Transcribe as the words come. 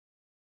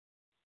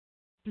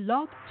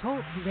Blog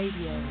Talk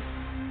Radio.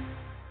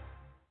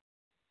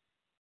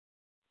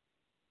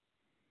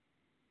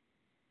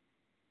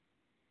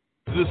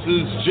 This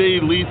is Jay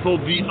Lethal,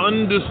 the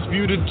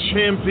undisputed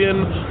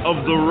champion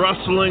of the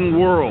wrestling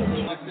world.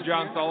 This is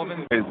John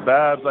Sullivan. It's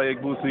Babs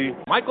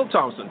Ayagbusi. Michael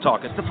Thompson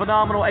talking. It's the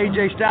phenomenal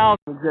AJ Styles.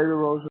 Xavier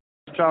Rose.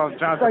 Charles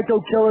Johnson.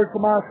 Psycho Killer,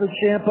 Tommaso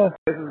Ciampa.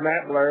 This is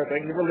Matt Blair.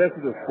 Thank you for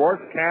listening to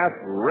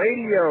Sportscast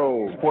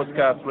Radio.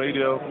 Sportscast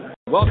Radio.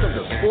 Welcome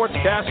to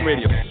Sportscast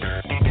Radio.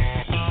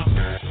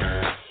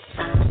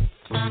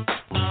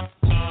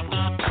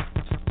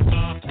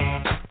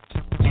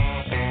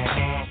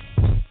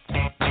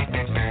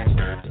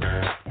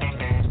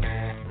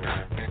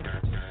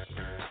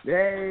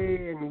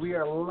 Hey, and we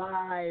are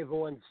live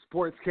on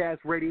Sportscast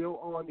Radio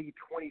on the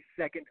 22nd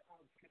of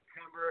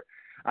September.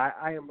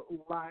 I am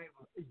live,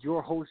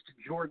 your host,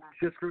 Jordan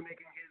Jisker,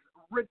 making his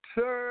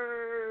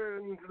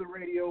return to the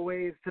radio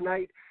waves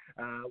tonight.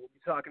 We'll be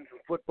talking some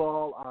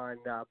football on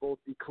both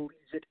the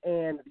collegiate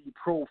and the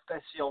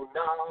professional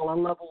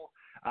level.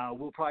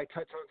 We'll probably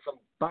touch on some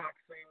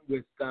boxing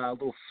with a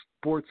little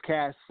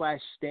sportscast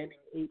 / standing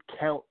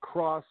 8-count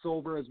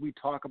crossover as we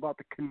talk about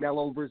the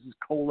Canelo versus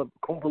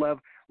Kovalev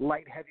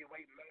light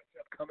heavyweight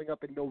matchup coming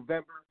up in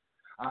November.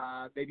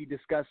 Maybe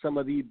discuss some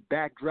of the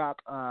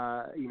backdrop,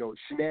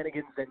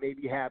 shenanigans that may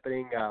be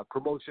happening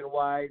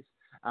promotion-wise,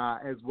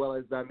 as well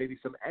as maybe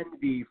some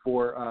envy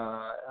for,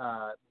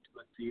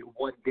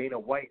 one Dana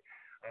White.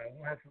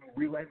 We'll have some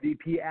real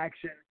MVP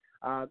action.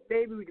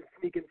 Maybe we can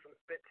sneak in some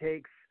spit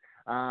takes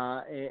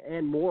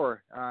and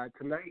more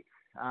tonight.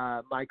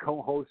 My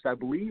co-host, I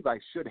believe I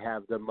should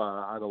have them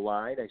on the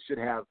line. I should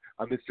have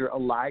Mr.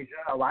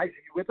 Elijah. Elijah,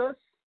 you with us?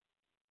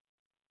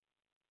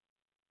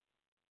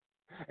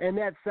 And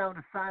that sound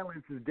of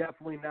silence is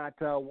definitely not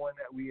one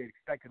that we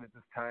expected at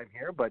this time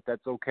here, but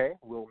that's okay.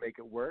 We'll make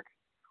it work.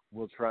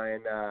 We'll try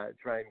and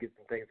get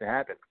some things to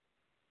happen.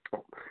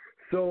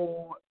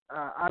 So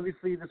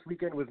obviously this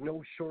weekend was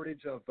no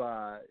shortage of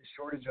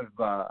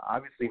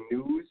obviously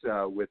news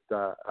with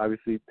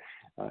obviously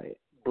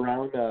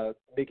Brown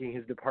making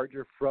his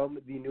departure from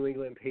the New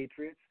England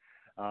Patriots,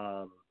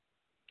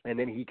 and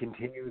then he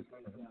continues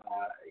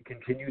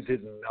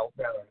his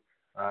meltdown,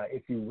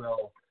 if you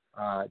will.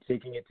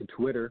 Taking it to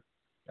Twitter,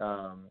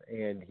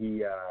 and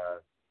he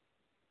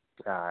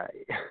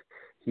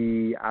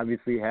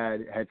obviously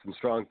had some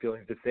strong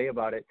feelings to say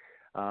about it,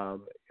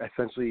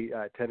 essentially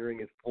tendering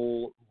his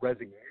full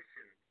resignation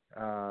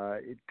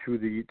to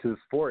the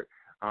sport,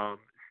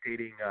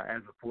 stating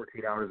as of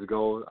 14 hours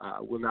ago,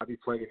 will not be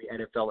playing in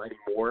the NFL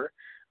anymore.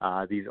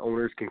 These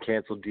owners can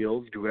cancel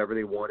deals, do whatever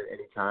they want at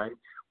any time.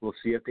 We'll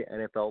see if the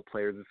NFL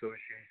Players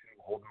Association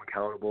will hold them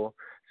accountable.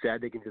 Sad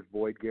they can just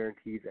void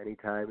guarantees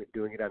anytime.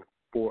 Doing it on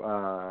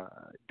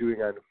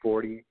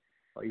 40.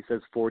 He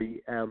says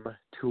 40M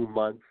 2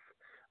 months.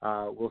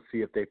 We'll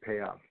see if they pay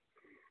off.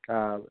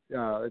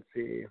 Let's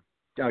see.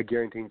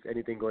 Guaranteeing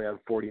anything going on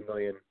 40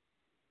 million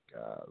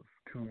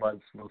 2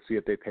 months. We'll see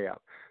if they pay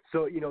off.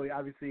 So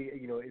obviously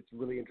it's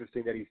really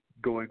interesting that he's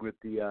going with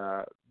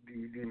the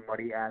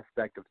money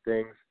aspect of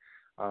things.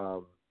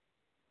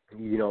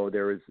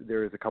 There is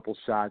a couple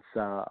shots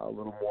a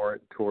little more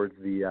towards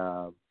the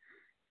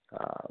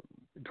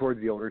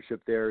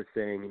ownership there,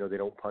 saying they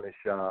don't punish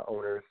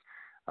owners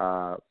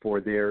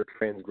for their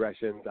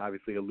transgressions,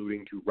 obviously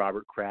alluding to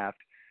Robert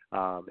Kraft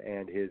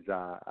and his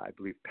I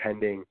believe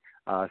pending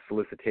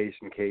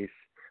solicitation case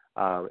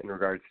in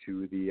regards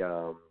to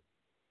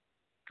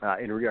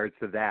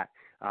that.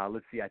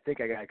 Let's see. I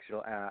think I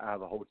actually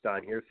have a host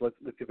on here, so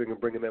let's see if we can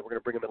bring him in. We're going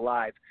to bring him in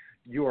live.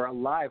 You are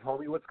live,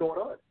 homie. What's going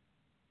on?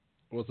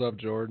 What's up,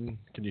 Jordan?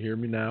 Can you hear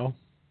me now?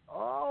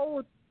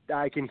 Oh,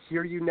 I can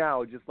hear you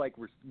now. Just like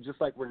we're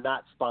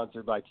not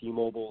sponsored by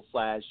T-Mobile /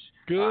 I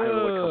don't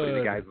know what company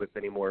the guy's with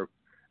anymore.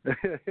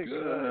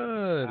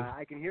 Good.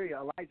 I can hear you,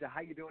 Elijah. How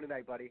you doing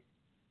tonight, buddy?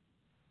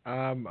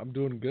 I'm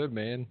doing good,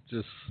 man.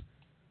 Just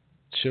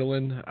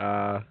chilling.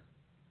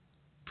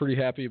 Pretty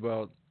happy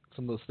about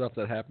some of the stuff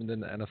that happened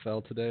in the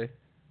NFL today.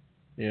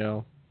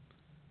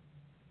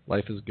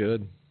 Life is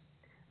good.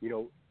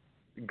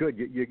 Good.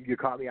 You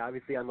caught me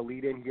obviously on the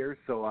lead in here,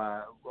 so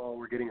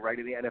we're getting right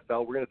to the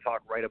NFL. We're going to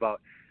talk right about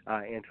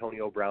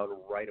Antonio Brown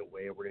right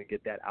away. We're going to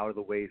get that out of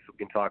the way so we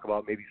can talk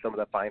about maybe some of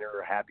the finer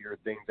or happier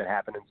things that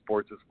happened in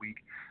sports this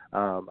week.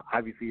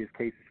 Obviously, his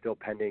case is still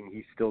pending.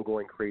 He's still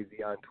going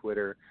crazy on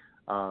Twitter,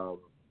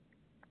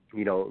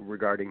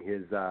 regarding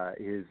his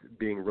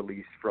being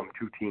released from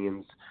 2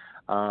 teams.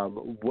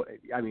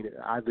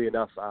 Oddly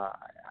enough,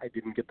 I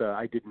did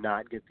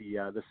not get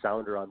the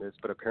sounder on this,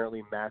 but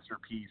apparently Master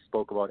P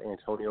spoke about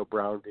Antonio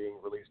Brown being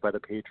released by the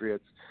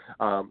Patriots.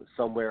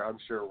 Somewhere, I'm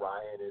sure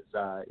Ryan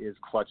is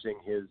clutching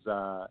his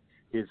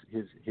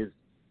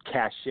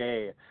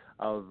cachet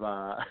of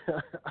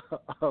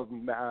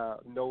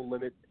No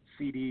Limit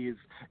CDs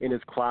in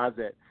his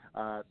closet,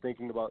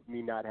 thinking about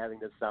me not having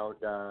this sound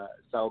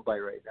bite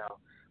right now.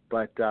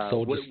 But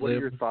what are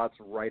your thoughts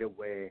right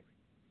away?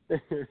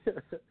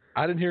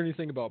 I didn't hear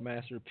anything about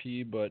Master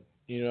P, but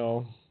he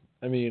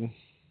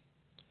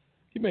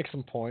makes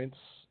some points.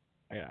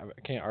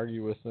 I can't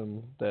argue with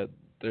him that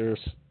there's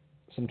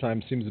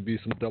sometimes seems to be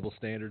some double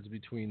standards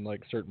between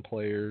like certain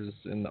players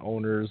and the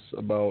owners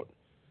about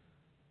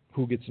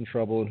who gets in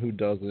trouble and who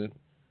doesn't.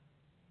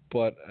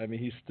 But I mean,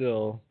 he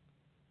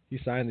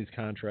signed these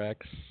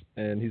contracts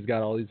and he's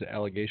got all these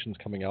allegations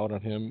coming out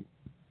on him.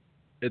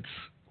 It's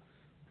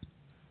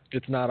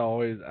not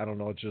always, I don't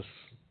know, just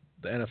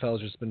the NFL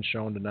has just been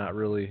shown to not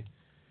really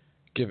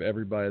give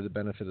everybody the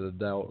benefit of the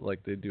doubt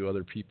like they do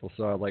other people.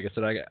 So like I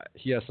said,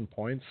 he has some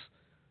points,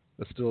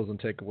 but still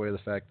doesn't take away the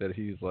fact that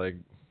he's like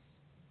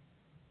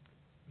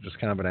just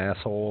kind of an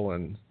asshole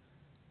and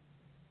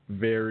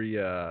very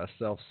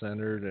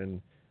self-centered.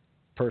 And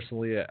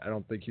personally, I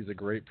don't think he's a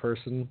great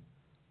person.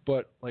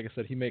 But like I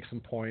said, he makes some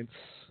points,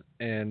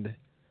 and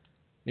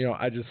you know,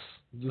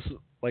 this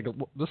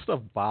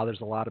stuff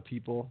bothers a lot of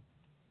people.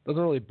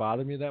 Doesn't really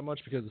bother me that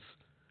much because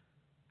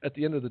at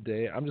the end of the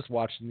day, I'm just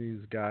watching these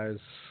guys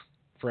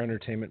for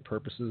entertainment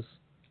purposes.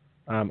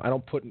 I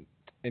don't put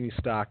any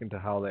stock into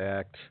how they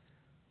act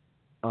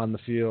on the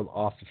field,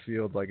 off the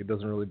field. Like, it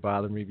doesn't really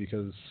bother me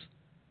because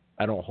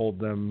I don't hold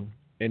them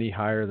any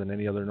higher than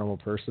any other normal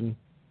person,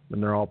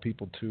 and they're all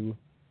people too.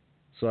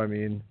 So I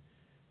mean,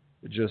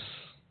 it's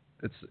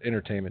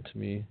entertainment to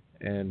me,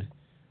 and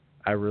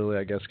I really,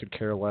 I guess, could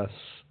care less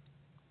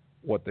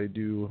what they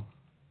do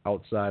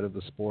outside of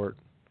the sport.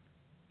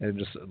 And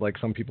just like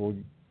some people,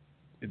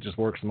 it just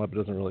works them up. It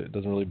doesn't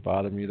really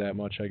bother me that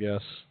much, I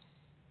guess.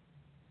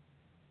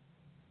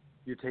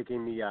 You're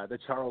taking the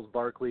Charles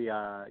Barkley.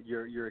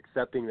 You're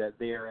accepting that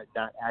they are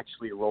not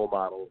actually role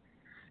models.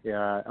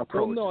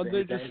 Approach. Well, no,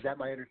 is that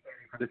my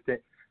understanding for the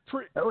state?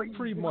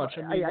 Pretty much.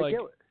 I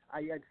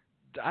mean,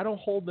 I don't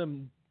hold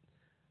them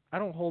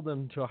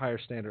to a higher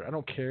standard. I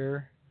don't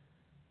care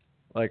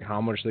like how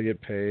much they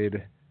get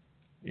paid.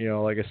 You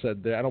know, like I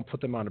said, I don't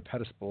put them on a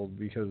pedestal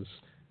because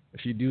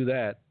if you do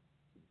that,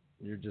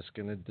 you're just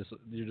gonna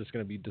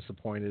be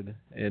disappointed.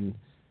 And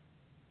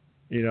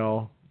you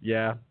know,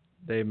 yeah,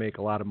 they make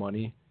a lot of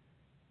money,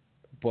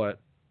 but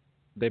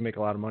they make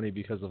a lot of money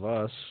because of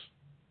us.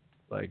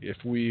 Like if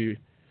we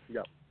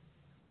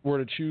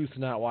were to choose to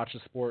not watch the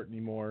sport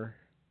anymore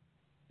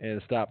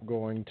and stop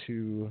going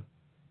to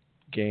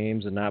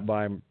games and not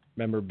buy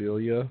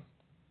memorabilia,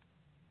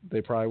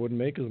 they probably wouldn't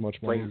make as much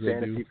money as they do.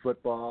 Playing fantasy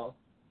football.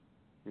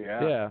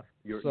 Yeah.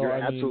 You're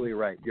absolutely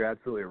right. You're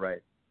absolutely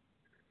right.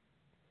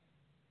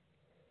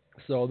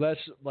 So that's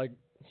like,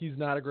 he's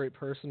not a great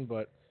person,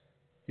 but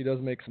he does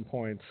make some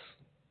points,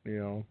 you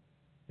know,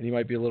 and he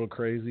might be a little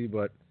crazy,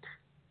 but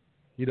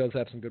he does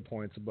have some good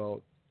points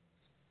about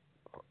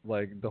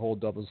like the whole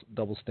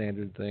double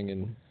standard thing.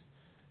 And,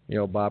 you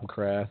know, Bob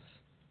Kraft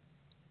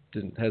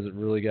hasn't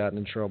really gotten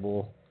in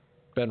trouble.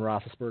 Ben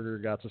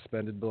Roethlisberger got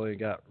suspended, but he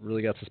got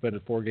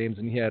suspended 4 games,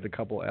 and he had a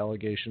couple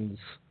allegations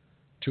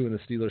too, and the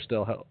Steelers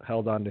still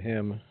held on to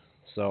him.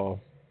 So,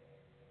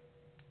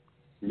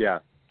 yeah,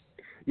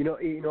 you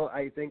know,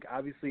 I think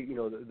obviously, you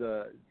know,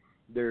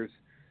 there's,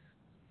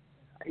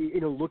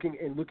 you know, looking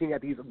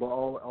at these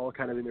all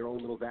kind of in their own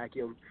little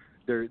vacuum.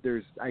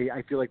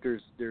 I feel like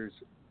there's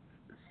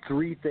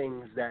 3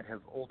 things that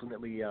have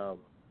ultimately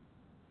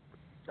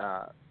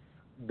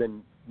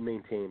been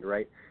maintained,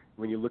 right?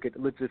 When you look at,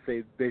 let's just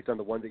say, based on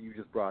the ones that you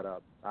just brought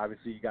up,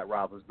 obviously you got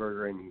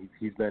Roethlisberger, and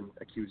he's been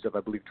accused of,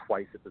 I believe,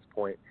 twice at this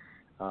point.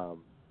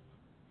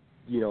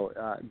 You know,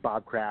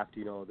 Bob Kraft,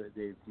 you know,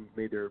 they've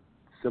made their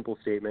simple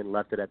statement,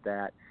 left it at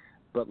that.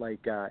 But like,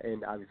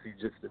 and obviously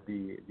just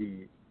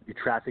the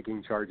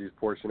trafficking charges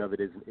portion of it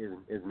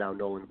is now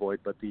null and void.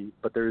 But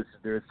there is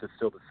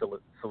still the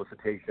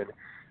solicitation,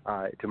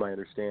 to my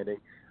understanding.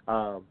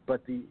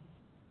 But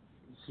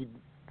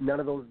none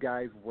of those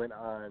guys went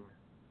on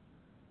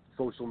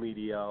social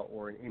media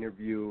or an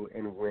interview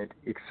and went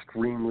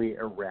extremely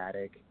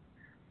erratic,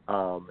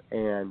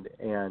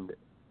 and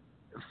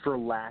for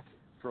lack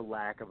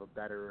of a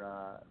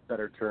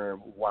better term,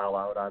 while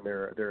out on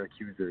their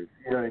accusers.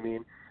 You know what I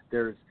mean?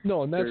 There's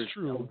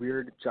true. A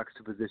weird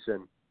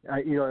juxtaposition.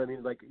 You know what I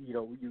mean? Like, you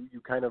know,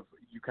 you kind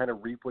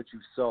of reap what you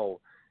sow.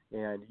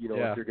 And you know,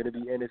 if you're going to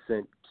be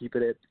innocent, keep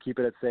it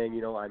at saying,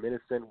 you know, I'm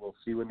innocent. We'll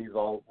see when these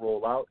all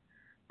roll out.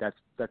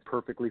 That's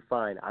perfectly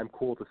fine. I'm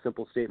cool with a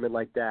simple statement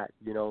like that,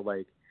 you know,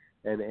 like,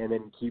 and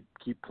then keep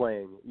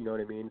playing. You know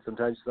what I mean?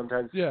 Sometimes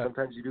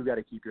you do got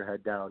to keep your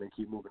head down and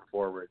keep moving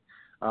forward.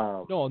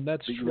 No, and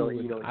that's true.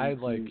 You know,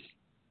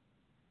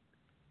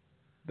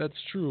 that's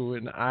true,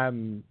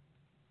 and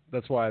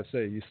that's why I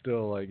say he's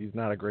still like, he's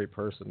not a great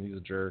person. He's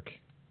a jerk,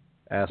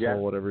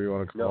 asshole, whatever you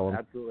want to call him.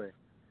 Absolutely.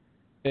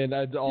 And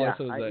I say is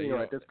that, you know,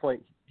 at this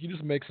point, he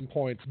just makes some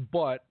points,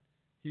 but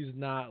he's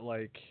not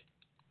really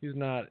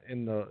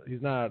in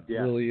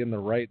the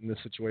right in this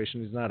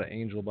situation. He's not an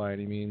angel by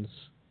any means.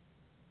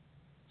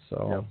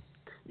 So.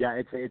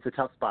 Yeah, it's a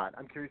tough spot.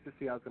 I'm curious to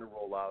see how it's going to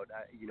roll out.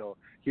 You know,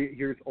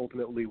 here's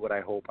ultimately what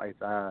I hope.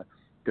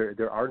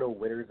 There are no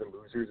winners and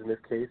losers in this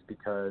case,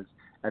 because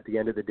at the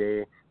end of the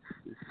day,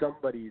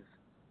 somebody's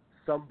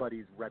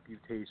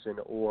reputation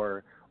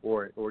or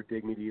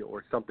dignity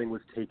or something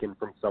was taken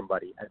from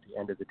somebody at the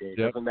end of the day.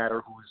 It doesn't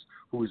matter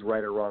who's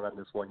right or wrong on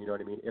this one. You know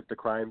what I mean? If the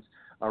crimes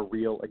are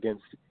real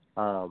against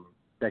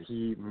that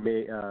he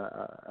may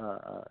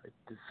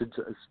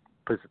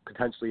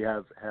potentially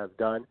have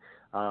done,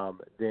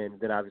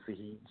 then obviously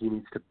he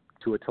needs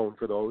to atone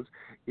for those.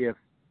 If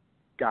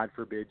God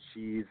forbid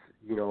she's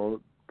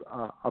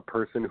a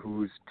person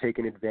who's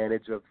taken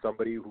advantage of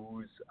somebody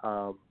who's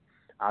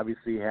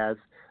obviously has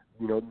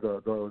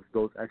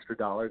those extra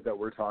dollars that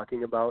we're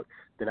talking about,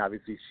 then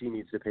obviously she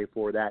needs to pay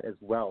for that as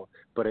well.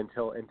 But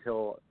until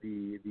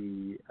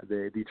the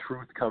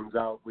truth comes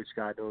out, which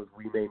God knows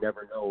we may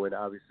never know, and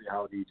obviously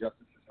how the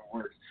justice system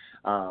works,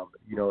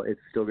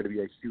 it's still going to be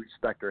a huge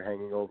specter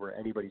hanging over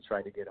anybody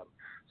trying to get him.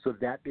 So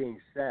that being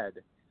said,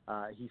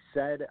 he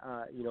said,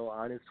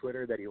 on his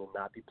Twitter that he will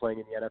not be playing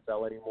in the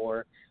NFL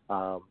anymore.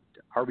 Are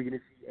we going to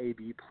see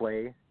AB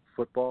play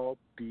football,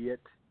 be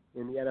it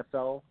in the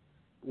NFL,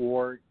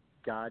 or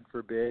God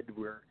forbid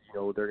they're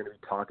going to be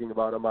talking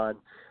about him on,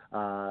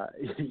 I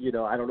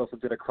don't know if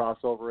it's going to cross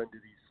over into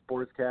the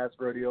Sportscast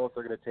Radio, if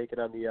they're going to take it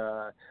on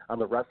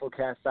the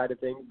WrestleCast side of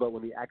things. But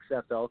when the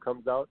XFL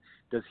comes out,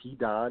 does he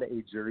don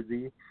a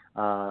jersey,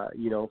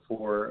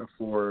 for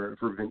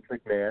Vince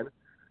McMahon?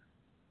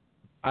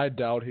 I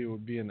doubt he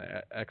would be in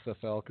the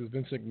XFL because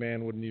Vince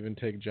McMahon wouldn't even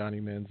take Johnny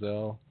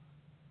Manziel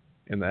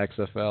in the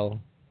XFL.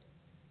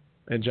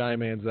 And Johnny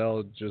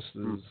Manziel just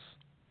is,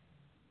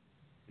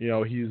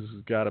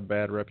 he's got a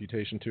bad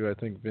reputation too. I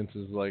think Vince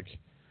is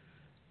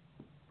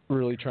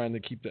really trying to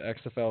keep the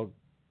XFL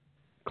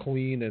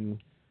clean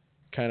and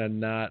kind of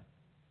not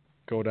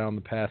go down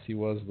the path he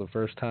was the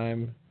first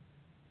time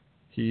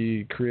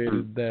he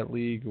created that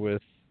league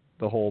with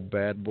the whole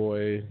bad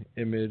boy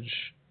image.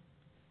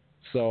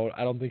 So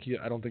I don't think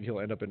he'll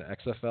end up in the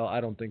XFL.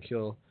 I don't think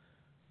he'll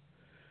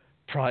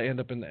probably end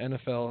up in the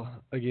NFL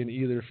again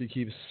either if he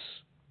keeps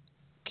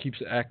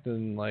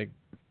acting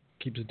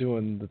keeps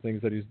doing the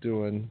things that he's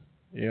doing.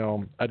 I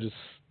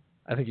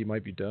think he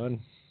might be done.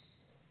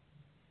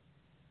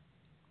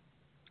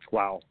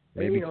 Wow.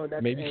 Maybe Canada.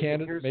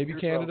 Maybe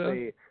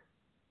Canada.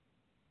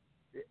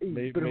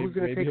 But who's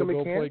going to take him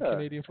in Canada? Play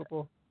Canadian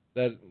football.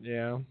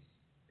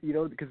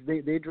 Because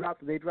they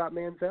dropped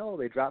Manziel,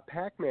 they dropped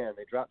Pac-Man,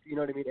 they dropped,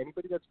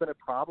 anybody that's been a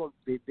problem,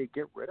 they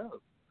get rid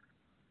of.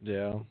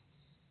 Yeah.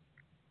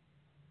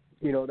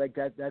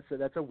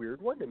 That's a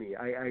weird one to me.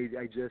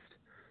 I just,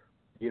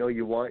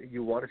 you want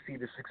to see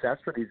the success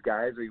for these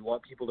guys, or you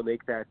want people to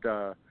make that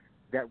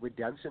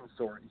redemption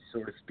story,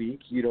 so to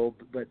speak.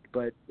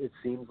 But it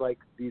seems like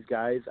these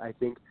guys, I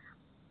think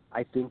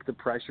the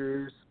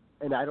pressures,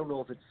 and I don't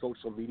know if it's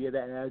social media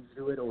that adds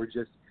to it or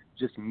just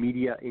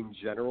media in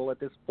general at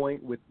this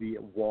point, with the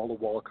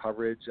wall-to-wall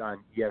coverage on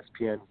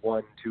ESPN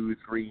 1, 2,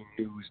 3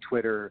 News,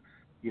 Twitter,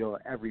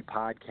 every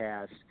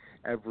podcast,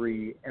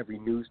 every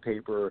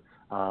newspaper,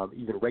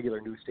 even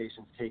regular news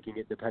stations taking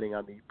it, depending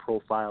on the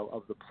profile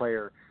of the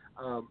player.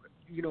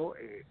 Do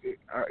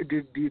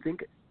you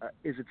think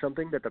is it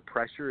something that the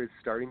pressure is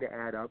starting to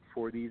add up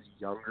for these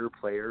younger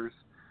players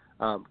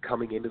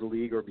coming into the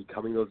league or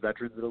becoming those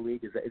veterans of the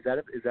league? Is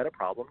that a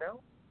problem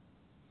now?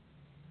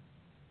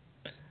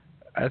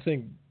 I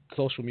think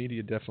social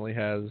media definitely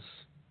has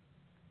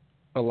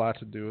a lot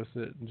to do with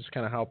it, and just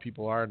kind of how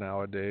people are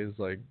nowadays.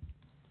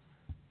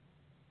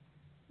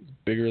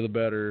 Bigger the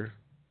better.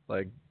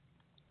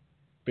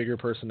 Bigger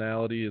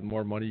personality and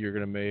more money you're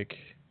going to make,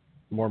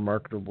 more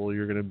marketable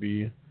you're going to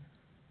be.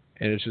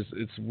 And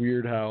it's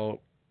weird how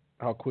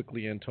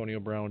quickly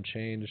Antonio Brown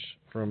changed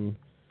from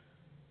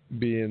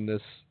being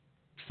this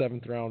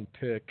 7th round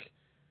pick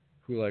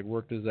who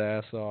worked his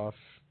ass off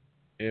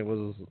and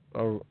was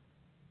a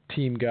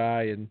team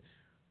guy and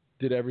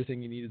did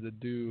everything he needed to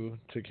do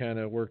to kind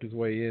of work his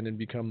way in and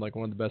become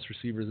one of the best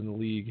receivers in the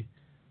league,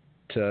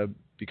 to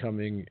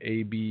becoming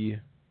AB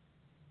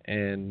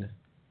and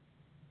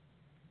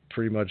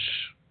pretty much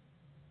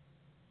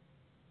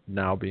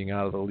now being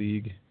out of the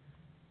league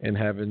and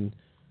having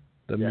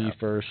the me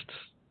first.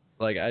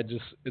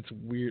 It's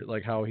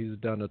weird how he's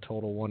done a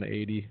total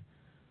 180.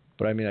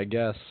 But I mean, I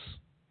guess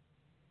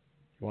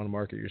if you want to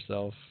market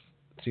yourself,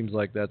 it seems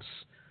like that's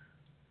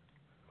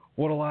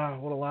what a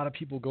lot of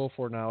people go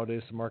for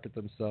nowadays to market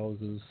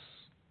themselves, is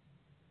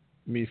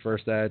me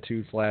first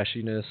attitude,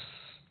 flashiness,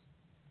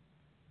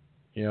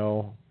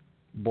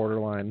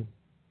 borderline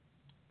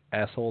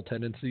asshole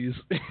tendencies.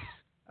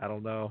 I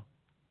don't know.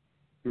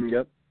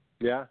 Yep.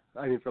 Yeah.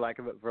 I mean, for lack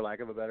of a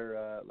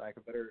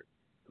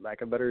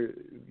better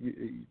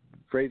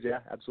phrase, yeah,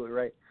 absolutely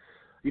right.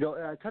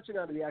 Touching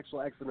on to the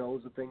actual X and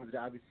O's of things,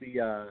 obviously,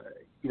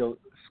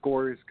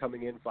 scores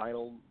coming in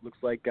final looks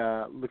like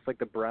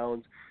the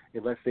Browns,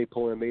 unless they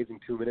pull an amazing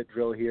 2-minute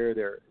drill here,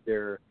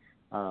 they're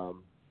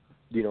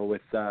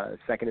with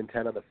 2nd and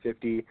 10 on the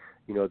 50,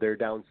 they're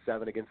down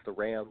 7 against the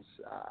Rams.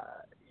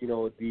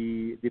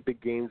 The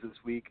big games this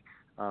week,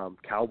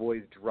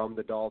 Cowboys drum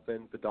the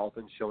Dolphins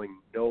showing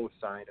no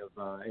sign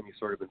of any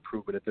sort of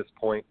improvement at this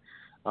point.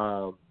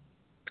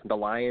 The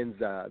Lions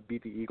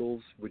beat the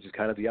Eagles, which is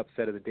kind of the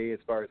upset of the day as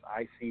far as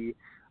I see.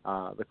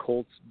 The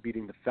Colts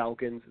beating the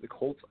Falcons. The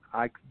Colts,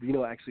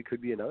 actually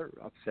could be another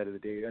upset of the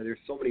day. There's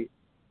so many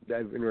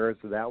in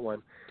regards to that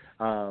one.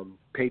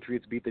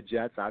 Patriots beat the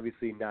Jets,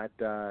 obviously not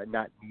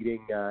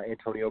needing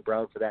Antonio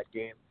Brown for that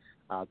game.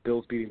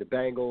 Bills beating the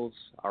Bengals,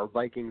 our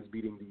Vikings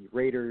beating the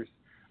Raiders,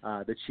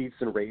 the Chiefs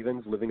and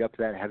Ravens living up to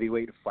that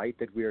heavyweight fight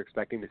that we were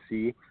expecting to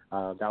see.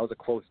 That was a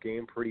close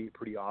game, pretty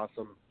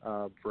awesome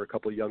for a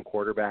couple of young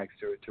quarterbacks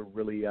to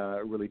really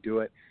do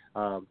it.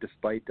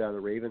 Despite the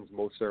Ravens,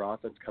 most of their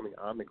offense coming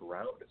on the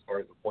ground as far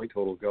as the point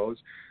total goes.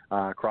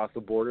 Across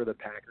the border, the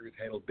Packers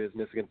handled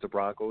business against the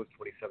Broncos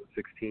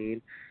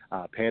 27-16.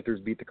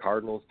 Panthers beat the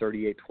Cardinals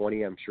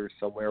 38-20. I'm sure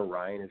somewhere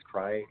Ryan is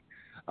crying.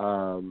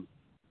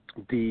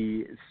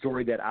 The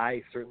story that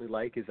I certainly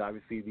like is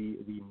obviously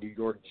the New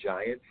York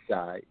Giants.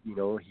 He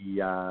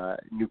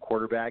new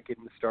quarterback in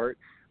the start,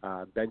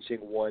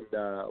 benching one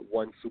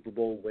Super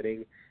Bowl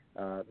winning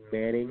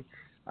Manning,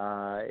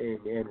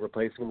 and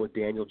replacing him with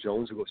Daniel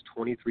Jones, who goes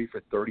 23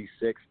 for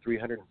 36,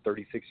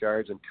 336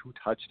 yards and 2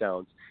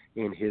 touchdowns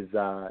in his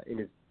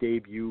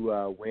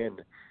debut win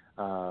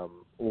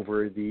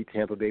over the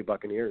Tampa Bay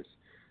Buccaneers.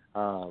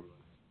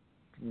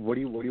 What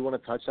do you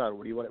want to touch on?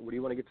 What do you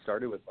want to get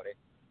started with, buddy?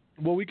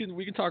 Well, we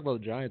can talk about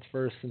the Giants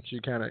first, since you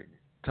kind of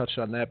touched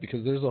on that,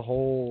 because there's a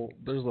whole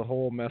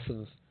mess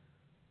of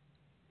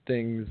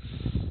things,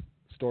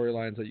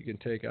 storylines that you can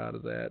take out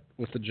of that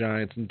with the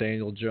Giants and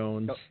Daniel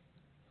Jones.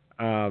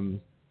 Who?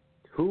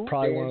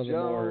 Probably Dan one of the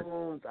Jones.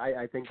 more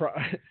I think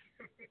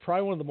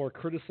probably one of the more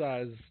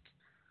criticized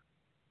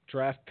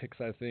draft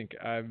picks I think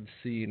I've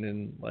seen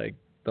in like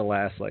the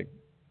last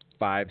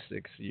 5-6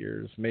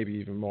 years, maybe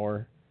even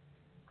more.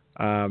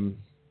 I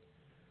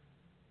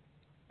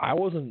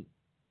wasn't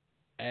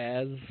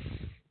as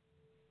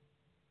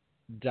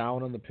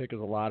down on the pick as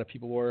a lot of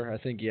people were. I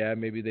think,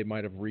 maybe they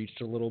might have reached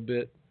a little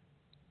bit,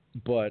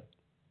 but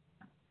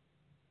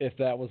if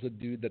that was a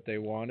dude that they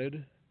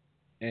wanted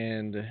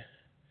and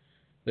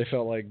they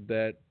felt like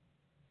that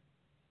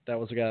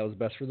was the guy that was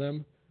best for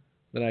them,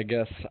 then I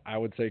guess I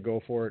would say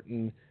go for it.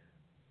 And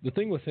the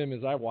thing with him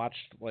is I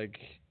watched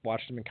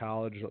him in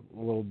college a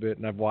little bit,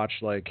 and I've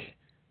watched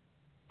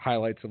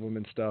highlights of him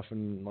and stuff,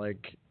 and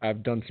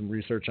I've done some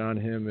research on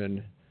him,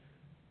 and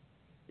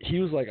he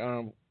was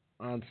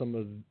on some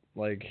of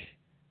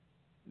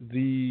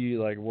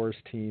the worst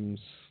teams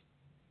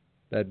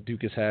that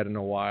Duke has had in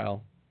a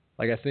while.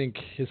 I think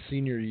his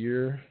senior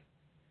year,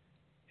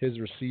 his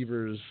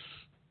receivers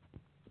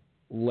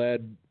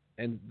led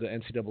the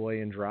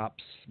NCAA in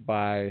drops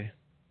by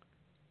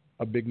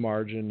a big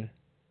margin,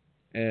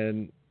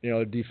 and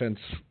the defense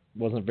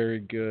wasn't very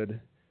good.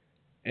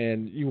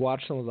 And you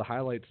watch some of the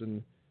highlights,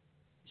 and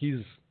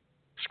he's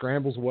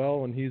scrambles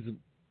well, and he's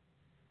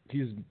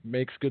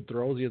makes good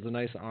throws. He has a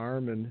nice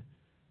arm, and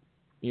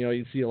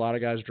you see a lot of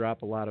guys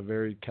drop a lot of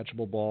very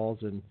catchable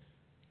balls. And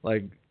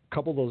a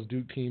couple of those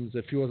Duke teams,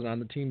 if he wasn't on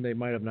the team, they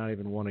might have not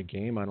even won a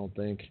game, I don't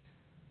think.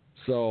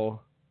 So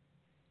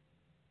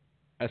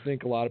I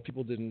think a lot of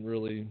people didn't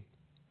really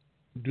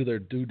do their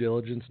due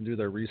diligence and do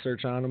their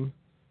research on him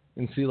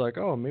and see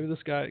maybe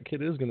this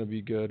kid is going to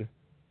be good.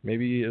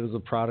 Maybe it was a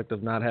product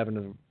of not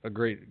having a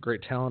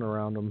great talent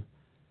around him.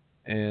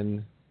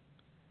 And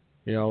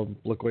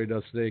look what he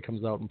does today. He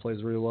comes out and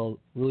plays really well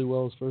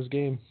his first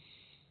game.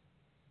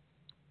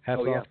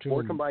 Hats off to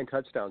 4 him. combined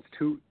touchdowns,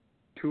 two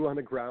on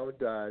the ground,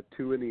 2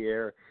 in the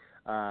air,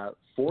 4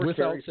 without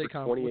carries for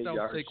 28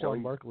 yards.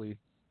 Saquon Barkley.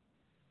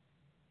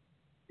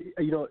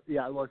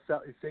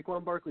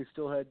 Saquon Barkley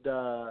still had.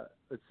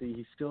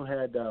 He still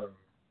had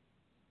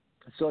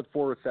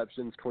 4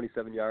 receptions,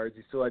 27 yards.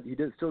 He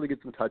did get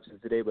some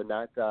touches today, but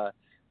not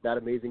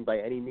amazing by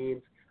any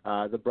means.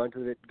 The brunt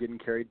of it getting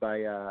carried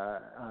by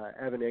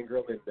Evan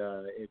Ingram and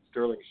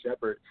Sterling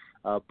Shepard,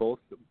 both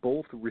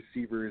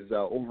receivers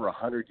over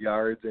 100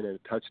 yards and a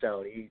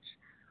touchdown each.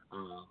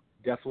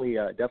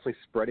 Definitely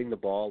spreading the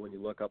ball when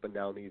you look up and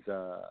down these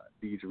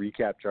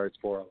recap charts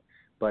for them.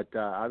 But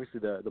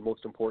obviously the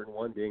most important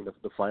one being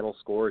the final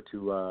score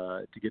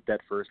to get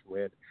that first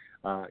win.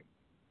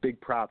 Big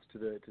props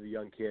to the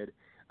young kid.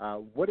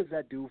 What does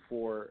that do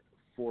for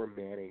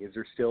Manning? Is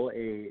there still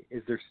a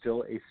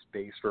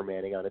space for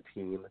Manning on a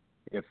team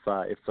if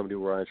somebody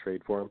were on a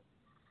trade for him?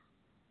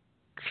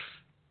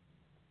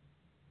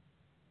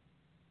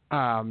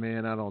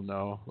 Man, I don't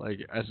know. I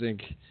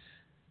think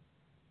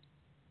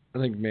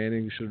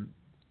Manning should.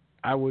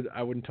 I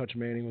wouldn't touch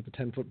Manning with a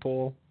 10-foot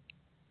pole.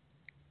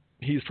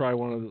 He's probably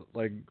one of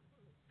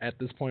at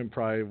this point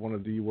probably one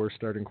of the worst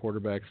starting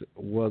quarterbacks.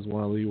 Was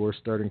one of the worst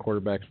starting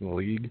quarterbacks in the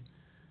league,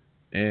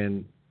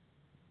 and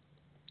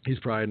he's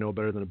probably no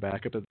better than a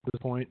backup at this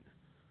point.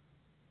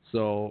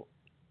 So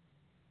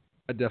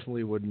I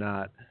definitely would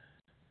not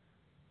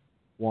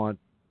want.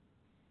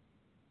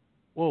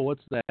 Whoa,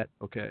 what's that?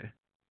 Okay.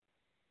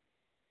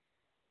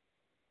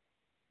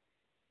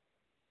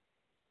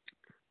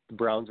 The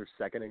Browns are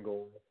second and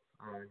goal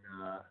on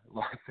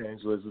Los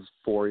Angeles'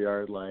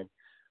 4-yard line.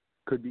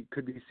 Could be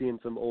seeing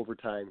some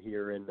overtime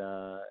here in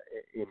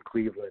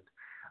Cleveland.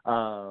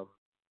 The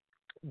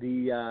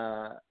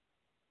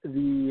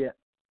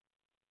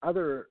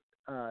other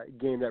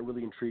game that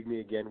really intrigued me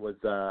again was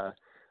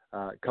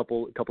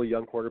couple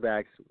young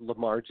quarterbacks,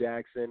 Lamar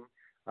Jackson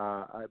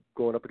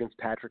going up against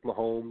Patrick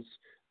Mahomes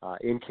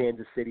in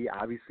Kansas City.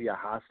 Obviously a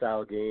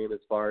hostile game as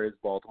far as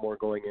Baltimore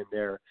going in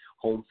there.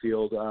 Home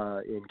field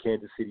in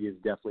Kansas City is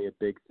definitely a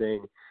big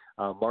thing.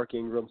 Mark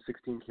Ingram,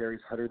 16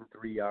 carries,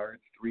 103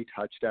 yards, 3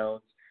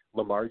 touchdowns.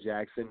 Lamar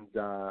Jackson,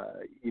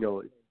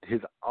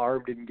 his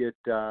arm didn't get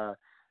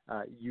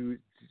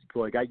used.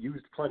 Well, it got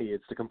used plenty.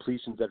 It's the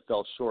completions that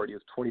fell short. He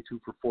was 22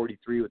 for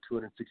 43 with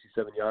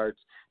 267 yards.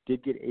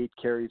 Did get 8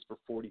 carries for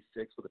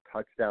 46 with a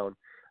touchdown.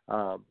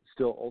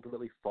 Still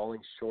ultimately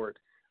falling short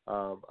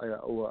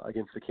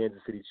against the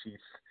Kansas City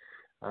Chiefs.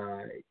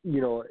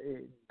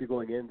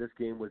 Going in, this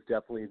game was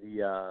definitely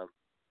the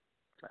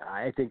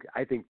I think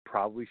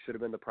probably should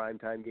have been the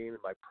primetime game in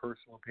my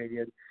personal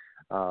opinion.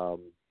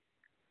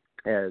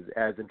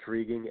 As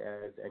intriguing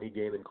as any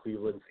game in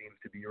Cleveland seems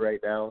to be right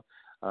now,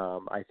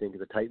 I think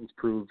the Titans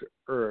proved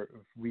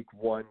week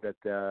 1 that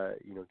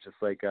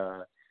just like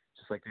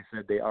they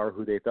said, they are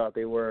who they thought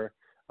they were.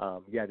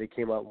 They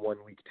came out and won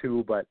week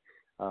 2, but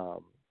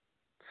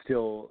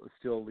still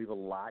leave a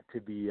lot to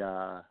be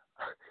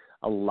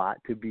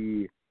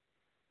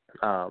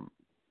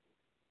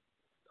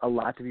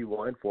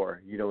wanted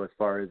for, as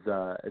far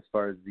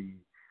as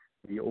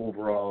the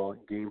overall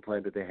game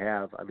plan that they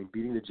have. I mean,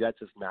 beating the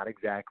Jets is not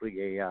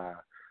exactly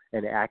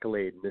an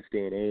accolade in this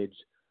day and age.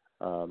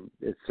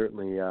 It's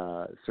certainly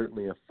a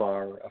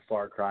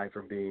far cry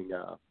from being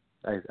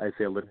I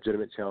say a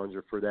legitimate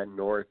challenger for that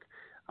North,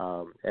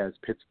 as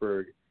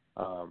Pittsburgh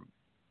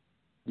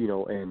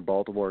and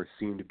Baltimore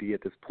seem to be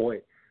at this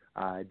point.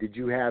 Did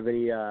you have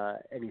any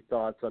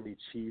thoughts on the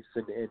Chiefs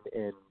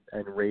and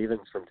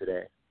Ravens from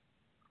today?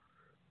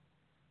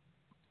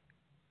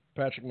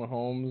 Patrick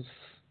Mahomes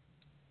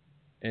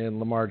and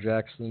Lamar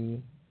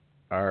Jackson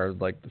are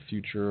like the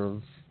future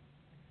of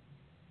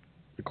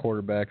the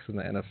quarterbacks in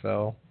the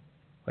NFL.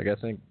 Like, I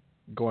think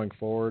going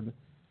forward,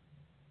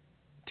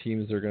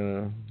 teams are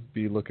going to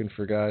be looking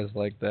for guys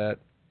like that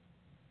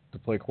to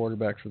play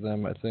quarterback for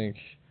them. I think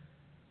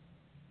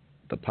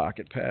the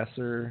pocket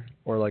passer,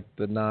 or like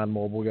the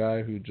non-mobile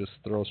guy who just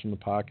throws from the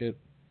pocket,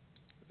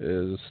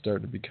 is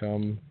starting to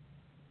become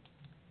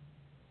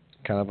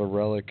kind of a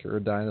relic or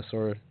a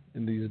dinosaur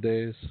in these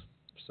days.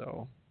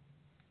 So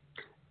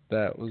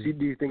that was. Do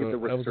you think it's a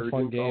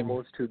resurgence game.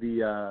 Almost to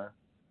the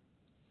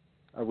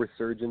a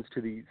resurgence to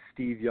the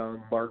Steve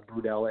Young, Mark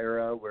Brunell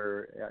era,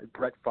 where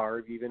Brett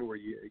Favre even, where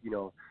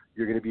you're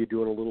going to be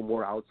doing a little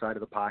more outside of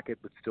the pocket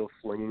but still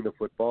slinging the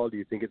football? Do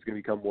you think it's going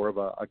to become more of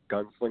a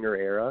gunslinger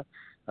era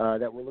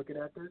that we're looking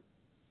at there?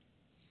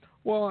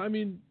 Well, I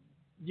mean,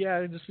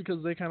 yeah, just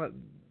because they pass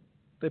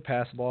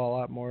the ball a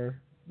lot more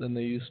than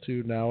they used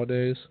to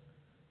nowadays.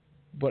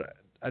 But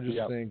I just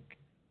think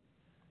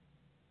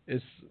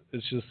it's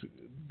just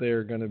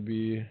they're going to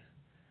be.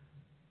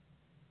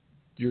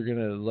 You're going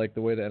to, like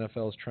the way the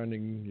NFL is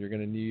trending, you're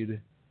going to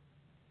need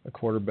a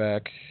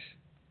quarterback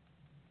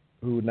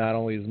who not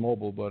only is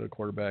mobile, but a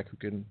quarterback who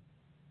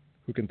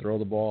can throw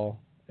the ball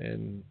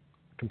and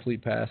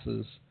complete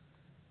passes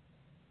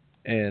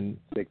and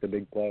make the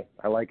big play.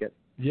 I like it.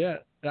 Yeah,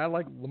 I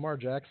like Lamar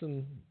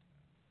Jackson.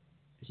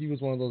 He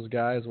was one of those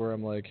guys where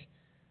I'm like,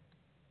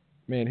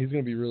 man, he's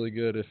going to be really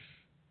good if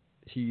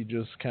he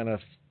just kind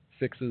of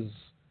fixes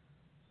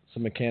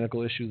some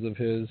mechanical issues of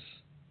his.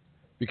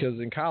 Because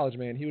in college,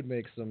 man, he would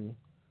make some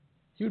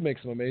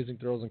amazing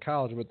throws in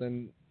college, but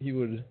then he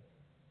would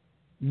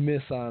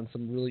miss on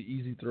some really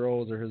easy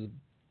throws, or his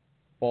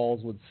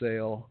balls would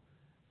sail.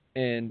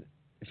 And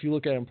if you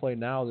look at him play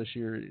now this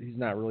year, he's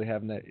not really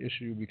having that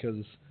issue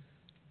because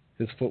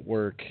his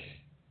footwork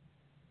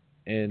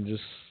and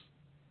just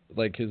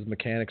like his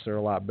mechanics are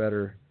a lot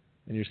better,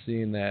 and you're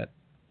seeing that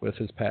with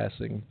his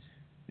passing.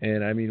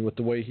 And I mean, with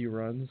the way he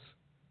runs,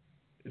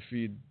 if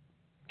he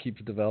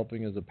keeps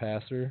developing as a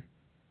passer,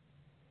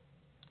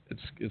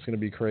 it's going to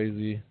be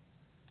crazy.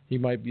 He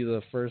might be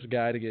the first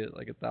guy to get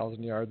like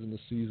 1,000 yards in the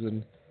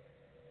season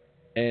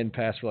and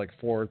pass for like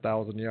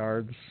 4,000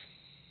 yards.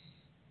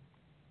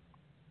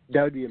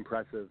 That would be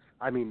impressive.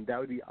 I mean, that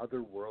would be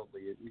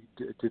otherworldly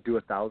to do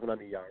 1,000 on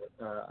the yard,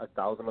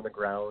 1,000 on the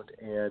ground,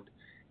 and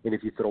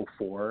if you throw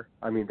 4,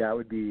 I mean, that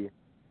would be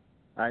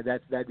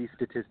that'd be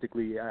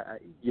statistically,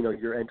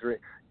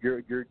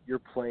 you're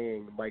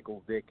playing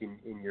Michael Vick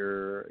in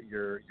your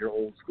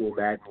old school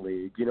Madden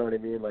league. You know what I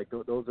mean? Like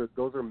those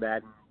are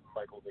Madden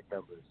Michael Vick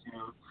numbers.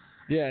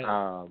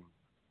 Yeah.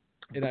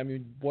 And I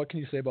mean, what can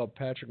you say about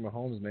Patrick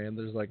Mahomes, man?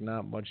 There's like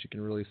not much you can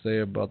really say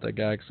about that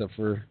guy except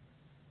for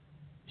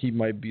he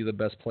might be the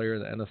best player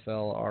in the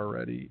NFL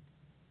already.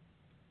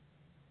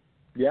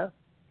 Yeah.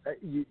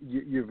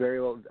 You're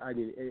very well. I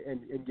mean,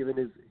 and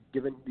given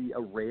the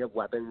array of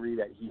weaponry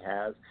that he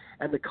has,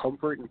 and the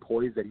comfort and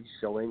poise that he's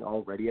showing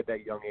already at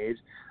that young age,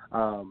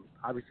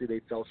 obviously they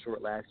fell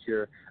short last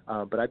year.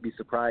 But I'd be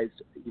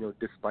surprised,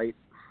 despite,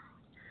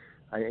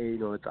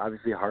 it's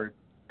obviously hard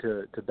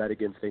to bet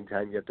against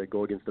anytime you have to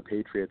go against the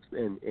Patriots,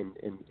 and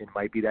it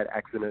might be that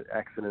X's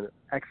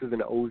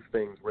and O's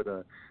things where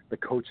the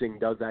coaching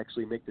does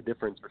actually make the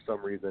difference for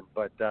some reason.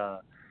 But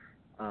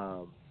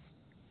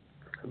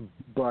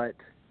but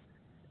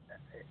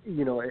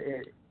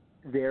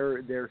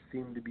there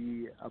seemed to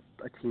be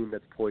a team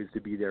that's poised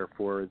to be there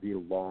for the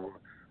long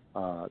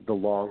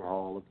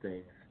haul of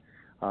things.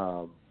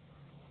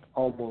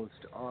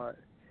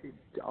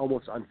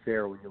 Almost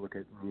unfair when you look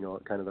at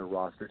kind of their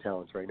roster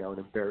talents right now, an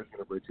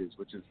embarrassment of riches,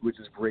 which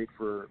is great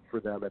for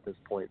them at this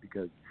point,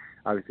 because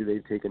obviously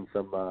they've taken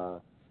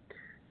some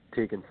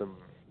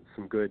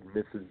good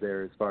misses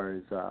there as far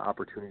as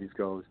opportunities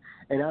goes.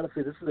 And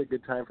honestly, this is a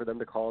good time for them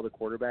to call the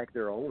quarterback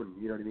their own.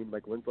 You know what I mean?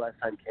 Like, when's the last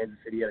time Kansas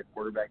City had a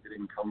quarterback that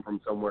didn't come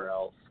from somewhere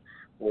else,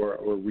 or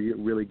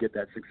really get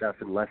that success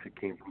unless it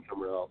came from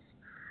somewhere else?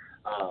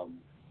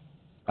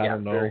 I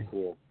don't know. Very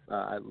cool.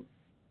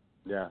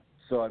 Yeah.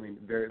 So, I mean,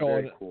 very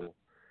cool.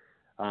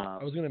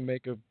 I was going to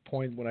make a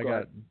point when I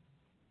got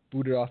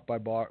booted off by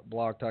Blog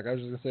Talk. I was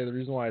just going to say the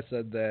reason why I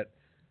said that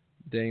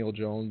Daniel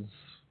Jones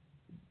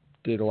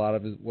did a lot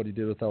of what he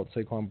did without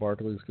Saquon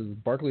Barkley is because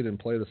Barkley didn't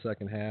play the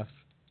second half.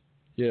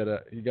 He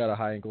got a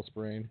high ankle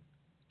sprain,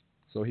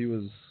 so he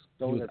was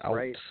that's out.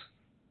 Right.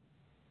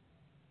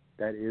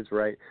 That is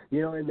right.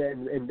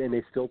 And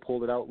they still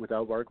pulled it out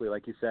without Barkley,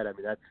 like you said. I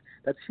mean,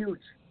 that's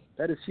huge.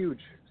 That is huge.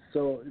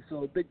 So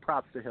big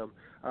props to him.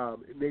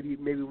 Maybe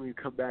when we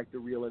come back to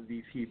real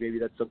MVP, maybe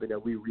that's something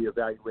that we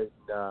reevaluate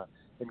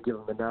and give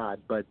him a nod.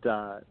 But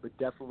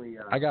definitely.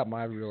 I got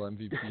my real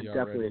MVP definitely.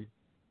 already.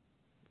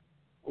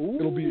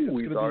 Ooh,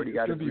 we've already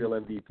got a real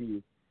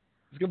MVP.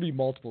 It's going to be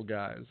multiple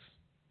guys,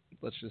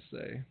 let's just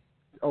say.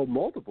 Oh,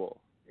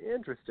 multiple.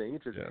 Interesting.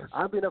 Yes.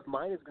 Oddly enough,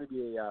 mine is going to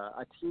be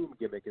a team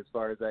gimmick as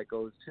far as that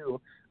goes too,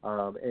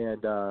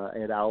 and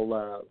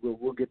I'll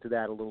we'll get to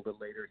that a little bit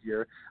later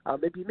here.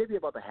 Maybe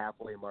about the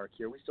halfway mark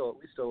here. We still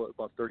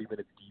about 30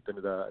 minutes deep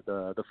into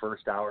the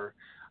first hour.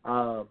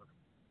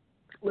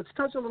 Let's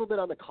touch a little bit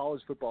on the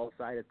college football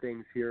side of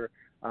things here.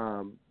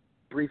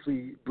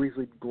 Briefly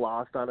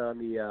glossed on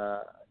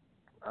the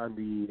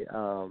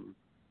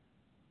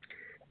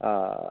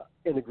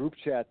in the group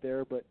chat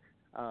there, but.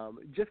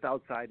 Just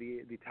outside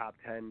the top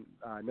 10,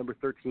 number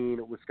 13,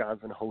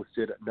 Wisconsin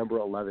hosted number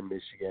 11,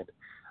 Michigan.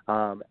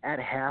 At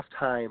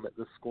halftime,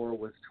 the score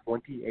was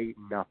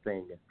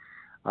 28-0,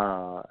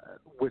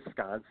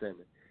 Wisconsin.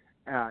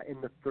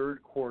 In the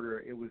third quarter,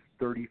 it was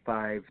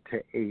 35-8.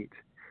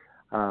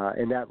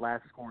 And that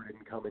last score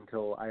didn't come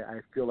until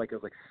I feel like it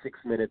was like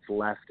 6 minutes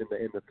left in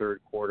the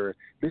third quarter.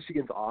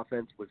 Michigan's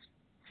offense was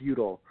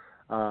futile.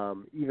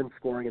 Even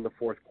scoring in the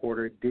fourth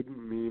quarter didn't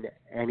mean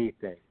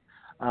anything.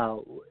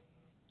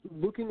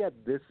 Looking at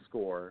this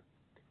score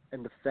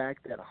and the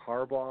fact that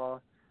Harbaugh,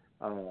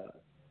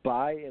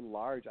 by and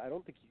large, I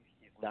don't think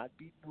he's not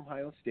beaten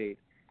Ohio State.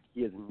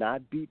 He has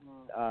not beaten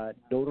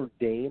Notre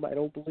Dame, I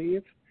don't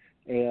believe,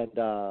 and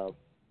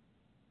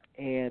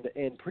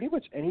pretty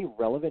much any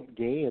relevant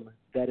game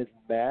that has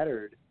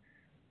mattered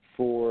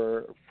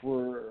for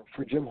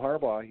Jim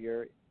Harbaugh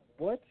here.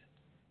 What's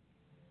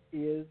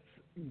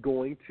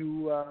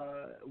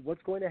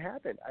going to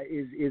happen?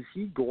 Is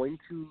he going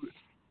to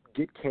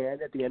get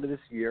canned at the end of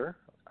this year?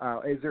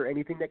 Is there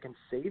anything that can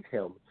save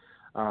him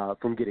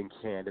from getting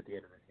canned at the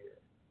end of this year?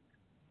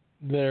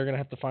 They're going to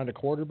have to find a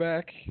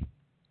quarterback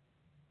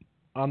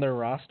on their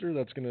roster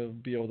that's going to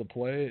be able to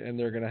play, and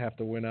they're going to have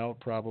to win out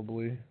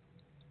probably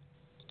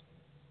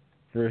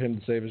for him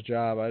to save his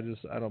job. I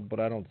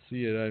don't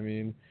see it. I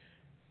mean,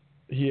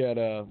 he had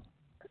the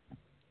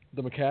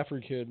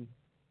McCaffrey kid.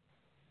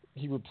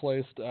 He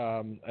replaced.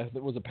 I think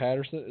it was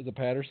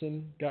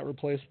Patterson got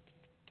replaced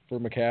for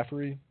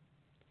McCaffrey.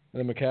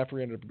 And then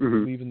McCaffrey ended up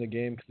leaving the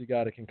game because he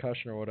got a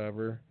concussion or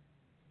whatever.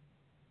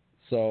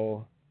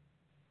 So,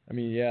 I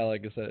mean, yeah,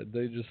 like I said,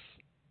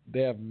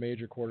 they have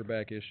major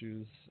quarterback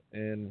issues,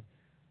 and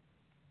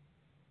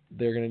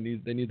they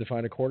need to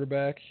find a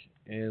quarterback.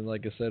 And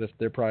like I said, if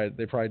they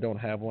probably don't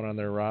have one on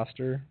their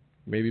roster,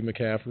 maybe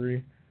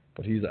McCaffrey,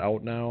 but he's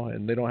out now,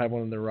 and they don't have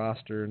one on their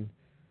roster. And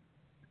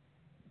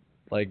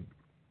like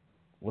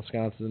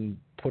Wisconsin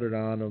put it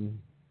on them,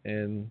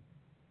 and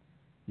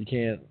you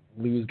can't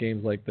lose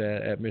games like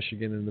that at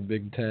Michigan in the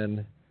Big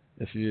Ten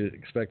if you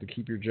expect to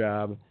keep your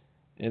job.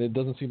 And it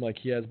doesn't seem like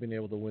he has been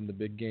able to win the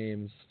big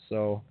games,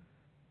 so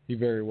he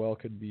very well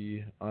could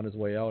be on his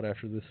way out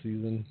after this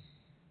season.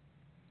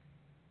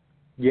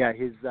 Yeah,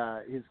 his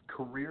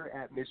career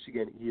at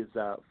Michigan, he is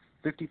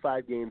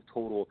 55 games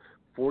total,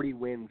 40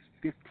 wins,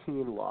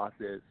 15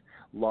 losses.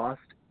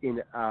 Lost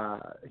in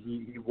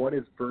he won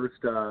his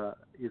first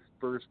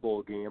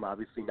bowl game,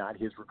 obviously not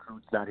his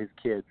recruits, not his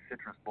kids,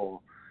 Citrus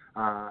Bowl.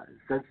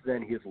 Since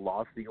then, he has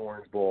lost the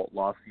Orange Bowl,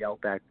 lost the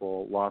Outback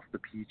Bowl, lost the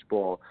Peach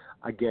Bowl.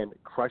 Again,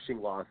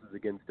 crushing losses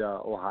against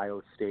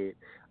Ohio State,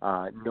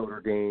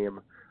 Notre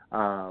Dame.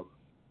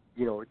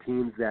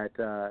 Teams that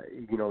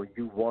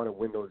you want to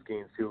win those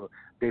games too.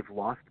 They've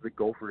lost to the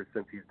Gophers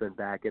since he's been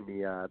back in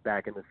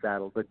the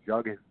saddle. The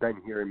Jug has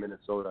been here in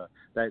Minnesota.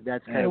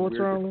 That's kind of weird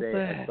to say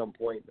at some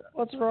point.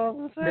 What's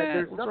wrong with that?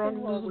 There's What's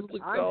nothing wrong with the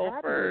I'm Gophers?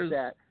 happy with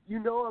that. You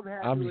know I'm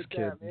happy with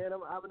that, kidding. man.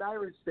 I'm an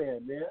Irish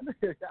fan,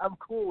 man. I'm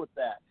cool with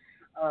that.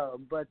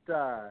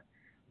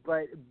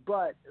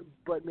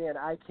 But man,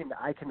 I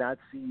cannot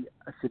see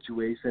a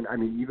situation. I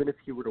mean, even if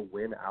he were to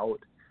win out,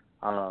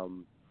 I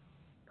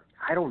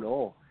don't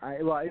know. I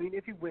mean,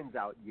 if he wins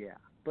out, yeah.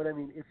 But I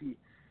mean,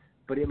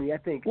 I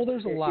think. Well,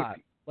 there's a lot.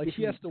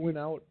 He has to win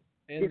out,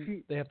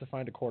 and they have to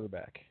find a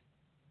quarterback.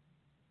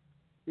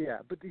 Yeah,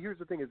 but here's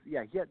the thing: I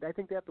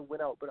think they have to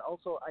win out. But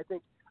also, I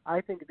think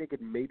they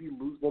could maybe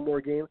lose one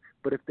more game.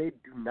 But if they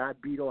do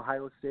not beat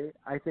Ohio State,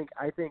 I think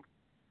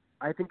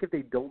if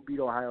they don't beat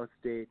Ohio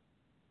State,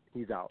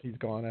 he's out. He's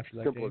gone after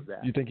that Simple game. as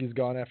that. You think he's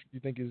gone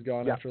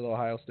after the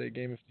Ohio State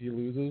game if he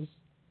loses?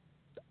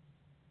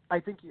 I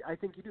think you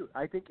do.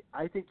 I think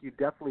you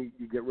definitely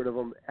get rid of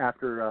him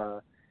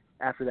after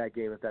that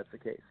game if that's the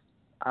case.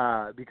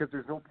 Because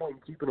there's no point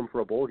in keeping him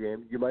for a bowl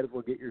game. You might as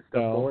well get your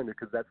stuff going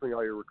because that's when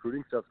all your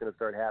recruiting stuff's going to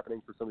start happening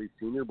for some of these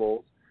senior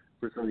bowls,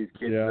 for some of these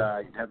kids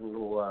having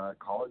little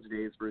college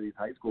days for these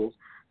high schools.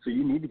 So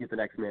you need to get the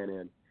next man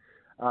in.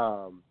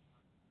 I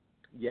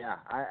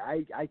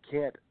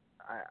can't.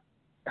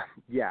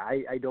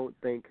 I don't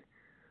think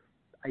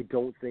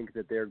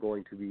that they're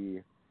going to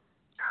be.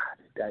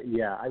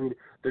 I mean,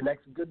 their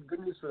next good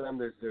news for them.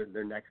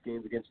 Their next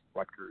games against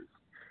Rutgers.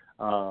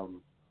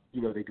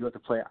 They do have to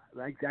play.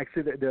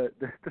 Actually, the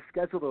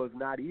schedule though is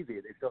not easy.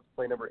 They still have to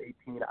play number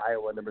 18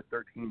 Iowa, number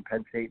 13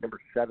 Penn State, number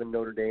 7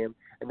 Notre Dame,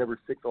 and number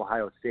 6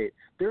 Ohio State.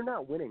 They're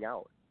not winning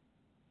out.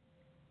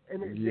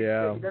 And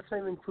that's not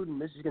even including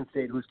Michigan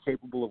State, who's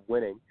capable of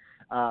winning.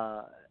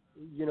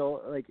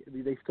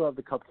 They still have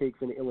the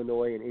cupcakes in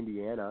Illinois and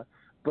Indiana.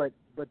 But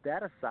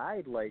that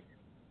aside,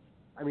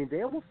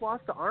 they almost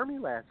lost to Army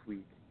last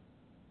week.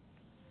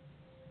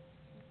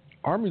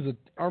 Army's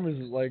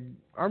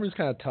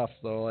kind of tough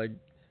though.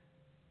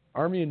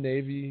 Army and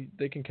Navy,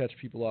 they can catch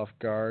people off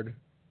guard.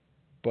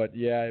 But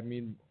yeah, I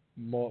mean,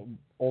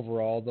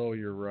 overall though,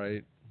 you're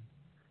right.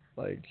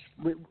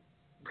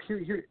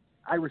 Here,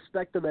 I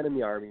respect the men in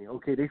the Army.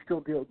 Okay, they still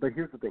do, but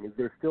here's the thing: is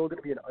they're still going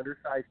to be an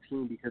undersized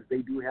team because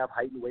they do have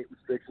height and weight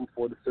restrictions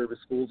for the service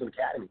schools and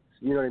academies.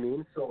 You know what I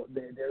mean? So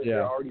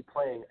they're already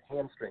playing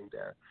hamstring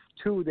there.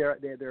 2,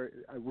 they're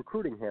a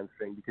recruiting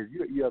hamstring because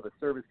you have a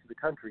service to the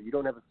country. You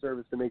don't have a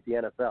service to make the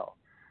NFL.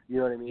 You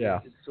know what I mean?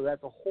 Yeah. So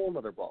that's a whole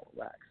other ball of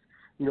wax.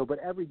 But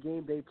every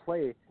game they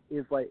play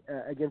is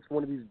against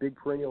one of these big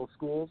perennial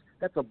schools.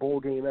 That's a bowl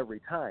game every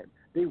time.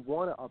 They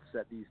want to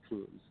upset these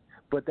teams.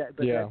 But that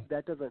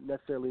doesn't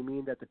necessarily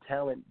mean that the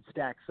talent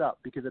stacks up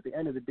because at the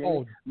end of the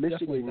day,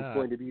 Michigan is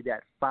going to be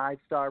that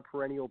 5-star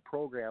perennial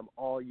program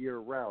all year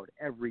round,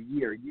 every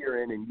year,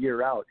 year in and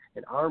year out.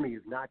 And Army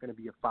is not going to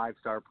be a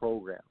 5-star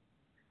program.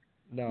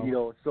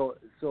 No. So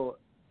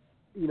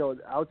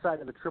outside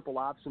of the triple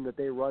option that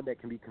they run that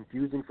can be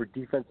confusing for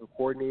defensive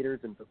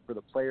coordinators and for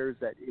the players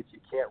that if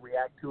you can't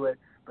react to it,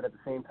 but at the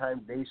same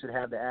time they should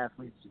have the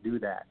athletes to do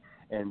that.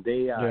 And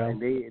they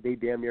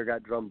damn near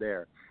got drummed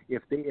there.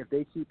 If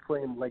they keep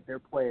playing like they're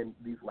playing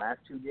these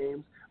last 2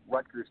 games,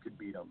 Rutgers could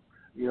beat them.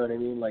 You know what I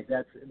mean?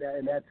 That's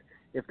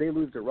if they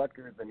lose to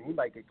Rutgers, then he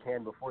might get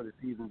canned before the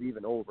season's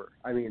even over.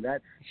 I mean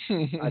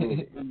he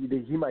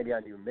might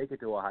not even make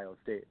it to Ohio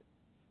State.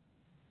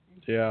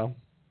 Yeah.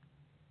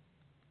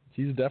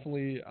 He's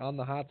definitely on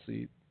the hot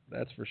seat.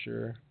 That's for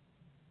sure.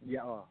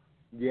 Yeah,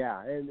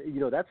 and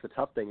that's the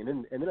tough thing.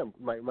 And then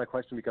my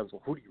question becomes,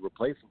 well, who do you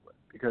replace him with?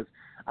 Because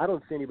I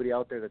don't see anybody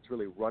out there that's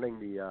really running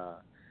the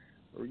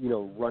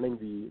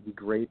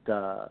great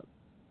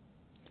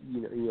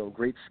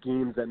great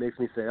schemes that makes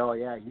me say, oh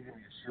yeah, he's gonna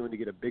be a shoo-in to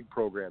get a big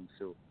program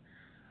soon.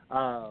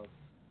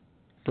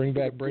 Bring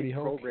back Brady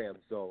Hoke. Program,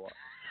 so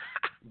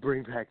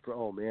bring back.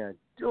 Oh man.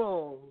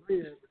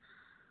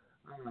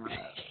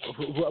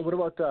 What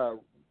about?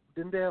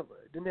 Didn't they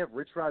have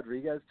Rich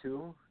Rodriguez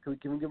too? Can we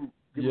give him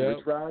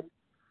Rich Rod?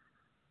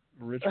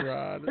 Rich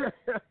Rod.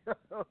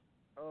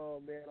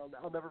 Oh man,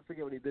 I'll never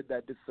forget when he did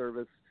that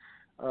disservice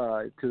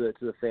to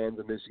the fans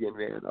of Michigan.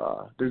 Man,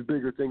 there's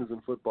bigger things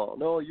than football.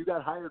 No, you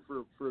got hired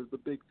for the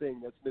big thing.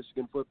 That's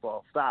Michigan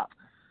football. Stop.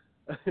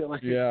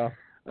 After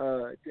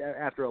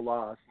a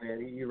loss,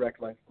 man, he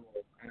wrecked my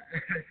soul.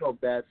 I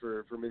felt bad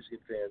for Michigan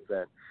fans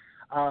then.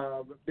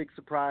 Big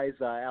surprise: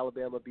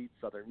 Alabama beat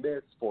Southern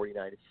Miss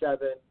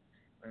 49-7.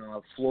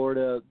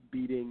 Florida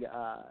beating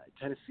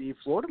Tennessee.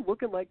 Florida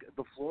looking like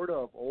the Florida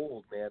of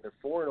old, man. They're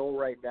 4-0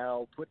 right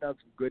now, putting out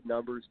some good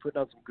numbers, putting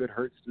out some good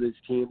hurts to these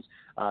teams,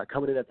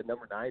 coming in at the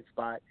number 9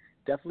 spot.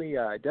 Definitely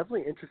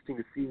interesting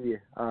to see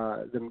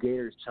them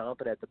Gators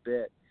chomping at the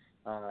bit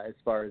as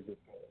far as this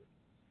goes.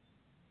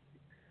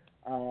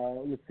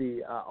 Let's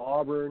see,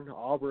 Auburn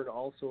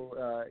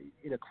also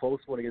in a close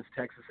one against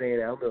Texas A&M.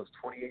 It was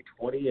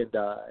 28-20, and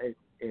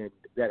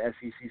that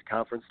SEC's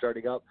conference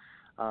starting up.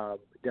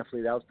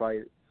 Definitely, that was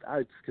probably, I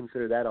would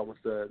consider that almost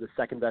the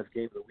second best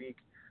game of the week.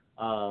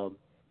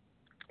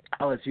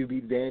 LSU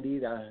beat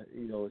Vandy,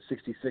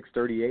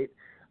 66-38.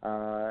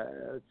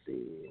 Let's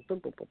see,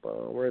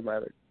 where are my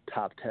other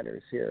top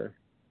tenors here?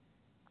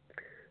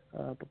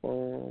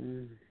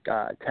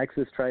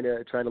 Texas trying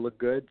to look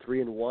good,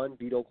 3-1,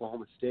 beat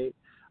Oklahoma State.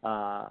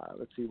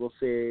 Let's see. We'll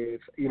say,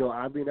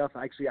 oddly enough,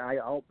 actually,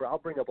 I'll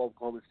bring up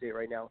Oklahoma State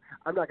right now.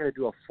 I'm not going to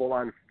do a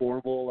full-on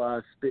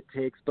formal spit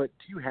takes, but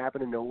do you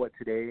happen to know what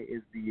today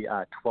is the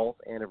 12th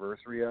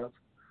anniversary of?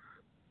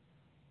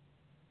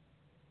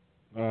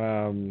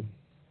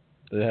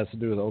 It has to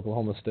do with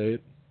Oklahoma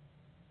State.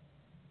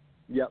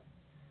 Yep.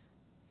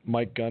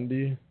 Mike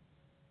Gundy.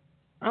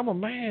 I'm a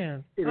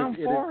man. I'm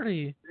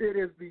 40. It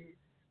is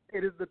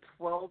the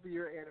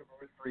 12-year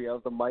anniversary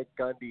of the Mike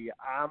Gundy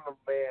I'm a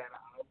man,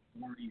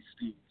 I'm 40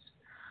 speech.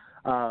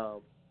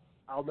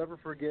 I'll never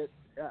forget.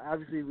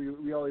 Obviously,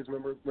 we always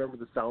remember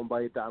the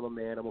soundbite, I'm a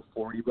man, I'm a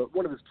 40. But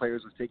one of his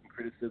players was taking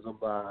criticism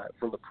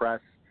from the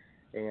press,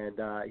 and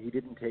he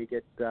didn't take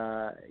it.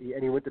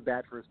 And he went to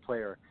bat for his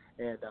player.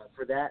 And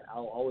for that,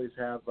 I'll always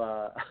have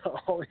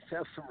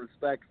some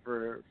respect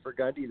for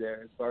Gundy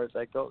there as far as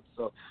that goes.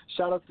 So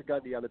shout out to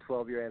Gundy on the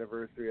 12-year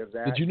anniversary of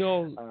that. Did you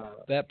know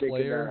that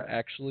player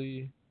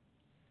actually?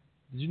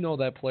 Did you know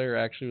that player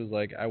actually was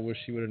like, I wish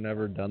he would have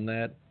never done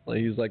that. Like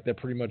he's like, that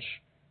pretty much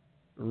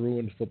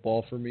ruined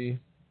football for me.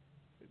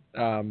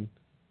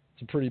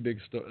 It's a pretty big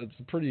it's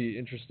pretty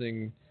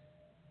interesting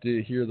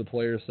to hear the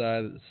player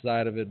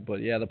side of it.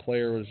 But yeah, the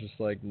player was just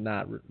like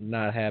not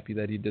happy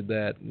that he did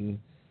that, and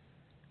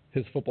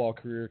his football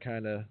career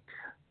kind of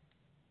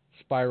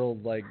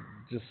spiraled, like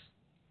his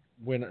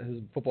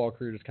football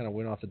career just kind of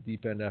went off the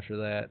deep end after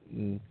that.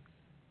 And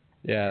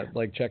yeah,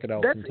 like check it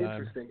out sometime. That's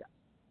interesting.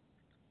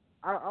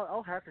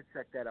 I'll have to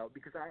check that out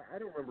because I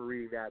don't remember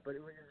reading that. But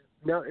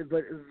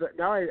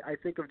now I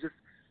think of just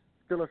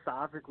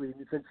philosophically,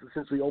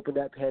 since we opened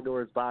that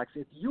Pandora's box,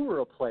 if you were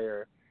a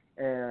player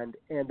and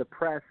the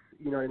press,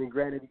 I mean,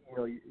 granted,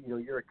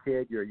 you're a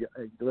kid,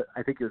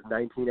 I think you're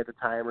 19 at the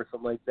time or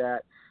something like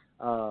that.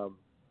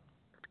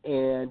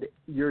 And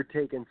you're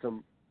taking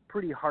some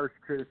pretty harsh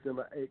criticism.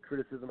 I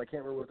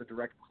can't remember what the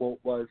direct quote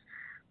was,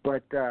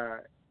 but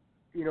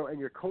and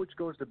your coach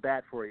goes to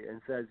bat for you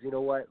and says, you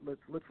know what,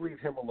 let's leave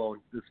him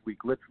alone this week.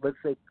 Let's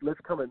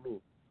come at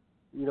me.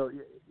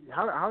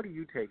 How do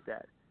you take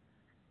that?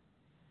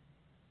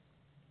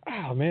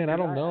 Oh man, I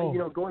don't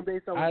know. Going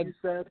based on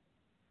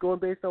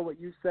what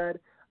you said,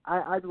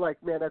 I'd be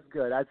like, man, that's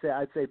good. I'd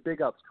say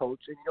big ups,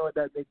 coach. And you know what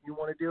that make me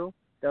want to do?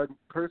 That'd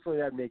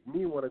make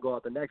me want to go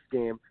out the next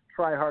game,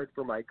 try hard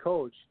for my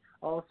coach.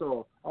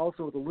 Also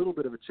with a little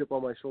bit of a chip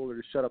on my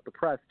shoulder to shut up the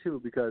press too,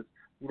 because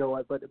you know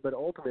what? But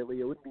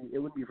ultimately, it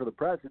wouldn't be for the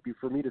press. It'd be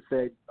for me to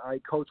say,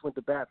 coach went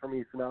to bat for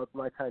me, so now it's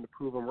my time to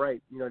prove him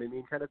right. You know what I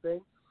mean, kind of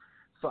thing.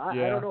 So I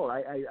don't know.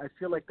 I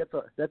feel like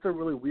that's a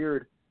really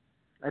weird.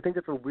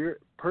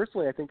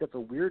 Personally, I think that's a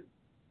weird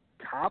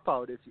cop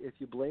out if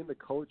you blame the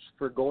coach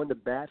for going to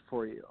bat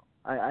for you.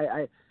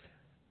 I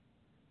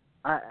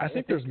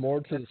think there's more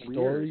to the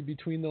story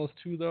between those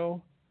two,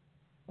 though.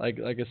 Like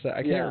I said,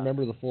 I can't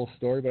remember the full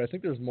story, but I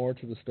think there's more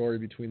to the story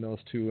between those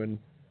two, and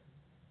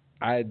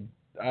I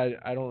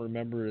don't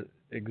remember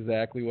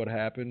exactly what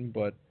happened,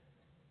 but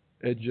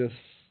it just.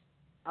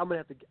 I'm gonna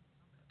have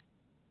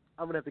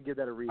to give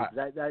that a read.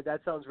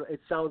 That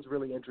sounds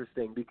really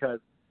interesting because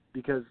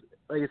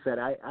like I said,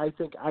 I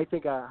think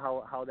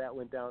how that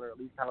went down, or at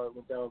least how it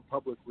went down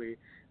publicly.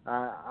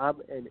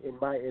 I'm in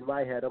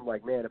my head, I'm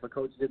like, man, if a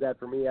coach did that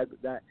for me, I'd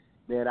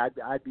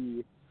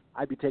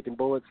be taking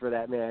bullets for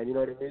that man. You know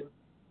what I mean?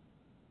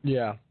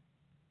 Yeah.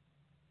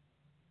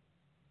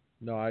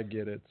 No, I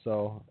get it.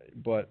 So,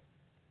 but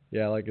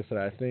yeah, like I said,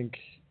 I think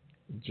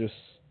just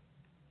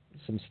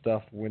some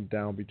stuff went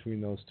down between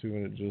those two,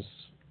 and it just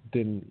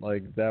didn't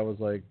that was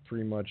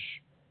pretty much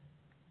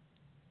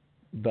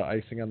the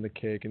icing on the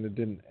cake, and it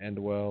didn't end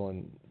well,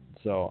 and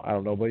so I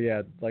don't know. But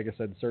yeah, like I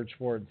said, search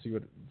for it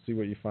and see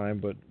what you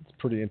find, but it's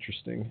pretty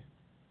interesting.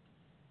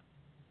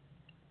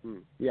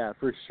 Yeah,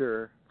 for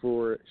sure.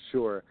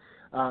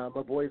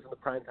 My boys in the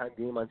primetime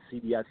game on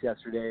CBS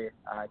yesterday,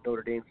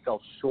 Notre Dame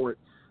fell short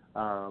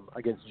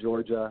against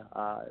Georgia,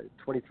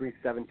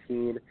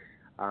 23-17.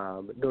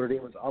 Notre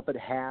Dame was up at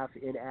half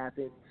in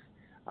Athens.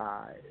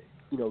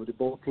 The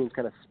both teams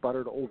kind of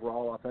sputtered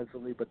overall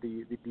offensively, but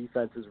the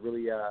defenses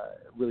really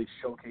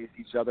showcased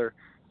each other,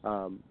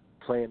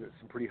 playing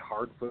some pretty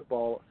hard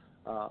football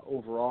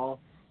overall.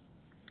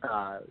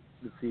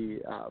 Let's see,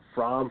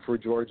 Fromm for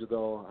Georgia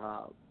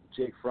though,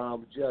 Jake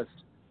Fromm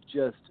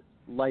just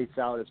lights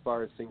out as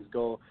far as things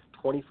go.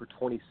 20 for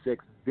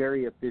 26,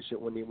 very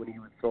efficient when he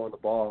was throwing the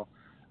ball.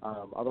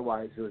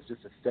 Otherwise, it was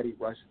just a steady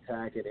rush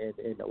attack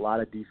and a lot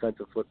of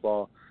defensive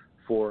football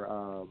for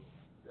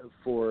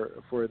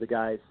the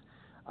guys.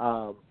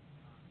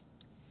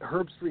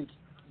 Herbstreit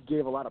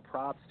gave a lot of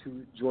props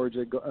to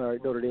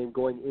Notre Dame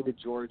going into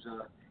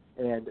Georgia,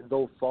 and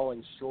though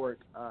falling short,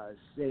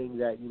 saying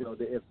that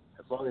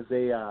as long as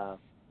they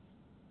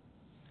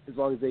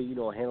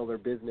handle their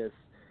business,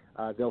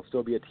 they'll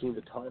still be a team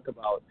to talk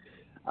about.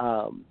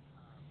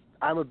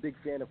 I'm a big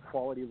fan of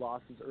quality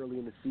losses early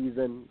in the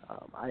season.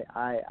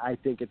 I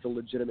think it's a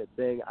legitimate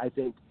thing. I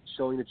think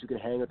showing that you can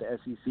hang with the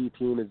SEC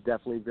team is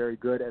definitely very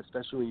good,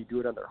 especially when you do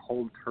it on their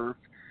home turf.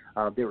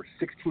 They were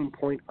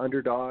 16-point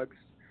underdogs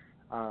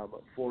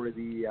for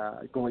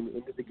the going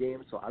into the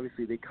game. So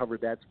obviously they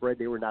covered that spread.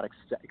 They were not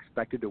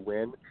expected to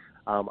win.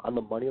 On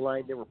the money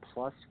line, they were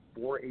plus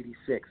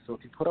 486. So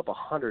if you put up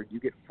 100, you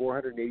get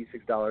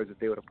 $486 if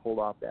they would have pulled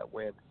off that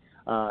win.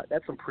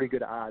 That's some pretty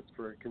good odds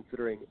for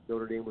considering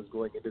Notre Dame was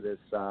going into this,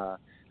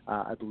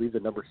 I believe, the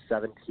number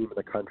 7 team in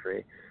the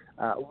country.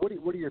 What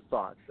are your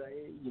thoughts?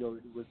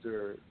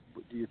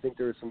 Do you think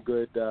there was some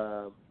good?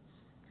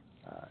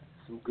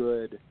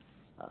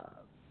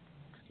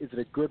 Is it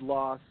a good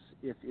loss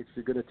if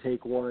you're going to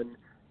take one?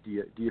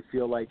 Do you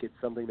feel like it's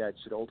something that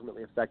should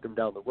ultimately affect them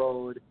down the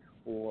road,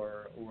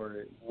 or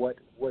what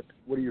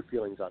are your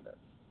feelings on that?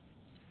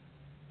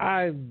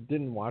 I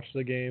didn't watch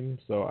the game,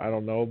 so I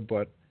don't know,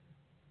 but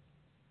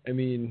I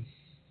mean,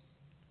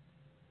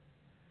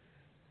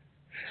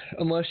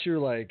 unless you're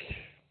like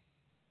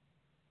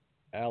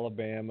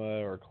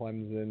Alabama or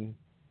Clemson,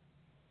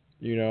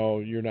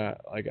 you're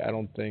not, like, I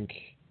don't think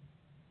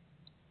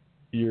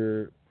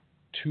you're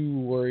too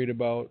worried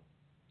about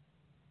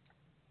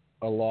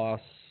a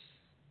loss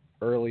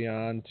early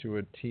on to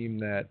a team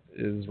that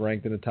is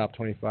ranked in the top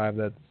 25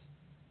 that's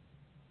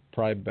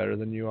probably better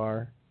than you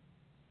are.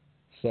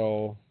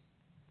 So,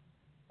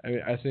 I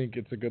mean, I think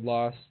it's a good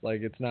loss.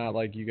 Like, it's not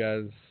like you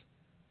guys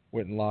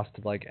went and lost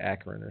to, like,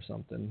 Akron or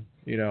something.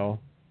 You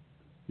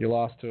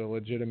lost to a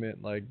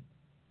legitimate, like,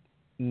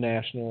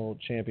 national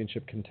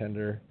championship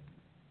contender,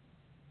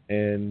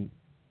 and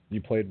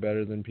you played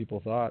better than people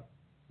thought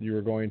you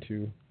were going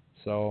to.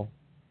 So,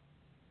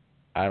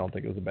 I don't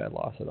think it was a bad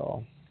loss at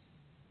all.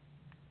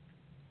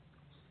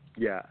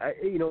 Yeah,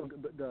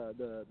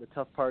 the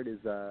tough part is,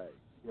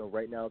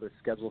 right now their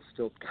schedule's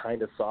still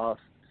kind of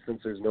soft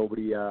since there's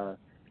nobody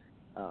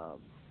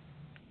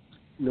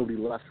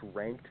left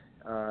ranked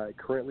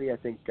currently. I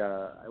think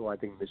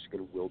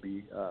Michigan will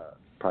be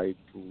probably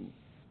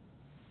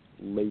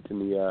late in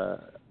the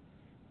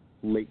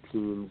late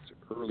teens,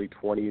 early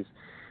 20s.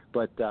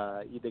 But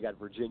they got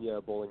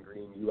Virginia, Bowling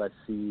Green,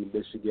 USC,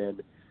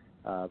 Michigan,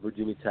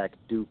 Virginia Tech,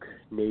 Duke,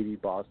 Navy,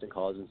 Boston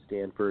College, and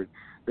Stanford.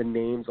 The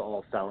names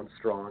all sound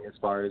strong as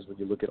far as when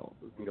you look at,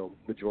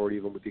 majority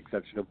of them with the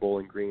exception of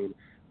Bowling Green.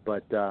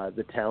 But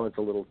the talent's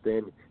a little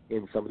thin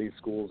in some of these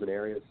schools and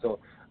areas. So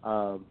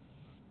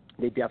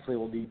they definitely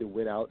will need to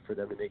win out for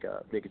them to make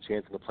a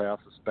chance in the playoffs,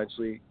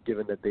 especially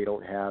given that they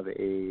don't have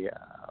a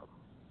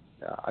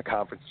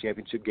conference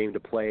championship game to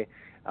play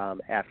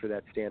after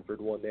that Stanford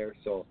one there.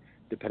 So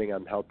depending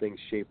on how things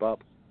shape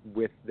up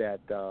with that,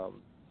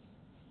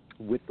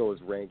 with those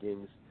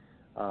rankings,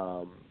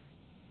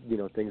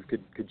 things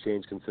could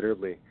change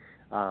considerably.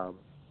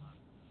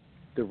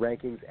 The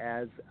rankings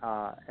as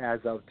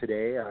of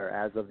today, or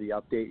as of the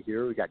update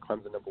here, we got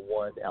Clemson number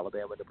 1,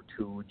 Alabama number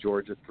 2,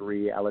 Georgia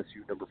 3,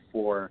 LSU number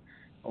 4,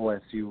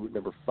 OSU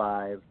number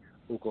 5,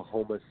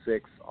 Oklahoma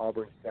 6,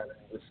 Auburn 7,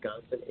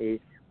 Wisconsin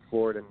 8,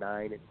 Florida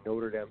 9, and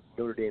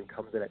Notre Dame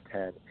comes in at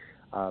 10.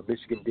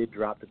 Michigan did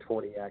drop to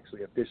 20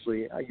 actually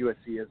officially.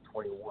 USC is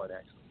 21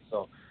 actually.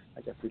 So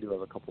I guess we do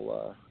have a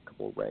couple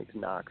ranked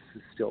knocks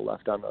still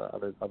left on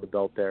the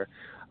belt there.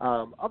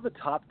 Of the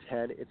top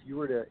 10, if you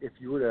were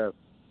to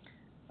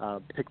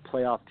pick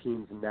playoff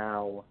teams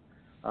now,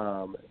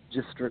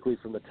 just strictly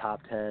from the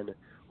top 10,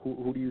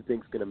 who do you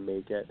think is going to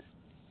make it?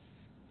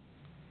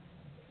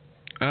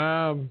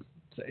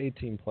 It's an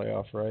 18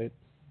 playoff, right?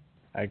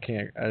 I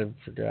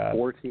forgot.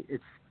 14.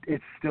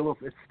 It's still a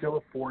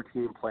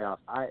 4-team playoff.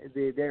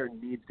 There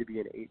needs to be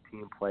an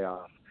 8-team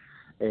playoff,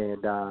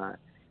 and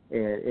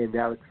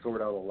that would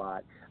sort out a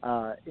lot.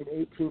 An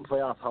 8-team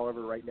playoff,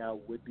 however, right now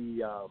would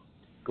be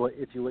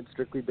if you went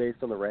strictly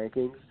based on the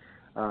rankings.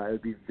 It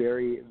would be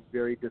very,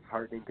 very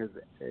disheartening because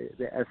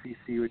the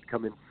SEC would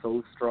come in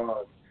so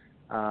strong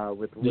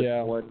with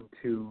 1,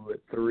 2,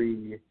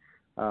 3,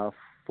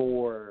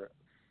 4,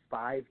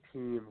 5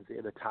 teams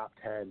in the top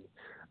 10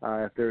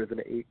 if there is an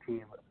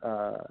 8-team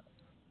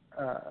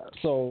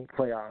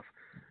playoff.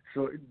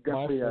 So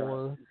definitely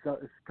a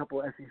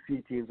couple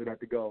SEC teams would have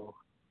to go.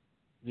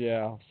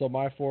 Yeah, so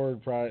my 4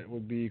 probably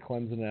would be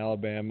Clemson,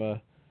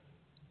 Alabama,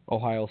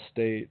 Ohio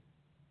State,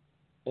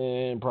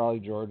 and probably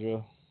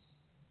Georgia.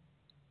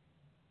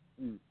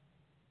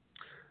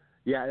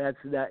 Yeah, that's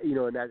that.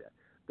 And that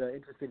the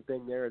interesting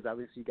thing there is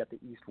obviously you got the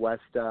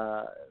East-West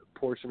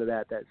portion of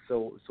that.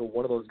 So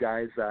one of those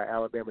guys,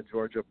 Alabama,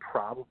 Georgia,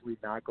 probably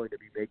not going to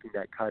be making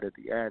that cut at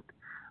the end.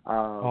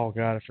 Oh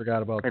God, I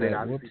forgot about and that. And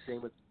then obviously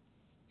same with.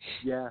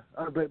 Yeah,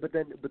 but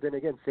then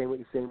again, same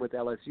with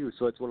LSU.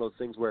 So it's one of those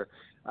things where,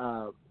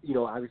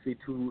 obviously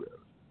two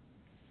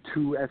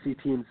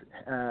SEC teams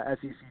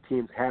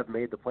have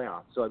made the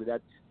playoffs. So I mean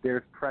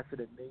there's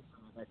precedent made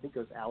for, I think it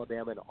was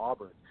Alabama and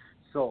Auburn.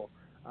 So,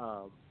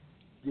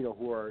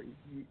 who are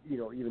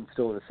even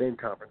still in the same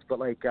conference. But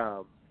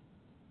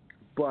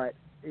but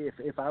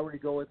if I were to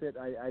go with it,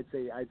 I'd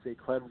say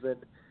Clemson,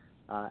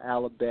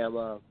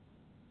 Alabama,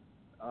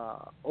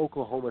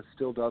 Oklahoma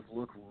still does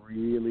look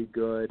really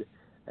good.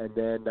 And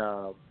then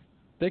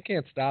they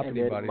can't stop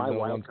anybody though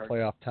once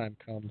playoff time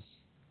comes.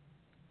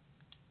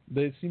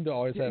 They seem to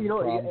always have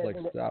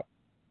problems stop.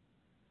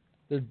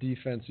 Their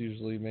defense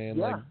usually, man,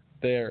 like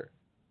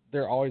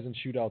they're always in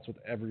shootouts with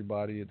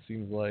everybody. It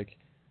seems like,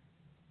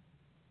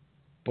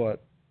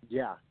 but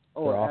yeah,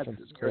 their offense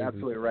is crazy. You're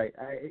absolutely right.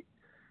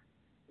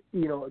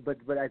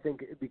 But I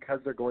think because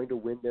they're going to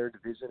win their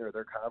division or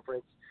their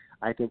conference,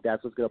 I think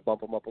that's what's going to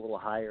bump them up a little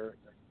higher.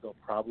 They'll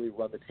probably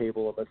run the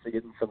table unless they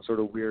get in some sort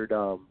of weird.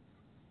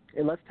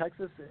 Unless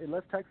Texas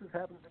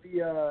happens to be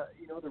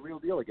the real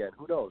deal again.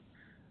 Who knows?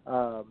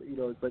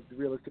 But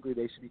realistically,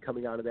 they should be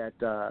coming out of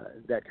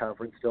that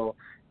conference still,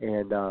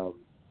 and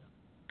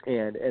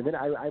then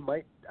I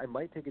might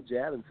take a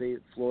jab and say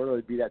Florida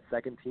would be that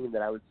second team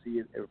that I would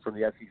see from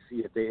the SEC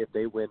if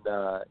they win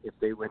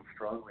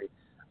strongly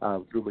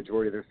through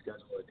majority of their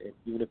schedule, and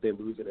even if they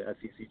lose in an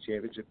SEC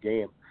championship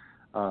game,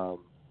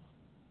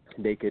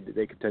 they could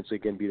potentially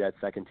again be that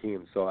second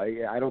team. So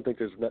I don't think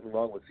there's nothing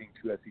wrong with seeing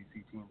two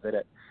SEC teams in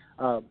it.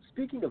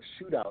 Speaking of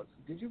shootouts,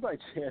 did you by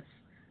chance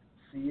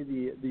see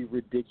the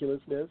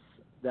ridiculousness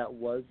that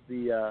was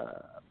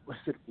was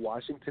it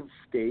Washington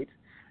State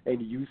and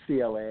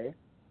UCLA?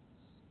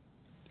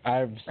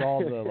 I saw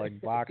the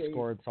box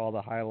score and saw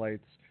the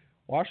highlights.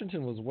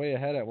 Washington was way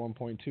ahead at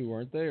 1.2,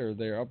 weren't they? Or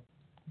they're up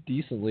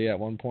decently at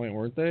one point,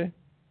 weren't they?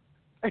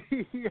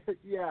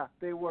 Yeah,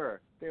 they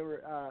were.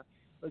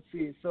 Let's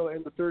see. So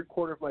in the third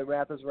quarter, if my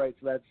math is right,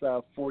 so that's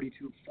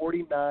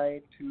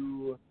 49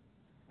 to.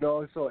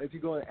 No, so if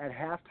you go at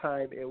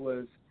halftime, it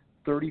was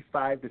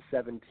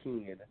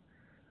 35-17,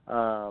 and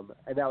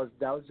that was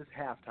just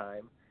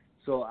halftime.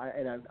 So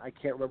I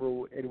can't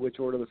remember in which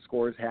order the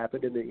scores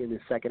happened in the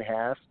second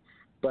half,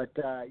 but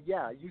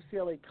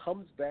UCLA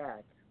comes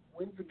back,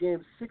 wins the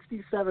game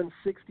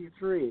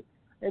 67-63,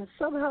 and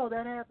somehow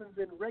that happens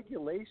in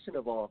regulation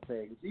of all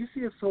things. You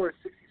see a score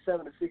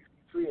 67-63,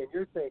 and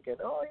you're thinking,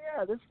 oh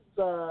yeah, this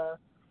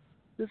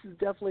is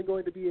definitely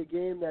going to be a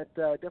game that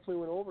definitely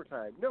went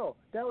overtime. No,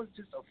 that was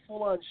just a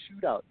full-on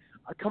shootout.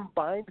 A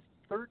combined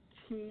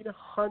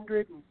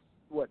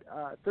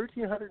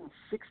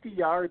 1,360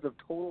 yards of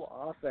total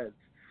offense.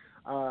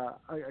 A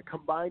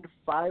combined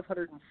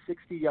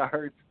 560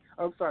 yards.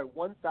 I'm sorry,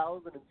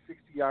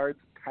 1,060 yards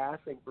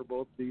passing for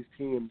both of these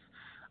teams.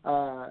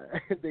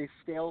 They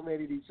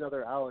stalemated each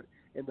other out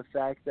in the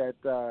fact that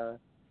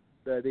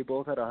they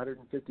both had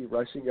 150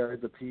 rushing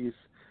yards apiece.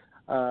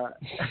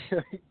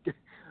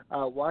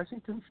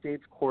 Washington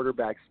State's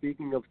quarterback,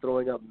 speaking of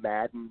throwing up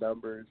Madden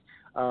numbers,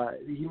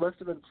 he must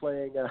have been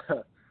playing.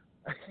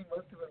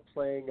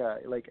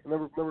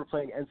 Remember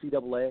playing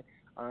NCAA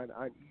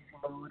on easy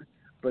mode,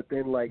 but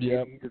then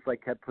he just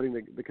kept putting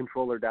the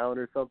controller down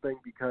or something,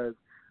 because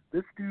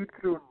this dude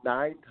threw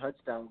 9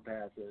 touchdown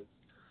passes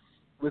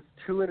with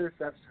 2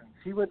 interceptions.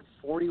 He went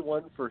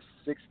 41 for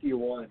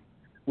 61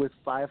 with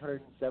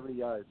 570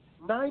 yards.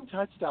 9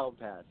 touchdown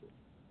passes.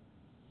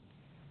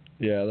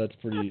 Yeah, that's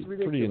pretty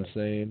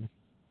insane.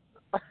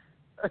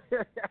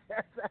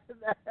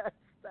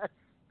 that's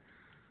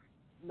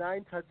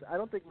 9 touch. I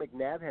don't think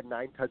McNabb had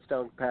 9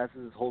 touchdown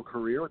passes his whole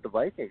career with the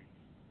Vikings.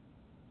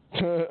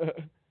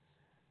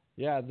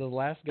 Yeah, the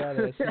last guy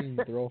that I seen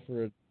throw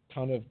for a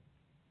ton of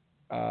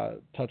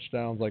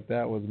touchdowns like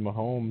that was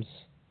Mahomes.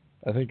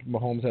 I think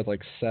Mahomes had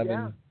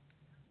 7,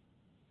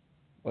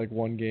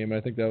 one game.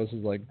 I think that was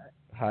his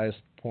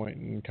highest point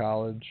in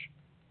college.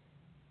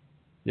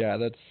 Yeah,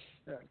 that's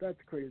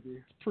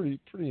crazy. Pretty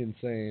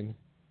insane.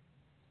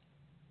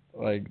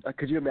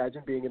 Could you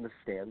imagine being in the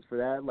stands for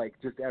that?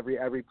 Just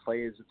every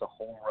play is just a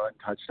home run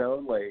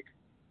touchdown.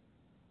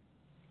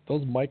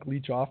 Those Mike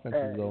Leach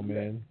offenses, though,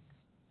 man.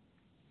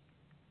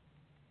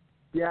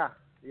 Yeah.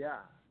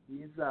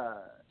 He's God.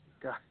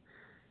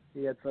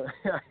 He had some.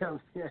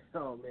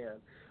 Oh man,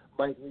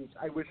 Mike Leach.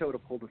 I wish I would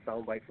have pulled the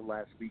soundbite from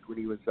last week when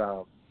he was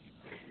talking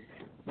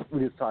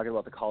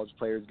about the college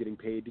players getting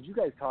paid. Did you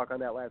guys talk on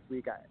that last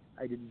week?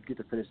 I didn't get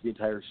to finish the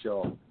entire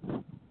show.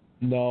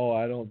 No,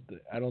 I don't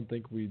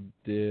think we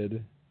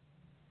did.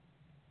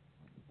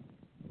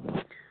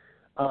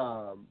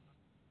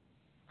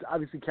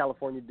 Obviously,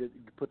 California did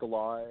put the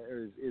law,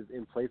 or is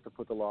in place to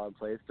put the law in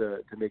place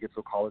to make it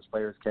so college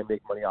players can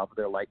make money off of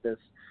their likeness,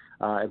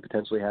 and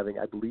potentially having,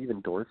 I believe,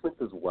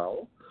 endorsements as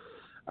well.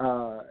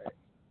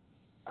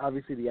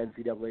 Obviously, the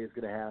NCAA is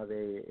going to have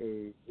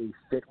a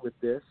fit with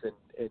this, and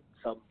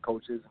some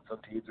coaches and some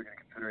teams are going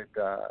to consider it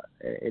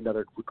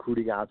another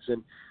recruiting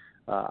option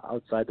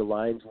outside the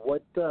lines.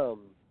 What?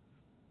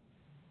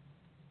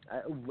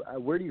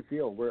 Where do you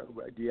feel?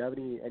 Do you have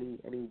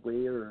any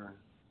way or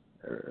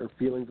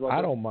feelings about that?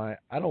 I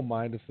don't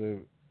mind if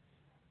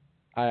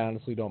I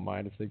honestly don't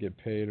mind if they get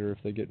paid or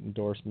if they get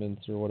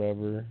endorsements or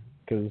whatever,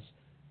 because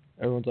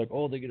everyone's like,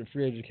 oh, they get a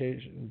free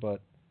education, but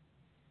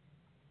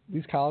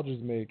these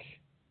colleges make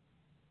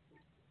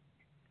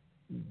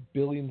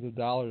billions of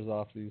dollars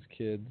off these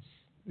kids.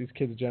 These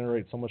kids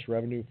generate so much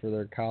revenue for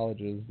their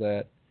colleges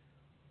that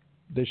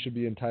they should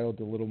be entitled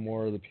to a little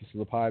more of the piece of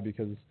the pie,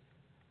 because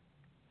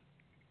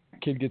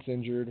kid gets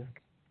injured,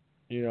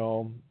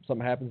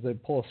 something happens, they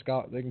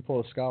can pull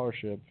a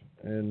scholarship,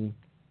 and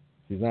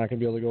he's not going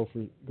to be able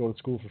to go to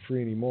school for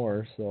free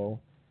anymore. So,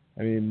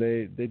 I mean,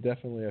 they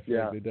definitely, I feel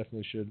like they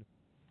definitely should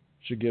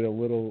get a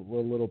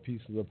little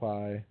piece of the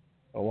pie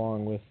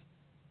along with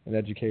and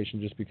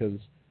education just because,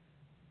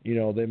 you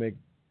know, they make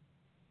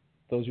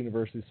those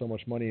universities so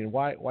much money. And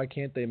why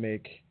can't they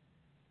make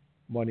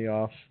money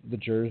off the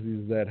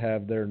jerseys that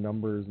have their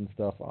numbers and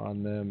stuff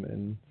on them?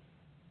 And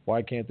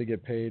why can't they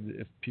get paid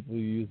if people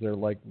use their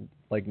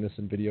likeness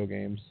in video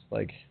games?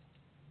 Like,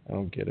 I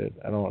don't get it.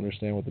 I don't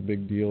understand what the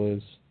big deal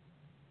is.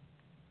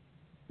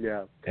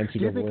 Yeah. NCAA Do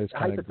you think, is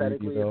kind of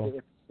greedy, though.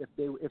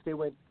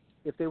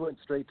 if they went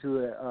straight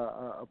to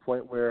a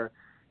point where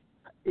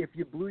if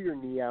you blew your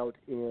knee out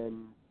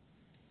in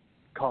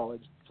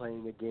college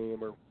playing a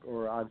game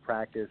or on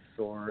practice,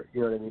 or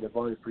you know what I mean, as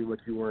long as pretty much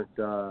you weren't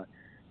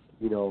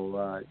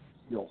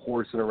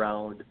horsing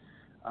around,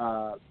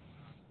 what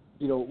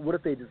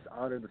if they just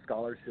honor the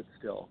scholarship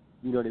still?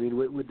 You know what I mean?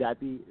 Would that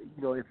be,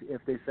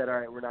 if they said, all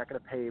right, we're not going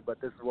to pay,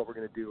 but this is what we're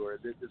going to do, or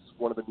this is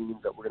one of the means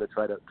that we're going to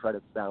try to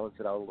balance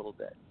it out a little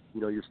bit.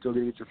 You know, you're still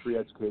going to get your free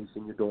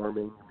education, your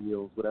dorming, your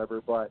meals,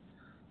 whatever, but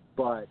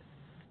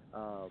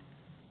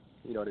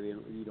you know what I mean?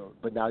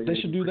 But now you're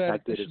should do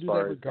that. They should as do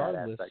far that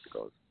regardless. As that aspect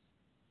goes.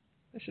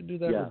 They should do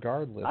that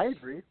regardless. I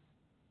agree.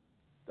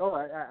 Oh,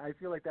 I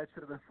feel like that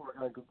should have been a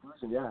foregone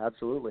conclusion. Yeah,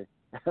 absolutely,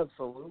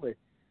 absolutely.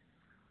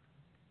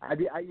 I'd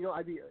be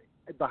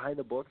behind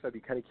the books. I'd be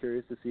kind of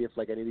curious to see if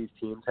like any of these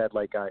teams had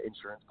like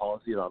insurance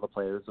policies on the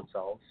players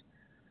themselves.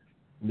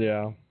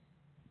 Yeah.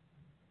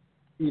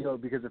 You know,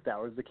 because if that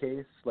was the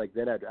case, like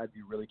then I'd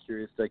be really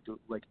curious, like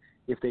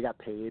if they got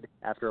paid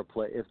after a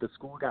play, if the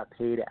school got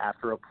paid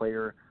after a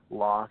player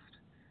lost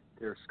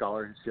their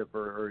scholarship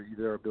or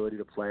their ability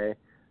to play,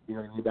 you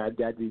know, that'd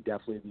definitely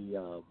be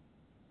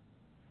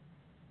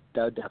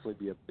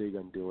a big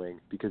undoing,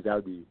 because that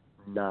would be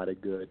not a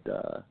good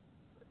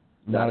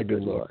not a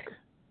good look.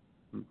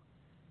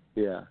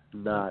 Yeah,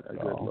 not a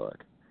good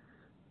look.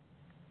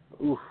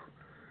 Oof.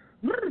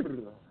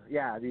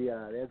 Yeah,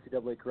 the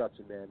NCAA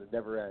corruption, man, it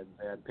never ends,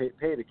 man.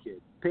 Pay the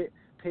kids. Pay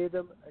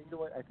them. You know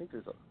what? I think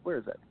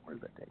where's that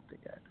dang thing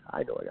at?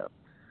 I know I got.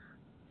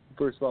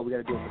 First of all, we got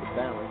to do it for the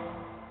family.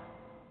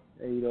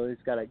 And you know,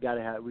 it's gotta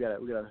have. We gotta.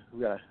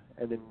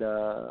 And then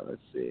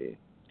let's see.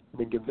 And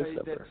then give this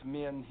number. That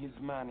man his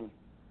money.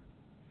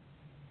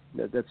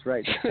 That's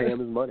right. Just pay him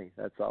his money.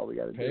 That's all we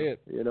got to do. Pay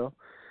it. You know.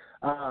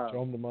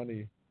 Show him the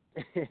money.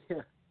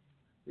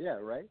 Yeah.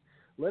 Right.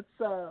 Let's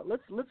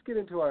get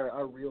into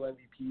our real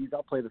MVPs.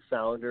 I'll play the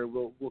sounder.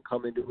 We'll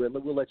come into it.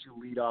 We'll let you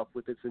lead off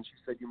with it, since you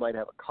said you might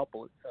have a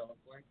couple. It sounds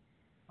like.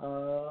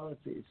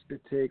 Let's see.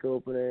 Spit take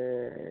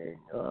opening.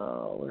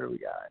 What do we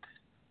got?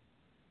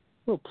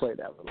 We'll play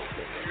that one a little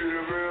bit. You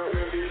the real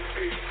MVP.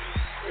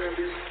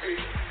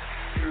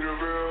 You the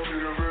real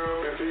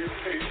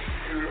MVP.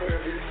 You the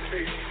MVP.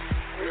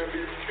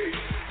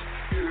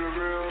 You the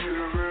real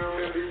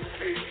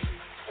MVP.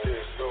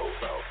 It's so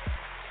about.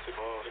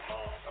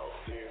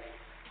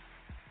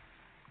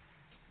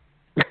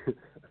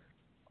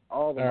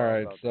 All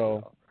right,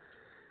 so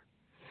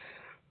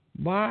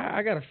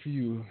I got a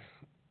few.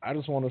 I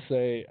just want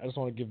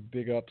to give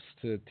big ups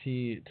to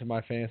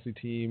my fantasy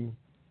team,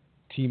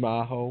 Team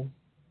Aho,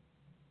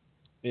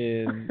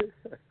 in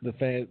the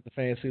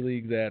fantasy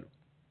league that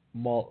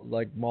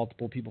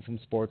multiple people from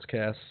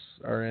Sportscast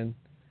are in.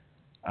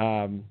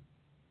 Kind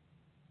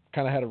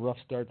of had a rough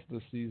start to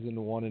the season,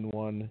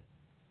 1-1.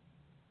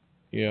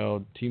 You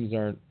know, team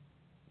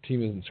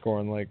isn't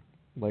scoring like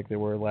they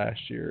were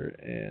last year,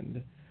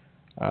 and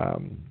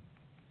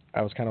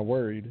I was kind of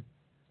worried,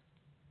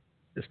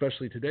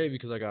 especially today,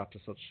 because I got off to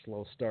such a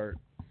slow start.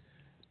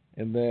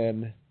 And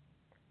then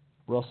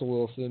Russell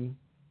Wilson,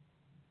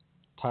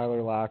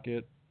 Tyler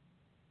Lockett,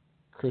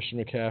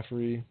 Christian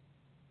McCaffrey,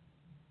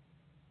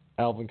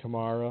 Alvin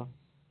Kamara,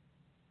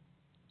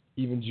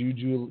 even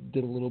Juju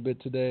did a little bit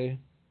today,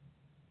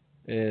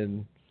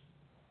 and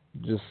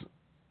just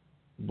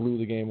blew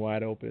the game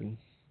wide open.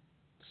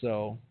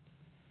 So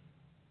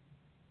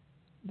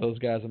those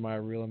guys are my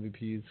real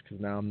MVPs, because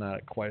now I'm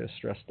not quite as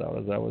stressed out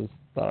as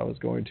thought I was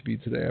going to be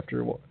today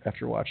after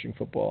watching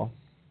football.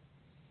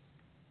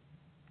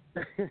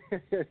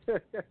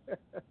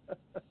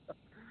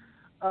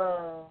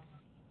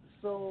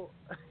 So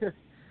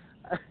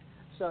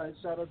shout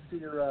out to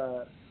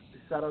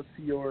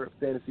your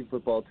fantasy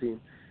football team.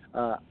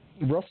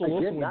 Russell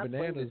Wilson again, went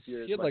bananas.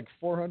 Year, he had like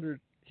 400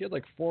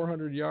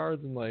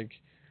 yards and like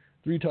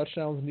 3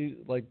 touchdowns, and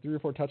 3 or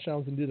 4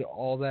 touchdowns, and did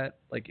all that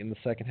like in the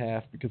second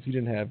half, because he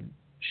didn't have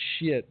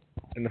shit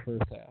in the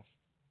first half.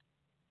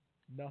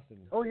 Nothing.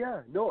 Oh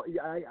yeah, no,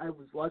 I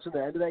was watching the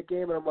end of that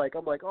game, and I'm like,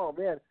 oh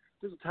man,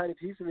 there's a tiny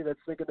piece of me that's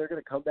thinking they're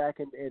going to come back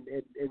and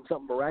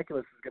something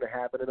miraculous is going to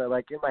happen. And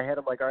I in my head,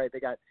 I'm like, all right, they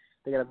got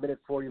a minute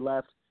 40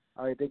 left.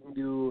 All right, they can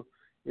do.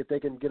 If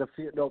they can get a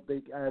field, I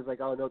was like,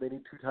 oh no, they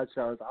need 2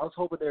 touchdowns. I was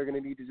hoping they were going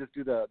to need to just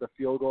do the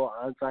field goal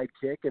onside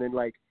kick and then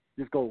like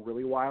just go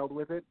really wild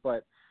with it.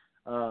 But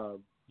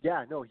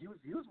yeah, no, he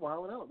was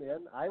wilding out,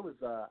 man. I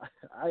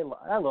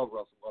love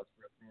Russell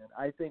Westbrook, man.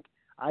 I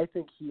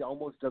think he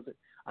almost doesn't.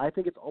 I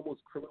think it's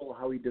almost criminal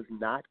how he does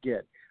not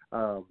get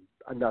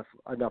enough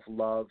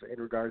love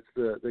in regards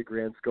to the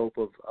grand scope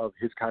of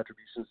his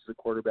contributions to the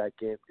quarterback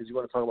game. Because you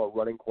want to talk about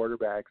running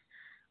quarterbacks.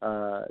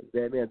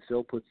 that man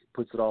still puts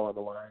it all on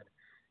the line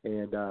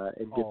and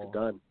gets it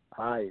done.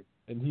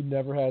 And he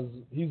never has.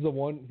 He's the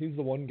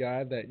one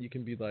guy that you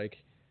can be like,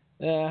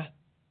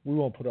 we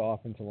won't put an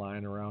offensive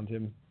line around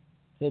him.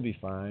 He'll be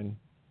fine.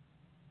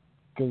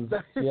 Because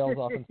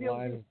Seattle's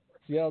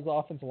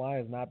offensive line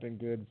has not been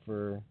good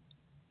for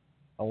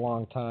a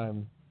long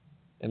time,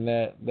 and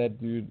that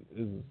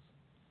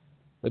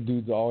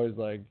dude's always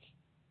like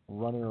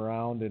running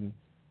around, and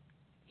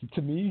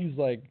to me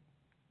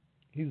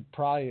he's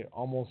probably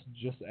almost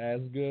just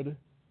as good,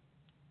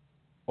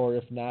 or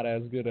if not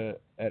as good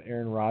at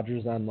Aaron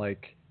Rodgers on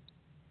like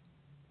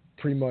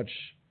pretty much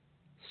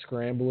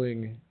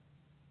scrambling.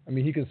 I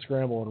mean, he can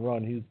scramble and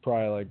run. He's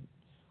probably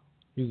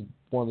he's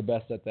one of the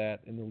best at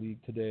that in the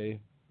league today,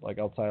 like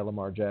outside of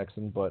Lamar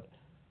Jackson. But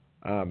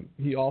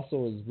he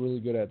also is really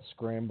good at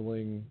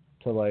scrambling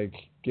to like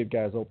get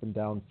guys open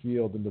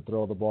downfield and to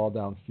throw the ball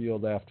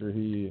downfield after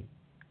he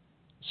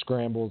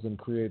scrambles and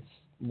creates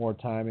more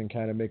time and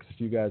kind of makes a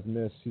few guys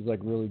miss. He's like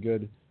really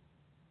good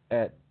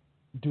at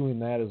doing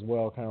that as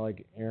well, kind of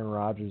like Aaron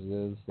Rodgers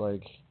is.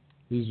 Like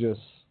he's good,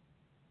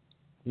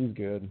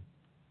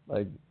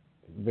 like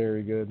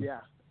very good. Yeah,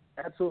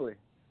 absolutely.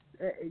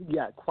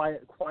 Yeah,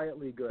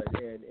 quietly good,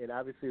 and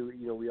obviously,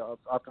 we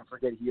often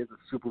forget he is a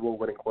Super Bowl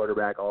winning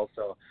quarterback.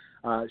 Also,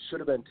 should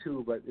have been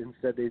 2, but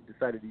instead they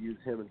decided to use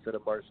him instead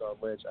of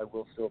Marshawn Lynch. I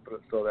will still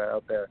throw that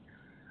out there.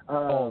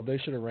 They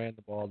should have ran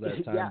the ball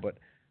that time, yeah. But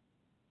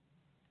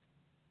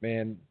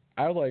man,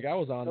 I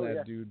was on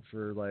that dude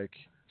for like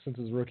since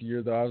his rookie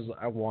year. Though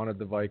I wanted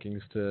the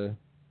Vikings to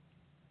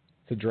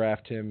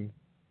draft him,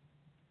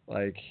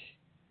 like,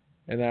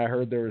 and I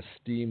heard there was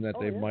steam that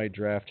they might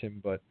draft him,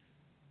 but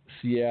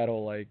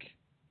Seattle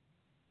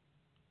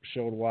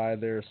showed why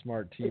they're a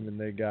smart team and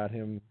they got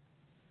him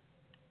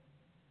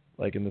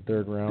like in the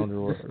third round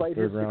or despite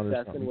third his round or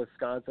success something. in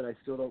Wisconsin, I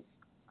still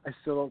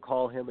don't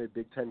call him a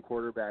Big Ten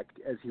quarterback,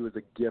 as he was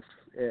a gift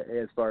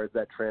as far as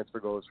that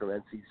transfer goes from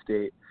NC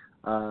State.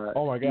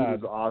 Oh my God, he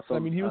was awesome. I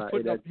mean, he was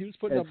putting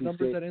up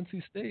numbers State. at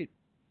NC State.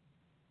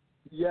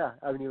 Yeah,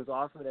 I mean, he was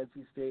awesome at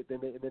NC State. Then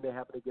they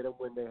happened to get him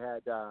when they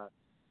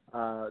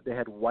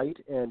had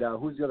White and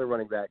who's the other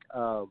running back?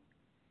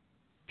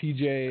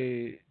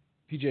 PJ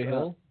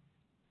Hill,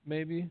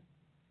 maybe.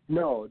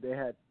 No,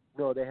 it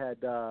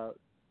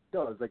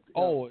was like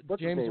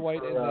James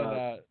White and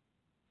then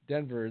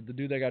Denver, the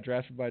dude that got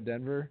drafted by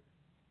Denver,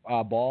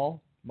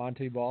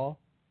 Monte Ball.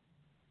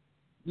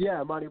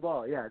 Yeah, Monty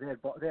Ball. Yeah, they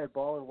had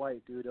Ball and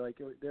White, dude. Like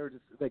they were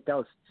just like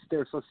they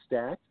were so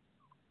stacked.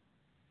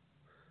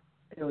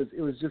 It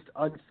was just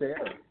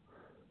unfair.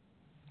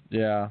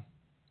 Yeah.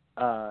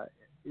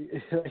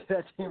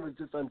 That team was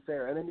just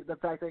unfair, and then the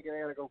fact that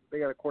they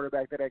got a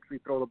quarterback that actually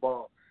throw the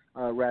ball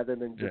rather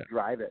than just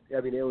drive it.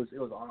 I mean, it was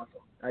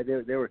awesome.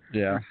 They were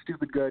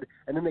stupid good,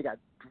 and then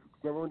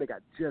remember when they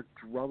got just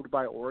drummed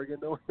by Oregon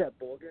though in that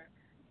bowl game?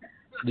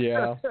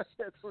 Yeah,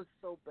 that was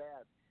so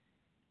bad.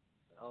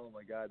 Oh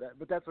my God!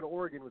 But that's when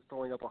Oregon was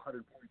throwing up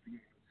 100 points a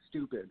game.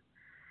 Stupid.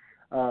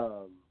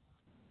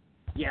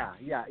 Yeah,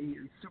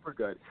 super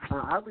good.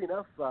 Oddly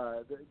enough,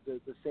 the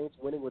Saints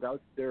winning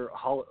without their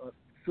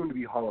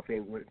soon-to-be Hall of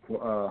Fame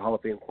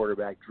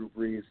quarterback Drew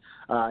Brees.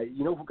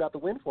 You know who got the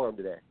win for him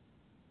today?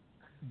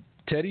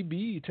 Teddy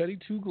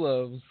Two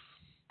Gloves.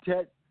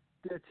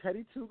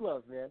 Teddy Two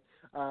Gloves, man.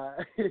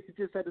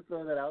 Just had to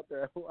throw that out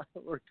there.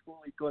 We're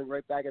totally going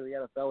right back into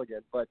the NFL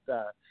again, but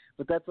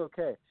that's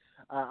okay.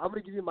 I'm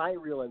going to give you my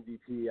real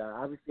MVP.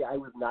 Obviously, I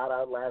was not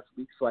on last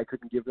week, so I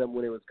couldn't give them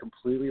when it was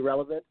completely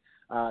relevant.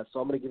 So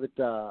I'm going to give it.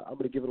 I'm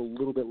going to give it a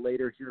little bit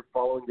later here,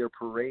 following their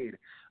parade.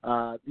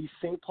 The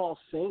St. Paul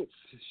Saints.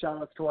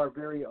 Shout out to our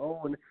very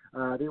own.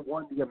 They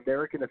won the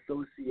American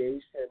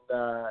Association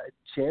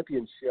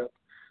championship.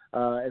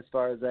 As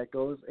far as that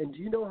goes, and do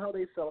you know how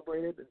they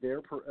celebrated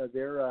their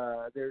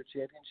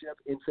championship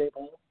in St.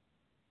 Paul?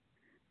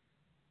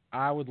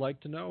 I would like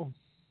to know.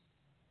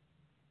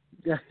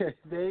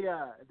 They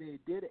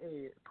did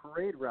a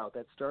parade route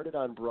that started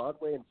on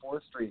Broadway and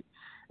 4th Street,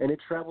 and it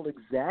traveled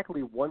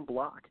exactly 1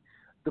 block.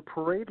 The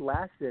parade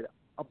lasted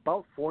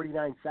about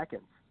 49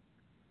 seconds.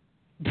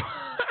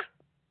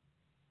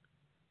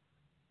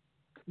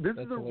 This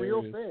That's is a hilarious.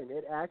 real thing.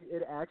 It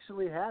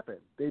actually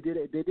happened. They did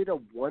a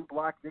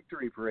 1-block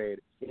victory parade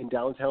in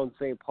downtown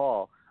St.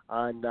 Paul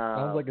on.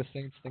 Sounds like a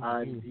Saints thing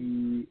to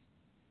do.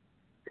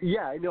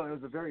 Yeah, I know, it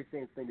was a very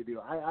Saints thing to do.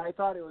 I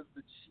thought it was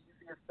the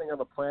cheesiest thing on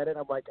the planet.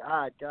 I'm like,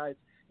 guys,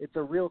 it's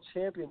a real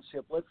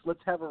championship. Let's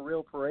have a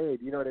real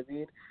parade. You know what I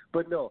mean?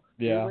 But no,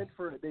 yeah.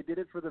 They did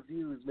it for the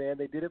views, man.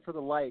 They did it for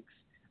the likes.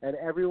 And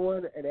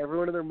everyone and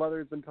their mother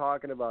has been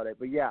talking about it.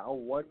 But yeah, a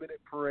 1-minute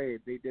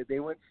parade.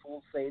 They went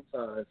full Saints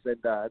on us, and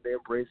they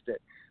embraced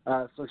it.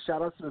 So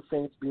shout out to the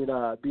Saints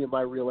being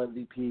my real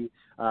MVP,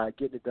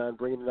 getting it done,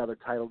 bringing another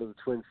title to the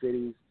Twin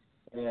Cities,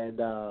 and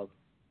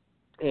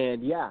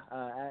yeah,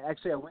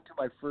 actually I went to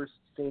my first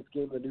Saints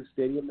game in the new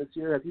stadium this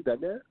year. Have you been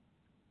there?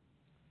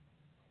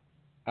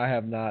 I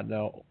have not.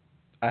 No,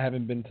 I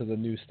haven't been to the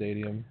new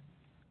stadium.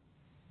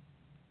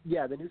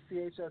 Yeah, the new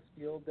CHS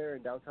Field there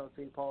in downtown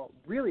St. Paul,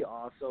 really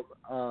awesome.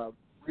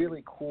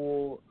 really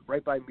cool,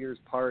 right by Mears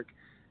Park,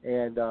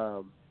 and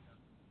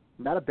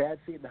not a bad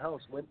seat in the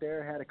house. Went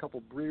there, had a couple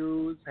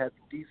brews, had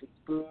some decent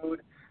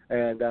food,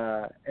 and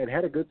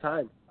had a good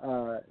time.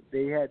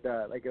 They had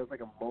it was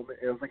like a moment.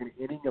 It was like an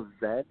inning of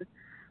Zen.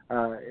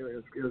 It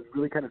was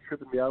really kind of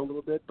tripping me out a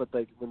little bit. But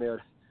like when they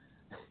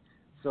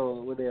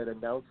had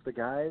announced the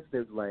guys,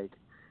 they're like,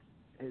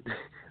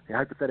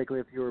 hypothetically,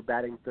 if you were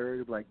batting third,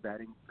 it'd be like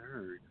batting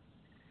third,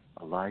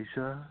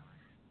 Elijah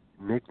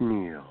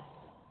McNeil.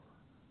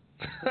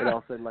 And all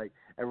of a sudden, like,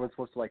 everyone's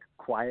supposed to, like,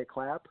 quiet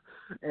clap.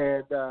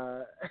 And,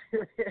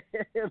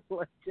 and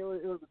like, it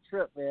was a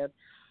trip, man.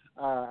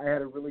 I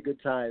had a really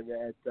good time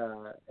at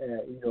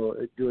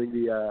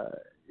doing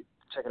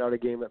checking out a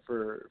game at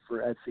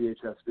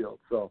CHS Field.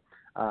 So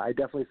I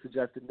definitely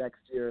suggested next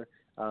year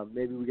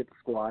maybe we get the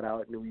squad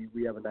out and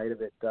we have a night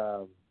of it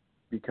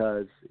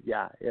because,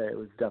 it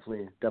was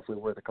definitely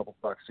worth a couple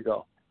bucks to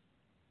go.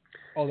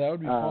 Oh, that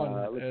would be fun.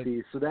 Let's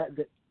see. So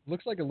that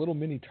looks like a little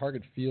mini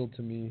Target Field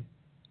to me.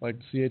 Like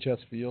CHS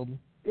Field.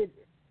 It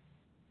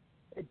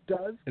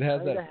does. It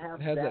has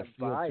that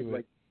feel vibe. to it.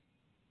 Like,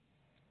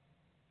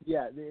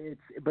 yeah,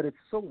 but it's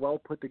so well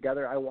put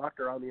together. I walked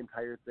around the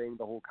entire thing,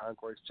 the whole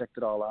concourse, checked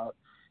it all out.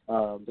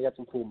 They got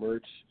some cool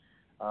merch.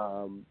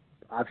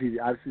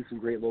 Obviously some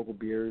great local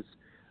beers.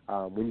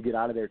 When you get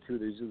out of there too,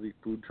 there's usually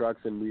food trucks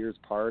in Mears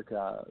Park.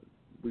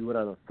 We went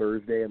on a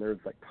Thursday and there was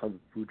like tons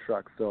of food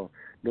trucks, so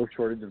no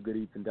shortage of good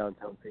eats in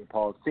downtown St.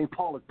 Paul. St.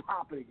 Paul is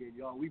popping again,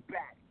 y'all. We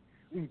back.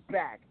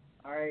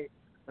 All right.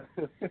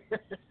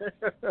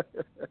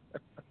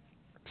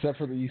 Except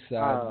for the East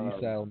Side. The East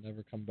Side will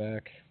never come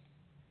back.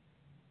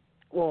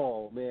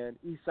 Oh, man.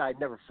 East Side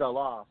never fell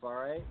off, all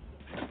right?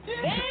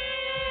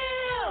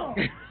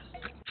 Damn!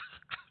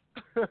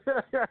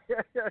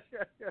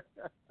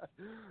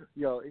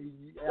 Yo,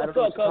 I don't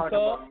know what you're talking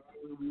about.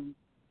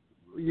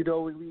 We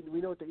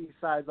know what the East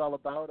Side's all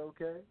about,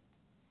 okay?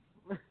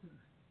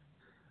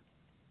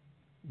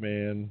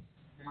 Man,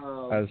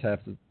 I just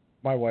have to.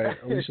 My wife,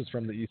 Alicia's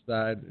from the East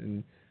Side,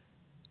 and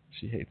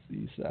she hates the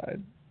East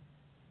Side.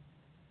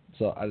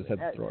 So I just had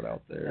to throw it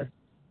out there.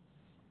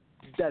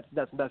 That's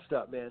messed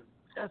up, man.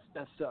 That's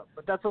messed up,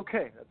 but that's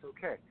okay.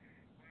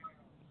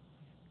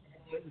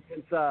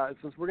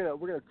 Since we're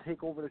gonna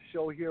take over the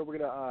show here, we're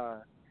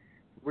gonna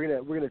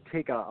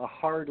take a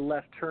hard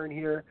left turn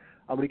here.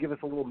 I'm gonna give us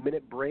a little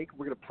minute break.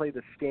 We're gonna play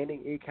the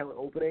standing 8-count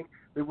opening.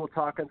 We will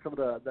talk on some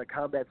of the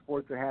combat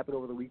sports that happened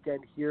over the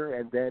weekend here,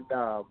 and then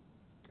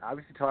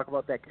obviously talk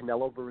about that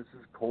Canelo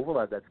versus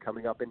Kovalev that's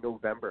coming up in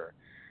November.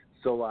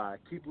 So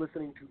keep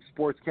listening to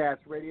Sportscast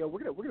Radio.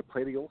 We're gonna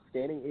play the old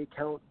standing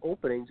 8-count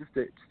opening just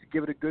to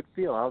give it a good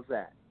feel. How's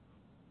that?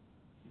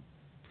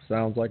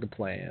 Sounds like a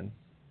plan.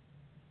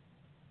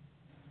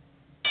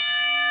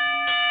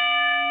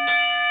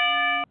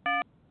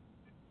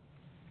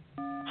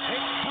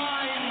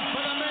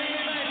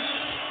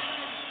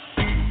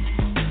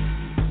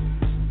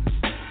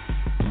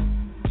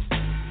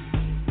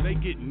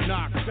 Get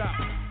knocked out.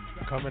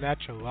 Coming at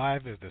you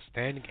live is the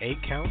standing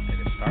 8-count,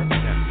 and it starts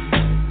now.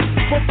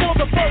 Before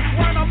the first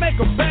round, I make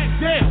 'em back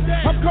down.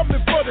 I'm coming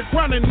for the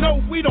crown and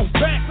no, we don't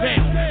back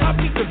down. I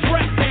beat the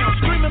track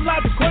down, screaming like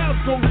the crowd's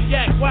gonna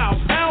react. Wow,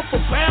 pound for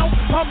pound,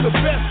 I'm the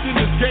best in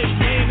this game,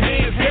 man,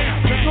 hands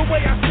down. The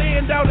way I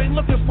stand out, ain't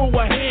looking for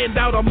a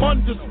handout. I'm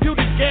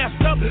undisputed,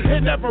 gassed up,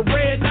 and never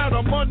ran out.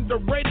 I'm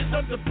underrated,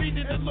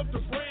 undefeated, and look to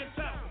branch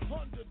out.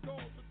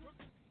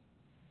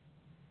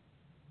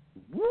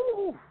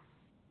 Woo!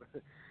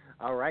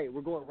 All right, we're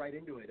going right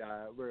into it.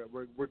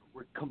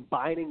 We're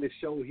combining the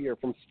show here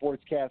from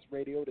Sportscast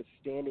Radio to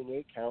Standing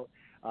 8-Count.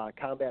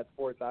 Combat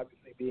sports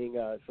obviously being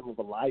some of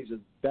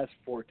Elijah's best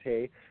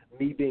forte.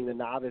 Me being the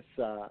novice,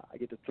 I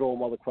get to throw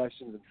him all the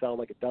questions and sound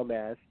like a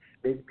dumbass.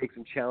 Maybe make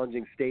some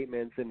challenging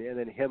statements, and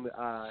then him,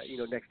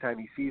 next time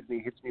he sees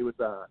me, hits me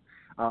with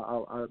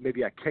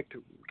maybe a kicked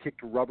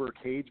rubber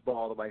cage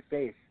ball to my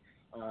face.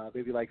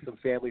 Maybe like some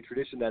family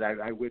tradition that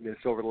I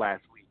witnessed over the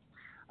last week.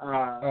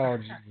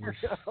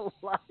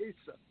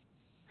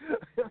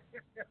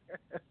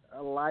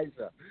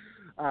 Elijah.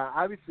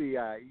 Obviously,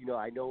 I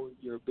know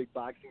you're a big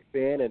boxing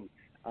fan, and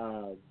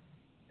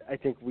I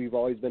think we've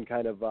always been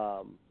kind of,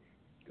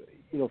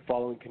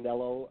 following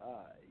Canelo,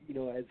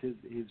 as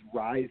his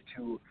rise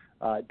to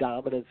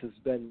dominance has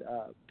been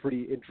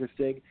pretty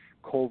interesting.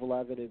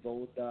 Kovalev and his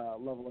own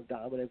level of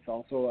dominance,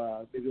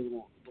 also maybe a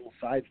little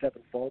sidestep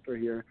and falter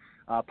here,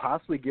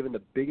 possibly given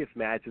the biggest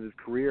match of his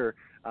career.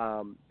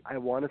 I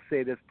want to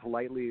say this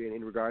politely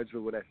in regards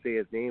to when I say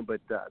his name,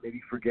 but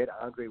maybe forget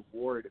Andre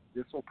Ward.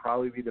 This will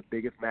probably be the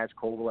biggest match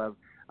Kovalev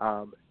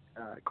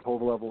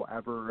will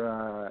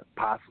ever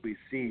possibly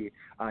see,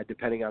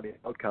 depending on the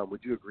outcome.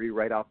 Would you agree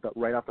right off the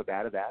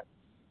bat of that?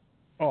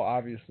 Oh,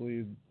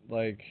 obviously,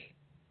 like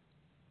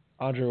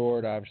Andre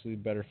Ward, obviously a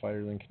better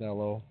fighter than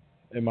Canelo,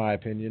 in my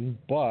opinion,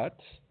 but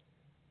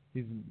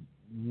he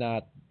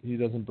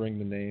doesn't bring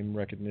the name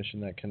recognition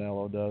that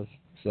Canelo does.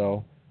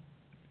 So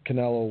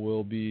Canelo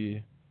will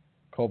be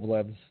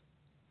Kovalev's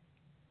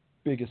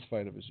biggest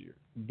fight of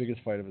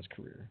his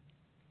career.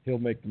 He'll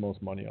make the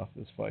most money off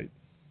this fight.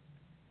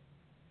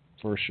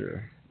 For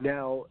sure.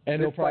 Now,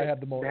 and it'll probably have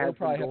the most up.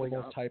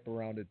 hype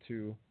around it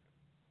too.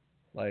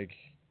 Like,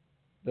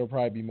 there'll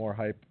probably be more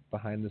hype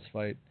behind this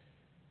fight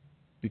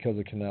because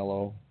of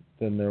Canelo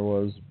than there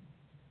was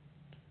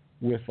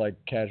with like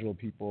casual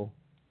people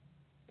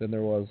than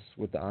there was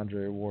with the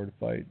Andre Ward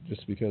fight,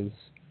 just because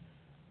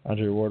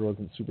Andre Ward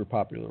wasn't super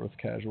popular with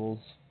casuals.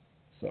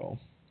 So.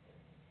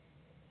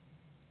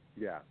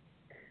 Yeah.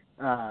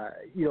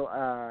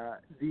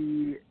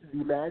 The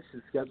match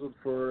is scheduled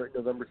for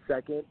November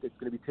 2nd. It's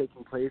going to be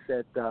taking place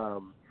at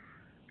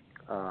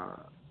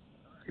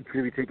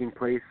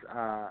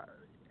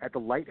at the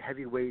light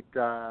heavyweight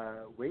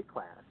weight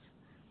class.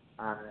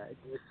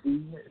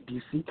 Do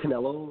you see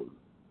Canelo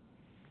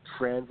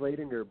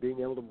translating or being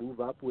able to move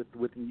up with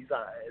ease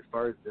as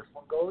far as this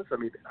one goes? I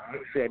mean,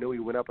 obviously I know he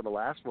went up in the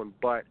last one,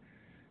 but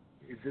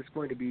is this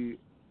going to be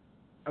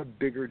a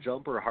bigger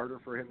jump or harder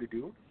for him to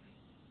do?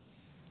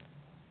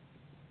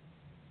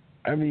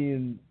 I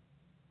mean,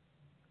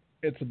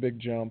 it's a big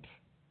jump,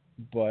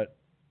 but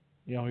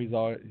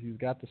he's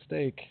got the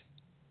stake.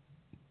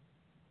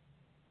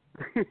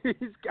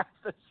 He's got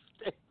the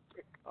stake.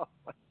 Oh.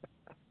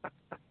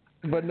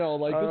 But no,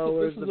 like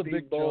this is a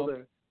big boulder.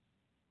 jump.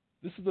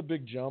 This is a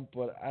big jump,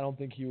 but I don't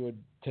think he would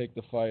take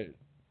the fight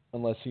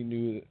unless he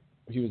knew that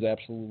he was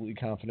absolutely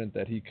confident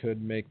that he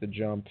could make the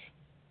jump.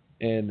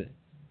 And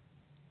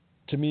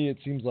to me, it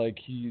seems like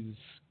he's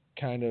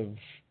kind of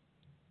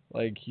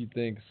like he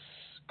thinks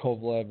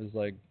Kovalev is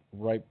like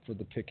ripe for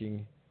the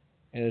picking,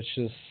 and it's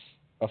just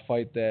a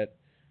fight that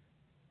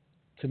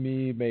to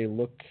me may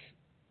look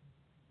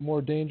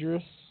more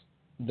dangerous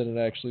than it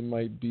actually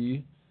might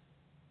be,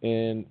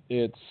 and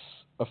it's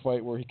a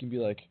fight where he can be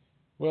like,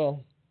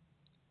 well,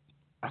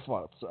 I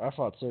fought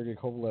Sergey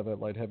Kovalev at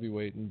light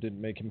heavyweight and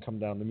didn't make him come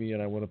down to me,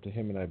 and I went up to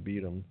him and I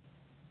beat him.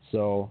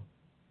 So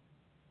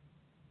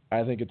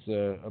I think it's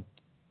a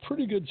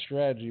pretty good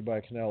strategy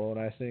by Canelo,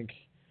 and I think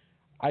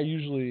I've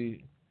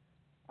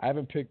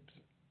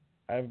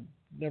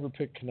never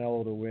picked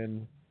Canelo to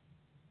win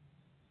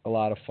a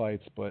lot of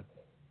fights, but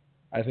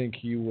I think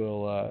he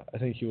will. I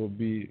think he will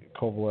beat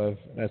Kovalev,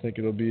 and I think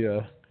it'll be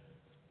a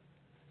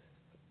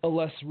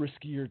less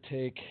riskier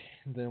take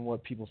than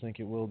what people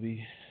think it will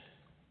be.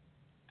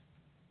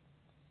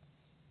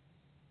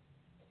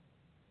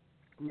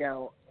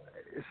 Now,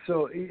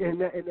 so and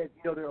there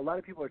are a lot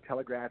of people are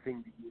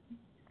telegraphing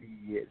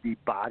the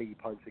body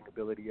punching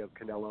ability of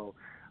Canelo,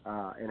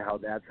 and how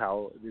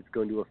it's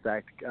going to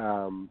affect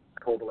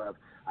Kovalev.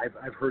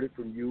 I've heard it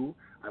from you.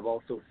 I've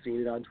also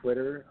seen it on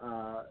Twitter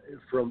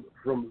from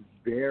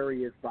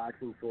various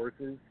boxing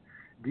sources.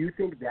 Do you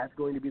think that's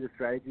going to be the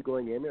strategy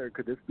going in, or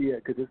could this be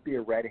a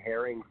red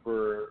herring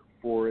for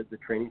the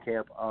training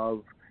camp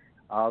of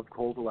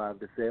Kovalev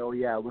to say, oh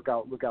yeah, look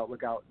out, and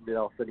then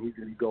all of a sudden he's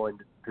going to be going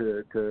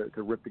to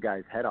rip the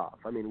guy's head off?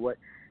 I mean, what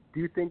do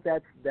you think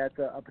that's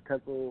a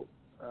potential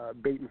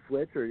bait and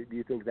switch, or do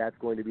you think that's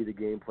going to be the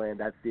game plan?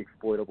 That's the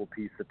exploitable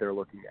piece that they're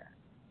looking at.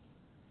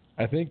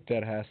 I think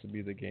that has to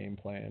be the game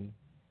plan,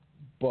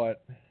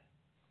 but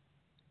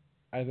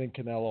I think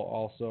Canelo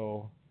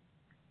also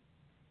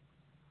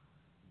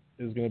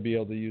is going to be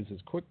able to use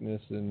his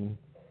quickness and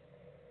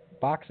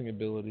boxing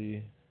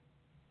ability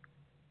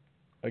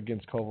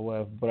against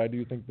Kovalev, but I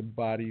do think the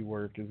body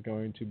work is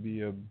going to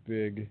be a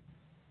big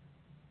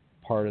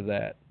part of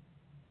that.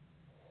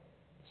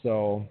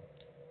 So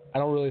I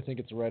don't really think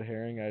it's a red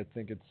herring. I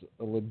think it's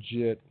a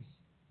legit,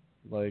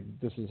 like,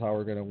 this is how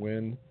we're going to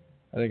win.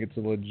 I think it's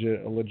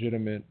a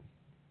legitimate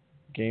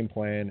game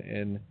plan,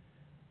 and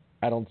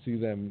I don't see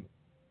them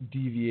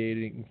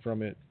deviating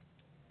from it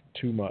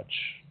too much.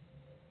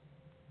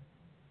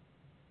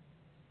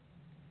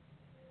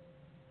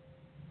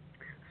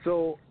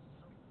 So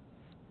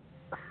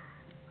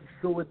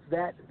with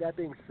that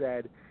being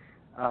said,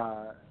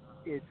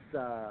 it's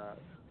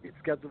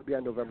scheduled to be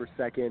on November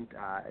 2nd.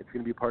 It's going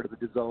to be part of the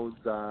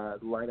DAZN's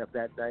lineup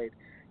that night.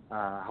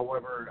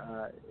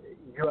 However,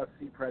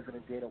 UFC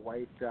President Dana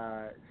White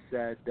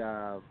said,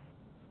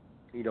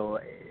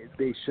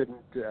 they should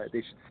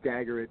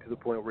stagger it to the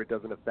point where it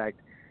doesn't affect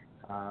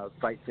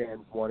fight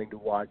fans wanting to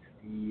watch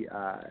the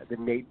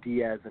Nate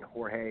Diaz and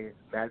Jorge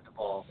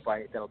Masvidal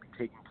fight that'll be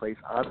taking place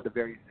on the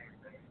very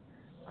same day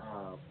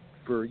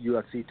for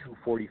UFC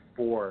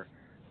 244.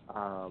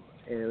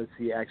 And let's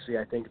see, actually,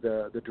 I think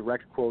the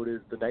direct quote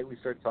is, the night we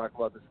started talking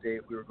about this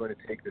date, we were going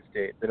to take this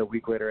date. Then a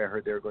week later, I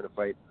heard they were going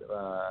to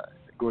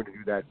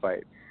do that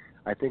fight.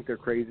 I think they're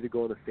crazy to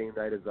go on the same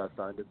night as us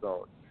on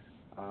DAZN.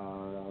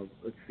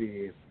 Let's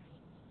see.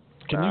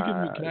 Can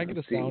I get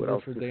a sounder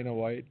for Dana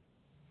White?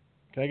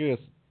 Can I get a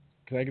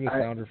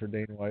sounder for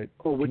Dana White?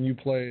 Can you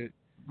play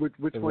which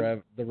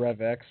one? The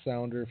Rev X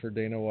sounder for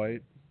Dana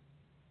White?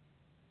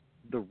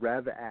 The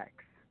Rev X.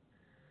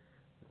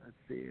 Let's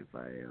see if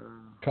I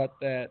cut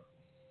that.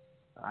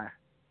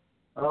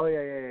 Oh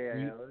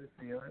yeah. Let's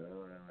see. There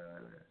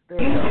we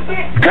go.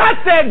 Cut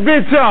that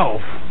bitch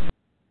off.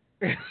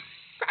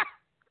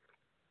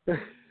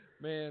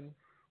 Man,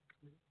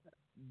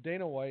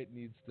 Dana White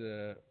needs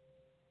to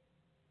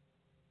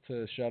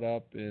shut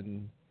up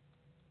and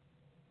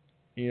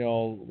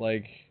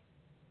like,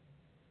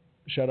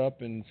 shut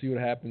up and see what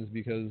happens,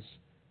 because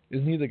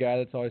isn't he the guy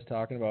that's always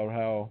talking about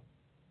how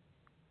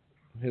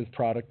his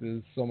product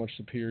is so much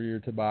superior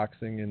to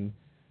boxing and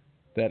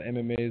that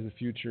MMA is the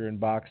future and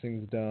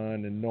boxing's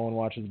done and no one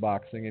watches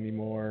boxing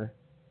anymore?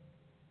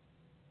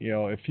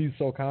 If he's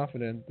so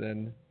confident,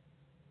 then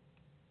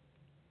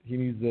he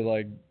needs to,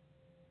 like,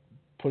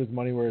 put his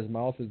money where his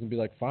mouth is and be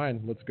like,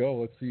 fine, let's go.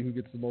 Let's see who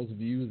gets the most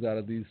views out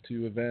of these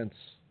two events.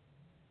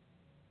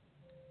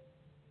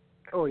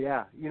 Oh,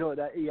 yeah.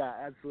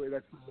 Absolutely.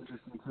 That's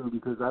interesting, too,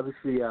 because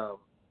obviously,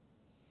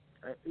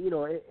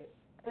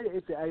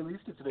 it's at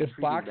least it's an if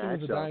intriguing boxing matchup.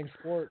 is a dying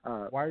sport,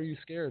 why are you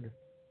scared?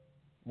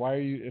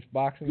 If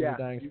boxing is a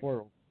dying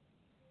sport?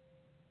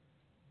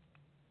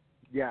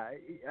 Yeah,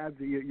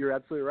 you're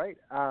absolutely right.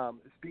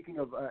 Speaking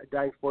of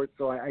dying sports,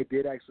 so I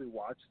did actually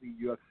watch the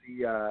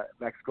UFC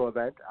Mexico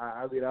event.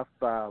 Oddly enough,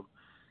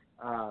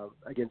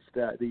 against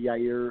the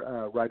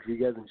Yair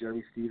Rodriguez and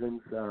Jeremy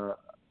Stevens.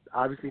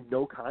 Obviously,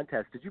 no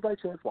contest. Did you by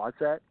chance watch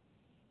that?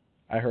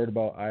 I heard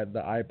about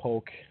the eye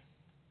poke.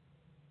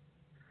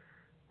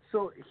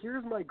 So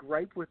here's my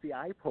gripe with the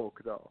eye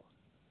poke, though.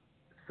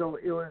 So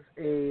it was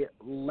a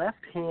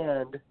left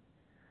hand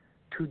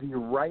to the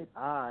right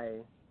eye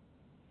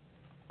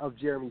of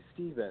Jeremy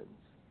Stevens,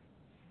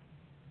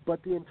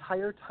 but the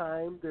entire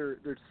time they're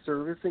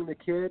servicing the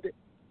kid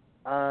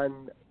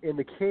in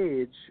the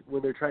cage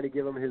when they're trying to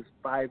give him his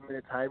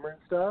 5-minute timer and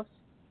stuff.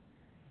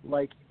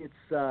 Like, it's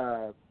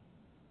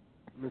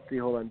let's see,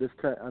 hold on.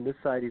 On this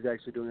side he's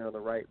actually doing it on the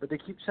right, but they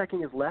keep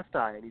checking his left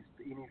eye and he's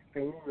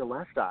feigning the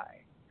left eye.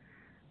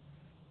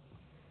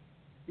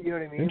 You know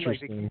what I mean?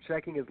 Like, they keep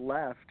checking his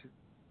left,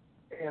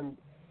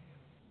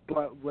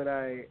 but when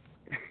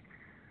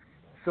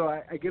so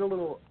I get a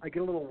little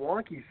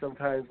wonky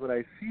sometimes when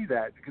I see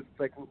that, because it's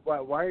like,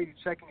 why are you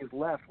checking his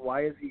left?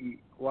 Why is he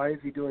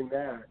doing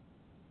that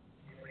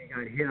when he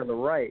got hit on the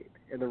right?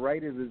 And the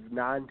right is his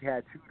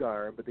non-tattooed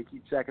arm, but they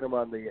keep checking him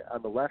on the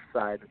left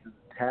side, which is his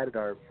tatted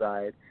arm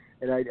side.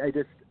 And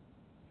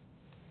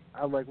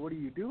I'm like, what are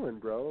you doing,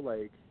 bro?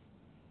 Like,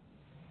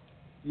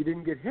 you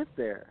didn't get hit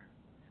there.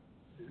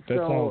 That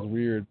so sounds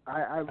weird.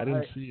 I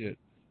didn't see it.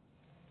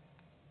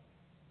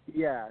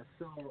 Yeah,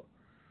 so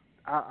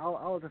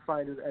I'll have to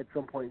find it at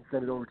some point and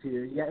send it over to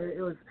you. Yeah,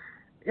 it was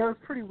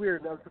pretty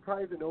weird, and I'm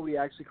surprised that nobody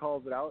actually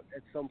calls it out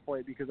at some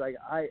point, because I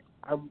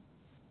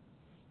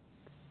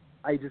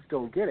just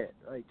don't get it.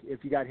 Like,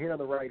 if you got hit on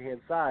the right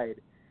hand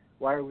side,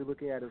 why are we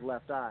looking at his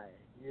left eye?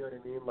 You know what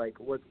I mean? Like,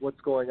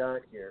 what's going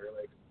on here?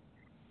 Like,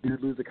 did you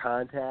lose a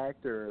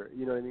contact, or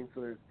you know what I mean?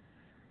 So there's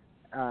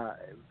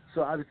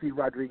so obviously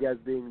Rodriguez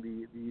being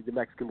the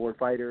Mexican-born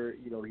fighter,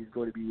 he's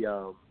going to be,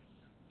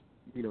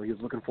 he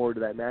was looking forward to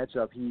that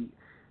matchup. He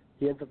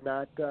ends up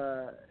not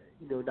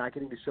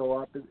getting to show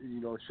up,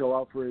 show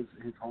out for his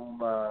home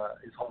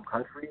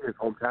country, his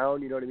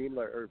hometown. You know what I mean?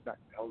 Or not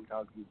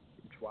hometown, he's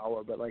in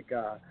Chihuahua, but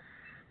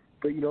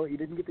he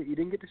didn't get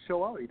to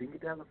show out. He didn't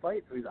get to have a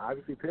fight, so he's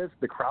obviously pissed.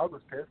 The crowd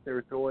was pissed. They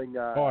were throwing.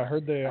 I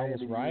heard they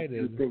almost rioted.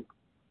 You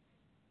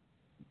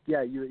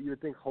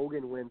would think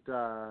Hogan went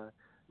to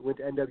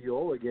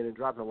NWO again and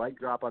dropped a light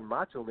drop on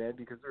Macho Man,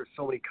 because there were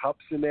so many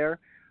cups in there.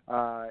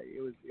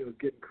 It was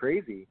getting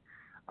crazy.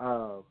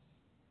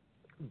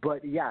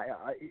 But yeah,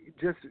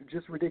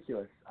 just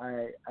ridiculous.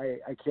 I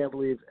can't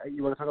believe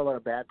you want to talk about a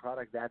bad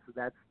product. That's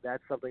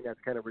something that's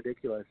kind of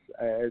ridiculous,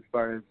 as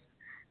far as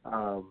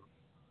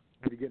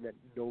again, that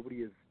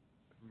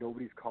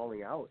nobody's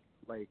calling out.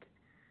 Like,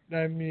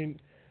 I mean,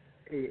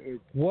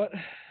 what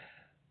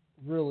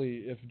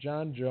really, if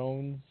John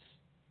Jones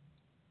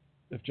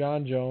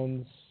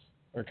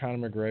or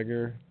Conor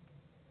McGregor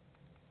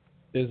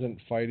isn't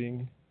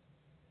fighting,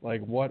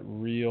 like, what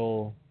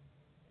real,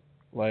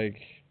 like,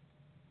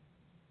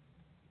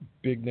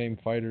 big name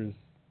fighters,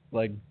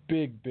 like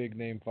big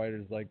name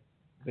fighters, like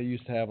they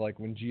used to have, like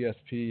when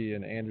GSP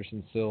and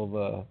Anderson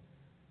Silva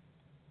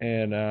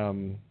and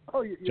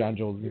John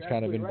Jones was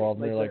kind of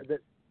involved in there. Like,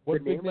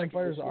 what big name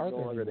fighters are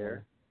there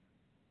anymore?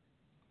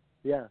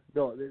 Yeah,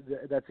 no,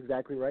 that's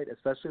exactly right.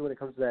 Especially when it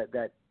comes to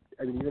that.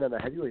 I mean, even on the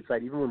heavyweight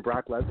side, even when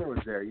Brock Lesnar was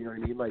there, you know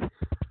what I mean? Like,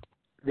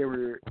 they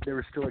were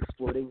still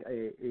exploiting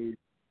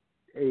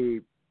a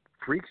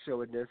freak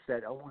show in this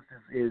that almost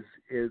is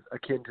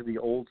akin to the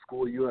old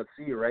school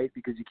UFC, right?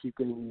 Because you keep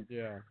getting these.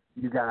 Yeah.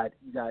 You got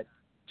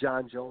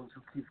John Jones,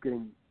 who keeps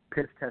getting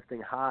piss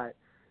testing hot,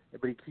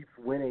 but he keeps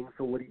winning.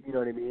 So what? You know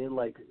what I mean?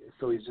 Like,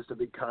 so he's just a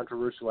big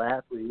controversial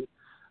athlete.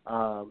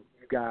 You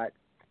got,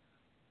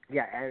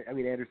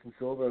 Anderson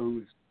Silva,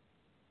 who's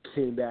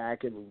came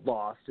back and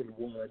lost and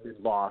won and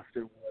lost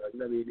and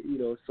won. I mean,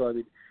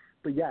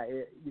 but yeah,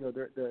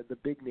 the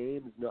big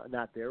name is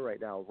not there right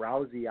now.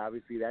 Rousey,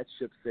 obviously, that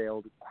ship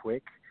sailed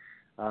quick.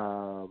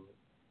 Oddly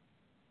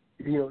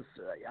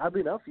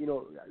enough,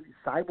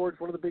 Cyborg's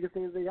one of the biggest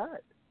things they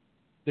got.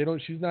 They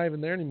don't. She's not even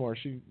there anymore.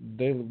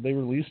 They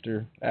released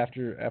her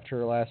after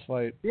her last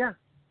fight. Yeah.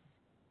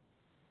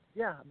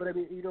 Yeah, but I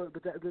mean,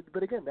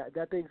 but again,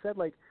 that being said,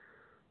 like,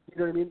 you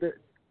know what I mean?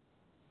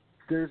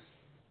 There's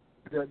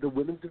the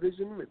women's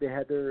division, they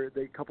had their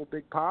couple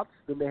big pops.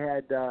 Then they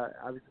had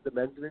obviously the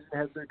men's division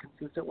has their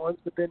consistent ones.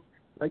 But then,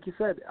 like you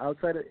said,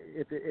 outside of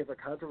if a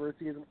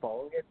controversy isn't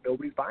following it,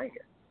 nobody's buying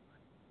it.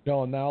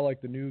 No, now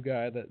like the new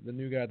guy that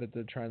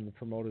they're trying to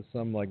promote is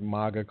some like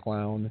MAGA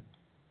clown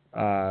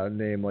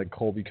named like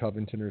Colby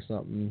Covington or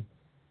something.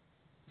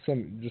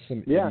 Some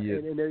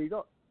idiot. And there you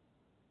go.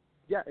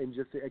 Yeah, and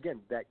just again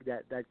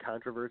that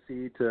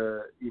controversy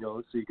to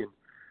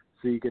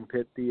so you can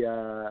pit the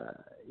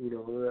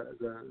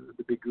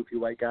the big goofy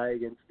white guy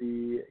against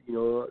the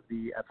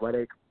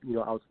athletic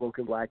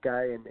outspoken black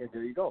guy, and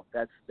there you go.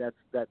 That's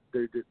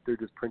they're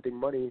just printing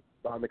money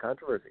on the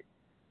controversy.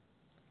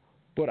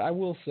 But I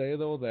will say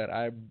though that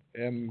I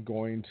am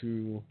going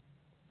to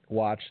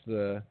watch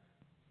the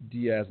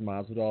Diaz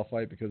Masvidal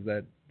fight because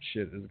that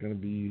shit is going to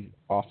be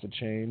off the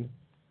chain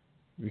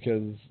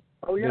because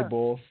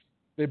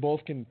they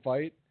both can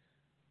fight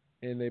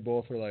and they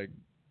both are like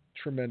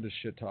tremendous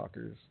shit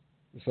talkers.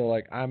 So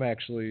like I'm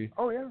actually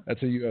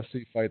that's a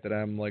UFC fight that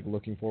I'm like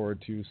looking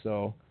forward to.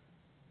 So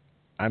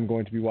I'm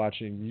going to be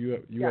watching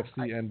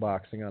UFC and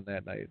boxing on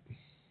that night.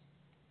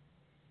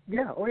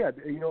 Yeah,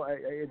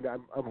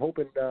 I'm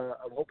hoping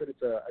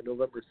it's a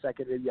November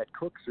 2nd maybe at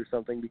Cook's or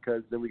something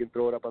because then we can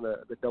throw it up on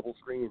the double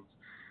screens.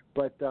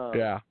 But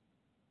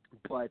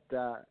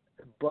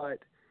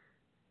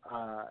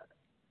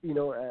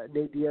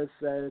Nate Diaz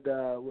said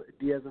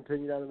Diaz's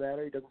opinion on the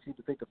matter. He doesn't seem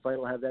to think the fight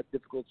will have that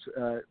difficult.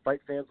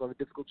 Fight fans will have a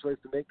difficult choice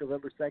to make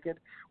November 2nd.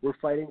 We're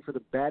fighting for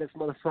the baddest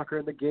motherfucker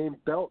in the game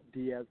belt,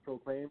 Diaz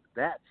proclaimed.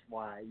 That's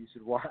why you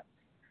should watch.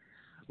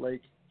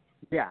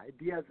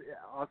 Diaz,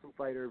 awesome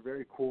fighter,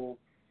 very cool.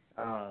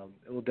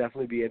 It will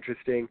definitely be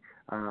interesting.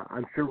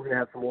 I'm sure we're going to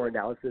have some more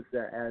analysis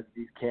as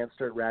these camps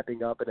start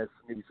wrapping up and as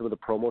maybe some of the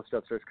promo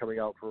stuff starts coming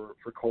out for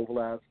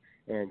Kovalev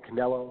and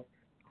Canelo.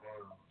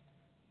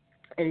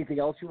 Anything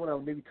else you want to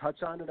maybe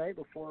touch on tonight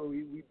before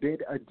we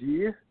bid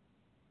adieu?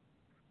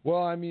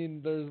 Well, I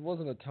mean, there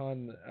wasn't a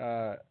ton.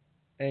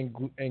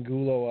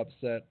 Angulo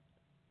upset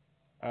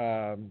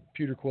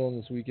Peter Quillen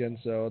this weekend,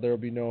 so there will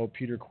be no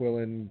Peter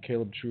Quillen,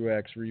 Caleb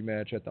Truax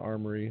rematch at the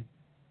Armory.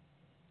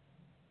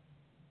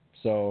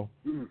 So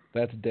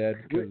that's dead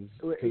because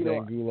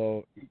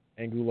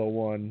Angulo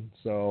won.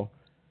 So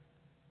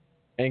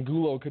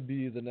Angulo could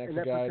be the next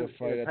guy to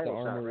fight at the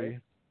Armory.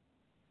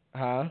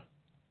 Shot, right? Huh?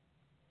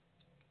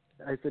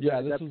 I said,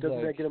 doesn't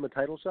that get him a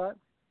title shot?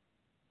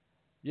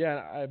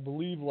 Yeah, I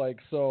believe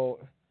so.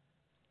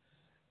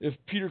 If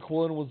Peter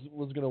Quillen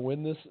was going to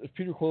win this, if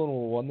Peter Quillen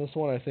would have won this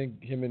one, I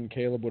think him and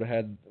Caleb would have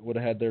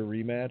had their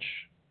rematch,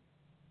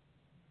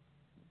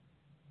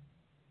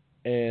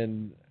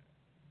 and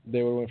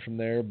they would have went from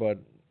there. But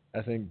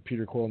I think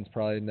Peter Quillen's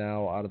probably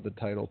now out of the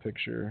title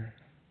picture.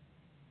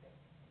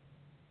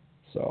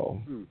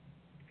 So.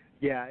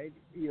 Yeah,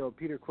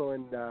 Peter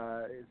Quillen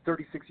is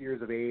 36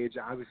 years of age.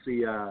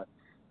 Obviously,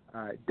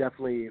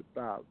 definitely.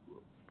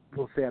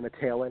 We'll say on the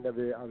tail end of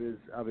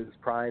his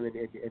prime,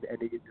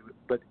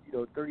 but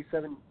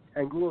 37.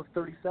 Angulo's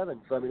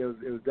 37, so I mean it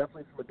was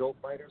definitely some adult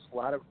fighters, a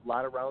lot of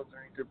rounds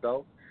underneath their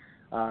belt,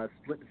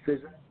 split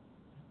decision,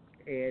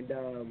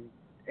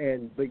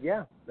 but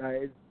yeah,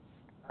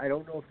 I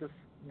don't know if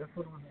this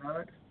one was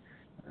not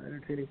an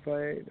entertaining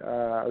fight.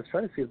 I was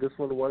trying to see if this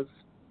one was.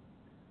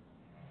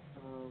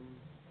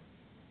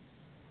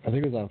 I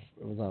think it was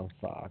on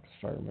Fox,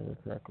 if I remember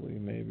correctly,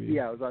 maybe.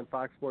 Yeah, it was on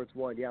Fox Sports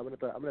 1. Yeah, I'm gonna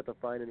have to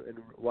find and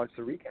watch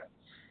the recap.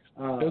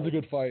 It was a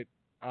good fight.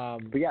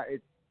 But yeah,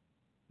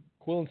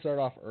 Quillen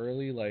started off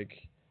early,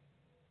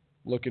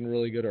 looking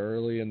really good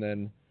early, and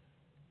then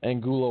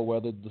Angulo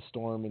weathered the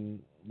storm,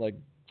 and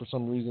for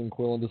some reason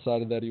Quillen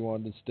decided that he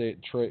wanted to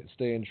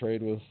stay and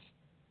trade with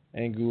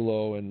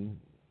Angulo, and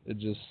it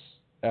just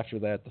after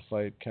that the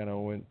fight kind of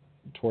went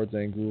towards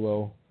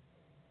Angulo,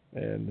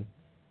 and.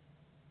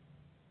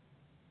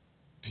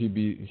 I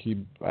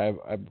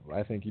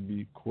think he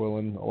beat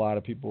Quillen. A lot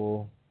of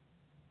people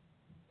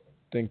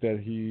think that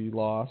he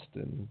lost,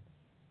 and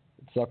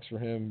it sucks for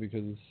him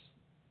because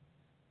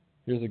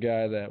here's a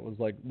guy that was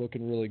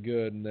looking really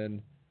good, and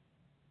then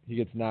he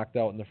gets knocked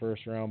out in the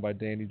first round by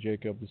Danny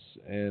Jacobs,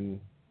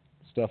 and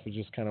stuff has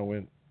just kind of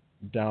went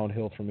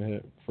downhill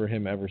for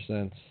him ever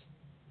since.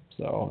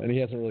 So, and he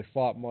hasn't really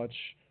fought much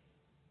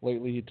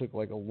lately. He took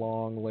a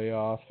long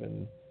layoff,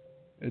 and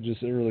it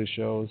really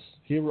shows.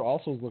 He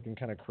also was looking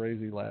kind of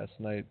crazy last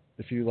night.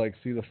 If you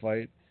see the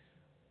fight,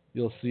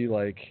 you'll see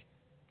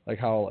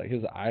how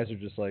his eyes are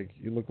just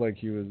he looked like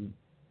he was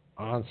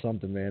on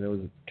something, man. It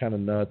was kind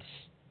of nuts.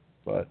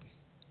 But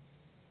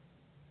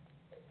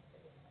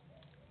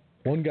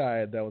one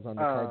guy that was on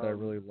the card that I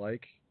really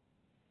like,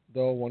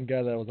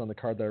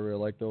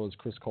 though, is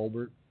Chris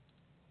Colbert.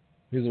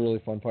 He's a really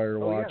fun fighter to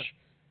watch. Yeah.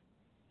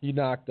 He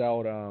knocked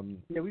out.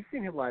 Yeah, we've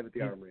seen him live at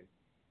the Armory.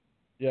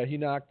 Yeah, he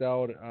knocked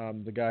out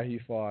the guy he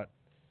fought.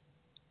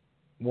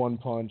 One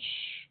punch,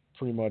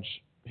 pretty much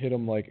hit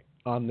him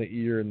on the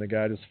ear, and the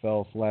guy just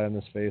fell flat on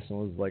his face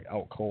and was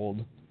out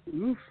cold.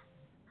 Oof.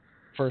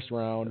 First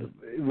round.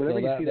 Whenever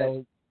you see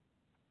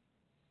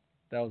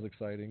that was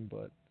exciting,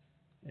 but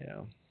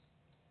yeah.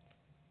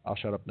 I'll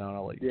shut up now and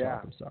I'll let you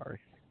talk. I'm sorry.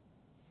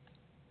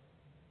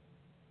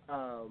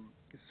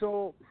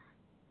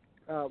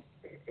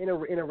 In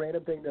a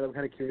random thing that I'm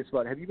kind of curious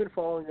about, have you been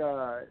following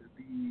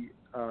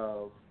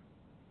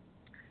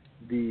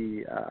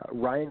the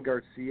Ryan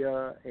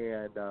Garcia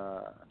and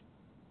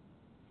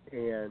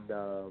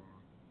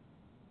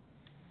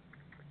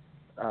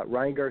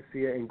Ryan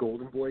Garcia and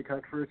Golden Boy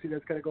controversy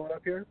that's kind of going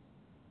up here?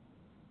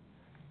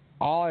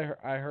 All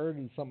I heard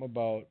is something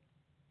about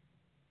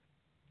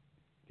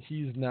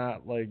he's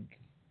not a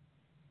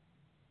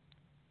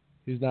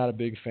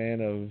big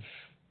fan of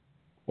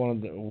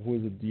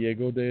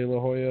Diego de la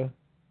Hoya.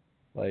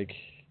 Like,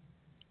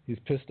 he's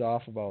pissed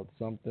off about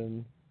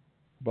something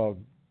about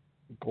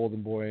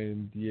Golden Boy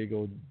and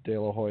Diego de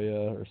la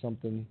Hoya or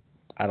something.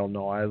 I don't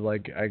know. I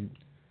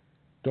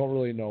don't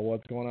really know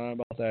what's going on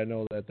about that. I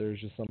know that there's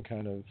just some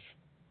kind of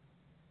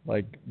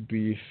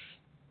beef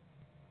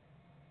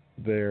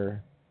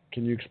there.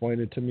 Can you explain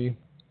it to me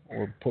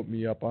or put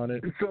me up on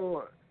it?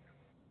 So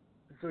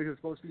he was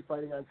supposed to be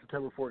fighting on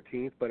September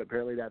 14th, but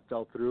apparently that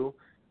fell through.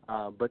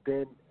 But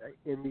then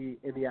in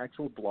the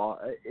actual blog,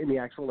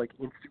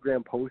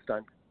 Instagram post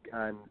on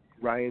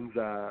Ryan's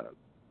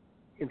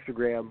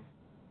Instagram,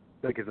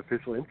 his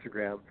official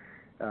Instagram,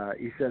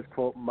 he says,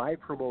 quote, "My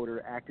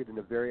promoter acted in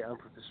a very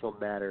unprofessional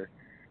manner,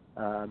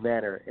 and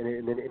then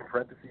in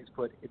parentheses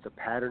put, it's a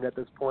pattern at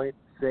this point,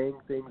 saying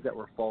things that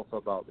were false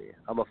about me.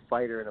 I'm a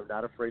fighter, and I'm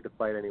not afraid to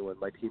fight anyone.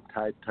 My team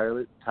tried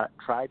tireless to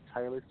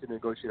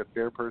negotiate a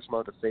fair purse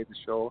amount to save the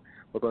show,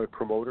 but my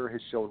promoter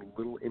has shown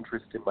little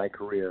interest in my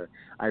career.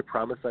 I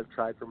promise I've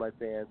tried for my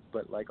fans,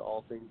 but like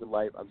all things in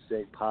life, I'm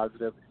staying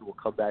positive and will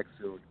come back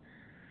soon."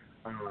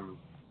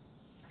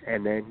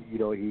 And then,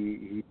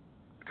 he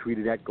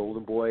tweeted at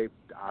Golden Boy,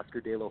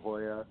 Oscar De La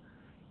Hoya,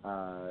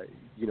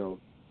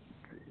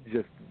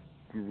 just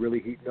really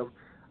heating them.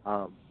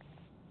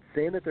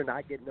 Saying that they're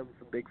not getting them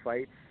some big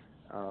fights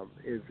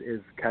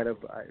is kind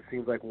of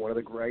seems like one of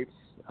the gripes,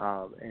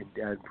 and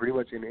pretty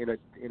much in a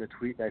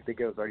tweet, and I think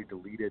it was already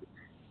deleted.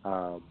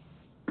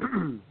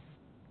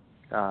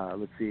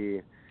 Let's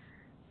see.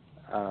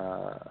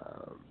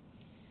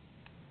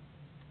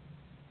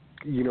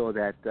 He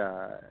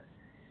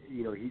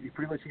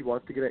pretty much he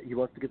wants to get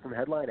some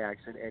headline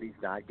action, and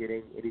he's not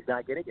getting it.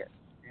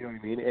 You know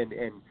what I mean?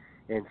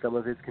 And some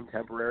of his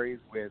contemporaries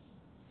with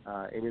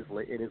in his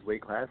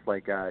weight class,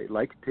 like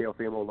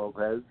Teofimo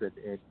Lopez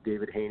and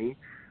David Haney,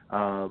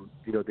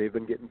 they've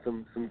been getting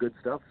some good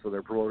stuff. So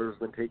their promoters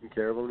have been taking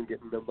care of them and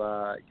getting them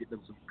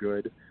some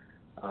good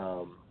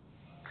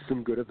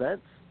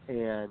events.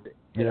 And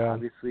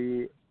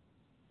obviously,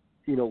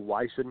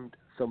 why shouldn't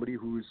somebody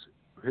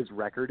his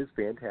record is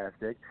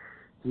fantastic?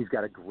 He's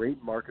got a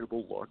great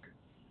marketable look,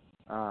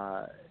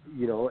 and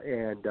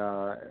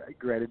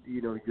granted, he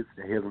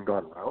hasn't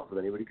gone around with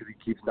anybody because he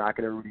keeps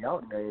knocking everybody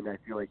out, and I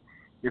feel like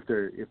if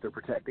they're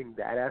protecting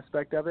that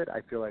aspect of it,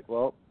 I feel like,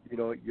 well,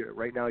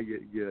 right now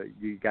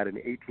you got an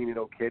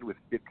 18-0 kid with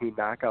 15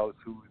 knockouts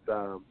who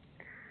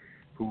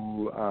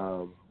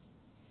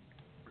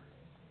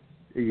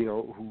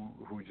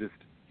just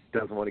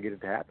doesn't want to get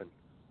it to happen,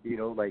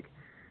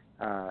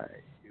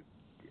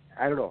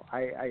 I don't know.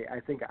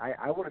 I think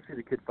I want to see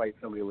the kid fight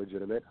somebody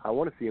legitimate. I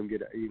want to see him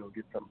get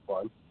something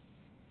fun.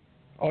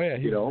 Oh yeah,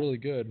 he's really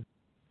good.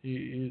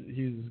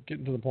 He's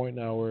getting to the point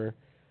now where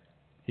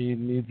he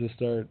needs to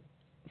start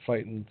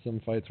fighting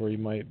some fights where he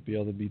might be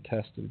able to be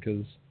tested,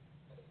 because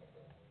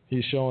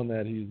he's showing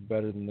that he's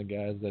better than the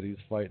guys that he's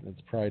fighting.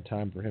 It's probably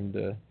time for him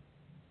to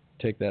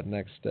take that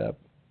next step.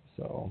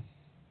 So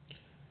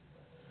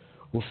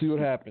we'll see what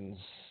happens.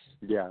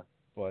 Yeah.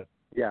 But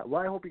yeah,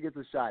 well, I hope he gets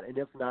a shot, and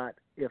if not,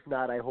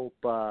 I hope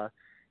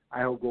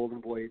Golden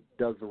Boy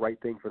does the right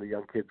thing for the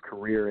young kid's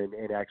career and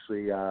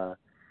actually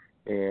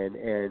and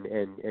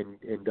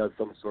does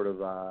some sort of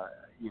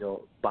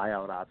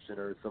buyout option,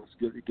 or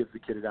gives the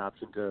kid an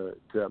option to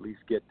at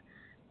least get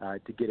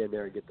in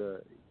there and get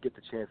the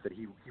chance that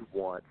he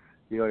wants.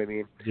 You know what I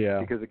mean? Yeah.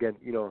 Because again,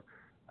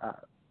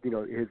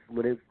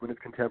 when his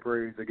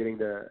contemporaries are getting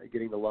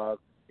the love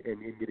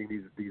and getting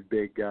these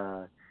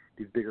bigger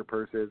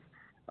purses.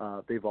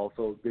 They've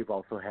also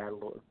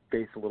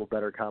faced a little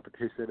better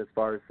competition as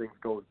far as things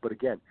go. But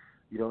again,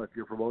 if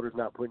your promoter's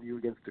not putting you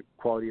against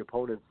quality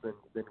opponents, then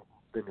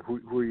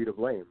who are you to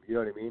blame? You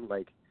know what I mean?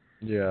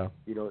 Yeah.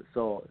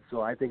 So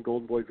I think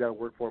Golden Boy's got to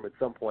work for him at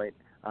some point.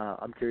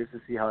 I'm curious to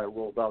see how it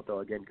rolls out though.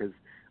 Again, because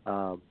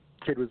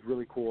kid was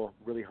really cool,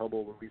 really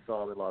humble when we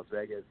saw him in Las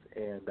Vegas,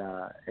 and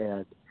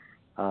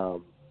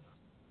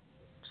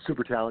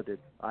super talented.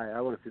 I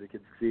want to see the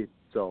kid succeed.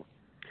 So.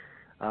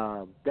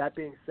 That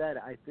being said,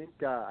 I think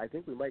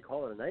we might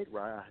call it a night,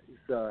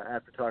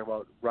 after talking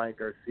about Ryan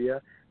Garcia.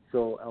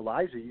 So,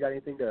 Elijah, you got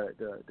anything to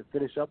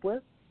finish up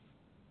with?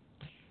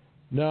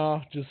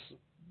 No, just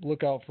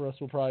look out for us.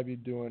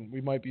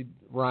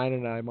 Ryan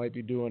and I might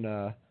be doing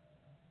a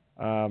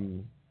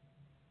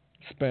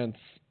Spence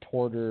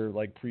Porter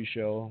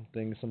pre-show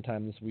thing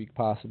sometime this week,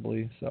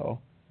 possibly.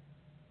 So,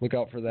 look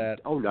out for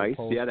that. Oh, nice.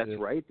 Yeah, that's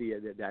right.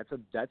 That's a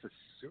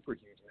super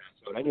huge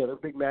matchup. Any other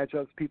big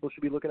matchups people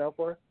should be looking out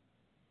for?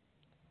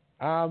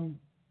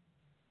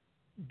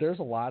 There's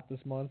a lot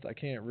this month. I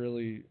can't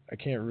really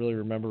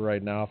remember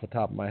right now off the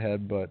top of my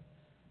head, but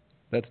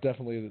that's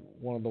definitely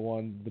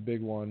the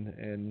big one.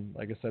 And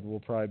like I said, we'll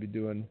be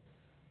doing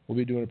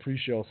a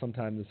pre-show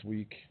sometime this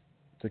week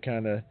to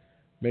kind of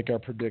make our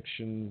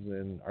predictions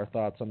and our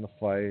thoughts on the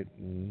fight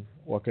and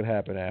what could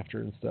happen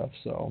after and stuff.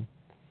 So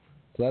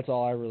that's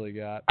all I really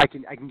got. I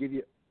can give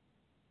you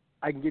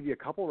a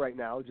couple right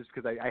now just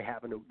because I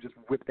happen to just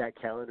whip that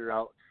calendar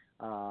out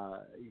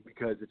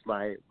because it's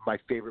my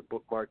favorite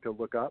bookmark to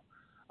look up.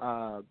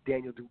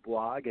 Daniel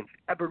Dubois against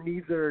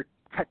Ebenezer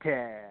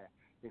Tete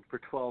for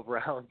 12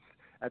 rounds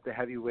at the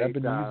heavyweight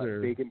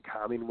vacant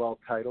Commonwealth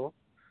title.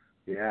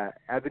 Yeah,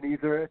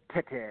 Ebenezer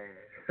Tete,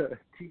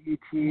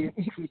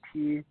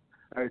 T-E-T-T-T,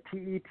 or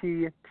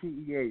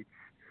T-E-T-T-E-H.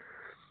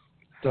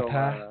 So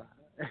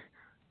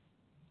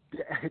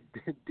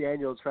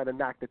Daniel's trying to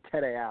knock the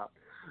Tete out.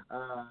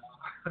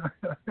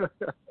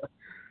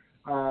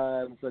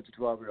 I'm such a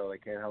 12-year-old, I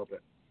can't help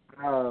it.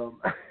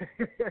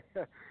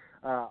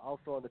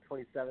 Also on the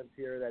 27th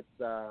here, that's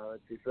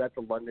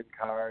a London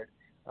card.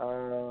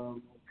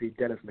 Let's see,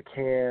 Dennis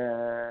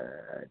McCann,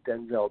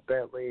 Denzel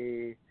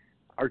Bentley,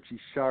 Archie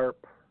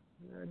Sharp.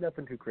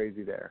 Nothing too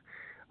crazy there.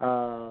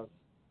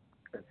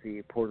 Let's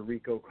see, Puerto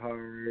Rico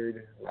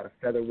card, a lot of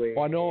featherweight.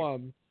 Well, I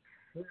know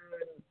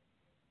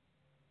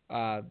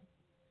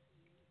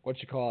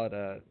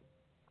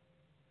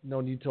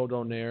Nonito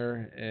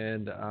Donaire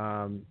and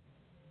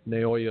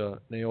Naoya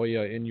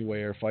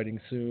Inoue are fighting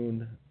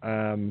soon.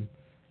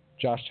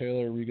 Josh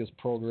Taylor, Rigas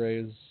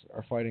Prograis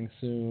are fighting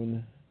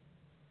soon.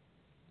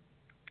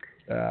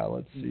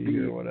 Let's see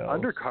here, what else?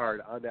 The undercard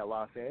on that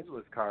Los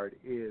Angeles card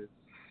is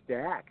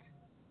stacked.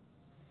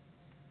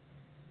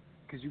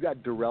 Because you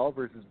got Durrell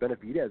versus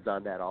Benavidez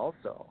on that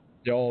also.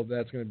 Oh,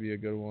 that's going to be a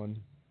good one.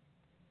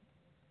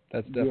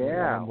 That's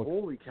definitely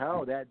holy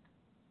cow!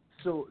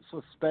 So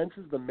Spence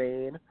is the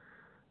main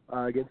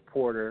against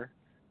Porter.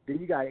 Then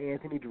you got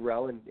Anthony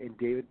Durrell and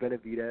David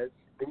Benavidez.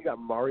 Then you got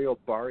Mario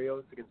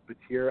Barrios against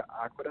Batir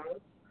Akhmadov.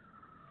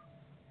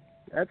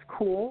 That's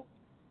cool.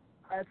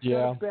 That's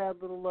not a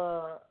bad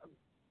little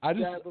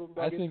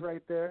nuggets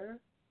right there.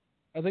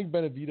 I think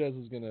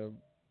Benavidez is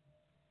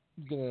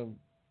gonna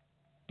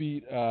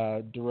beat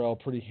Durrell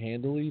pretty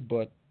handily,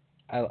 but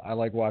I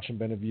like watching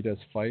Benavidez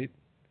fight.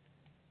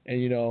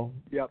 And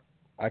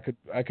I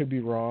could be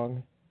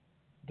wrong.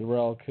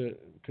 Durrell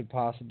could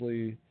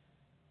possibly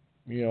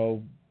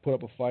put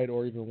up a fight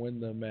or even win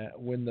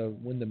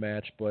the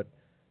match, but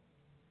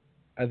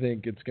I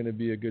think it's going to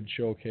be a good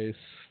showcase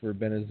for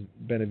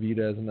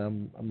Benavidez, and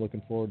I'm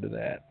looking forward to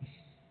that.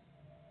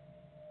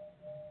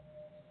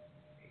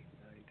 8,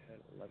 9, 10,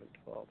 11,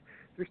 12.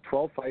 There's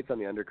 12 fights on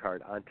the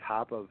undercard on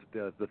top of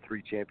the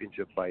 3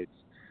 championship fights.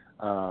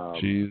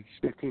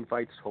 15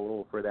 fights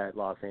total for that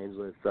Los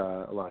Angeles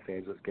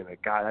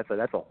gimmick. God,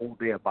 that's a whole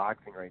day of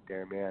boxing right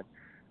there, man.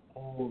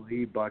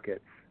 Holy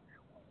buckets.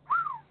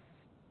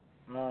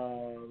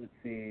 Let's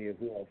see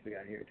who else we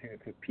got here. Take a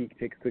quick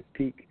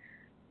peek.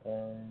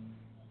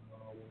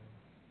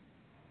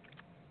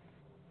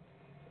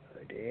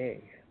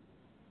 Dang.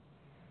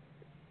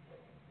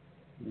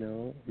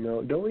 No.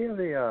 Don't we have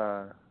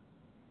a?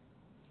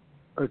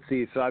 Let's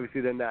see. So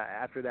obviously, then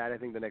after that, I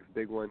think the next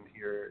big one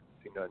here.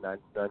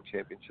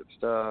 Non-championship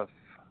stuff.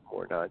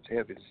 More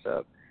non-championship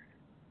stuff.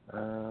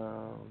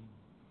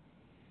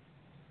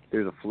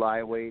 There's a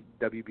flyweight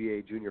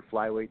WBA junior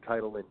flyweight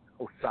title in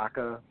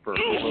Osaka for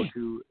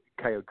Hiroto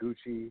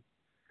Kayaguchi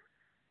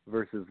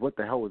versus what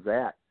the hell was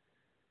that?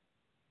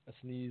 A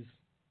sneeze.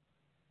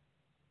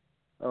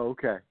 Oh,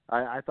 okay.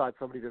 I thought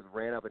somebody just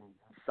ran up and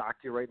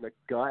socked you right in the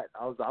gut.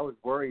 I was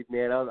worried,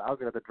 man. I was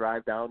gonna have to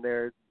drive down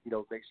there,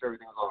 make sure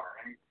everything was all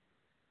right.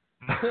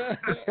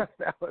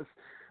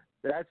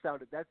 That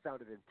sounded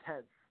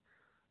intense.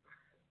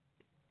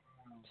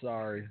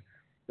 Sorry.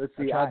 Let's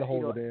see. I tried to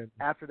hold it in.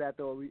 After that,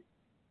 though, we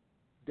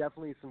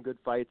definitely some good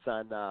fights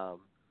on.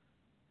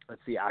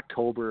 Let's see,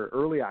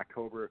 early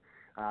October.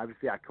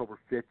 Obviously, October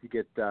 5th, you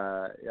get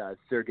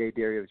Sergey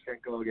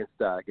Deryevchenko against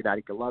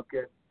Gennady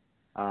Golovkin.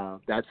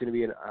 That's going to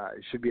be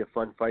should be a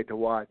fun fight to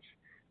watch.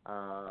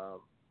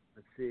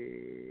 Let's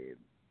see,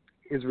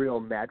 Israel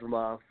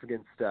Madrimov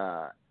against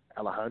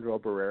Alejandro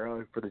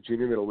Barrera for the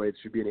junior middleweight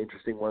should be an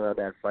interesting one on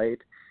that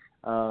fight.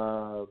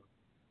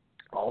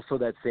 Also,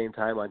 that same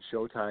time on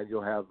Showtime,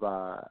 you'll have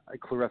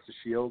Claressa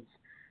Shields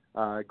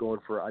going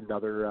for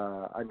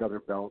another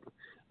belt.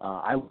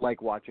 I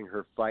like watching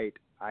her fight.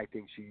 I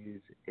think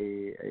she's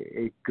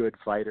a good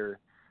fighter,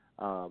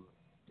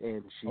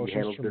 and she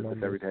handles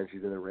business every time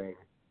she's in the ring.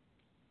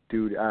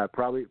 Dude,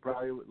 probably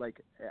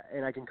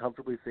and I can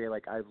comfortably say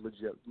I've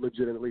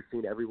legitimately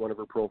seen every one of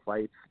her pro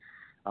fights.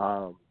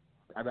 I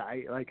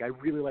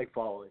really like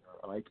following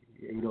her.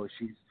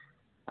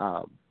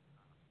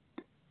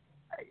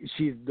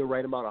 She's the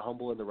right amount of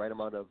humble and the right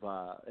amount of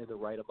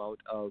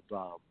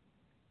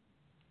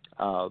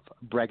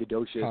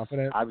braggadocious.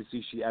 Confident.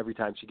 Obviously, every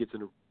time she gets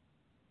in,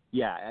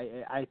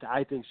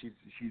 I think she's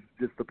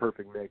just the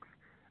perfect mix.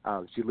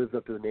 She lives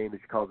up to the name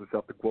that she calls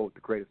herself the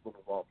greatest woman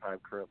of all time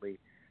currently.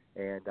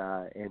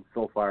 and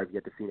so far I've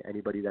yet to see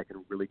anybody that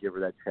can really give her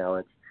that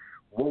challenge.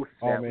 Whoa,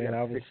 snap. Oh man,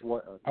 I was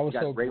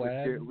so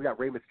glad. We got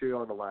Rey Mysterio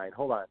on the line.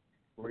 Hold on,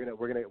 we're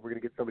gonna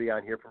get somebody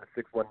on here from the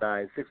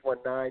 619.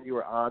 619, you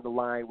are on the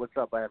line. What's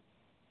up, man?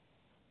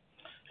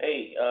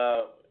 Hey,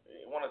 I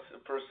want to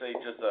first say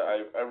just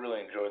I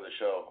really enjoy the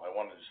show. I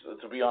wanted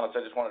to be honest,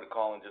 I just wanted to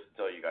call and just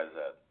tell you guys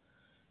that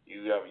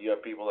you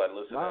have people that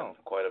listen in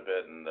quite a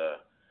bit and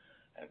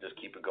just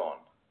keep it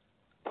going.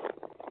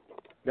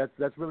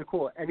 That's really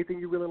cool. Anything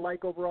you really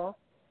like overall?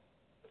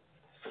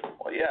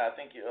 Well, yeah, I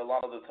think a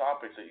lot of the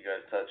topics that you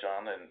guys touch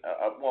on, and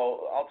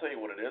well, I'll tell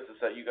you what it is. It's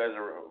that you guys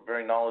are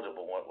very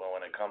knowledgeable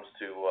when it comes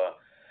to,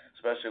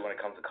 especially when it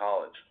comes to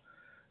college.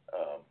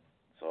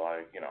 So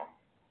I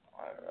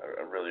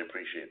really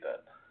appreciate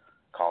that.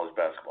 College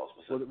basketball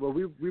specifically. Well,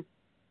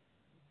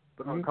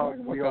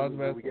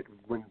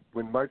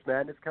 when March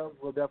Madness comes,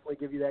 we'll definitely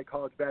give you that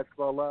college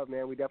basketball love,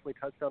 man. We definitely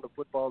touched on the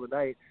football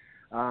tonight.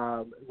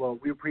 Well,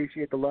 we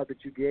appreciate the love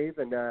that you gave,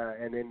 and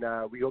then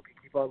we hope you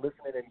keep on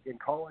listening and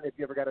calling if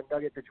you ever got a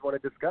nugget that you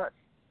want to discuss.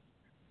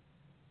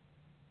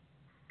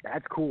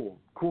 That's cool.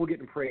 Cool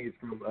getting praise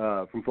from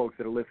folks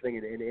that are listening,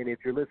 and if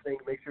you're listening,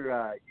 make sure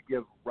you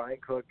give Ryan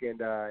Cook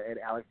and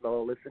Alex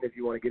Mello a listen if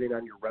you want to get in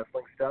on your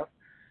wrestling stuff.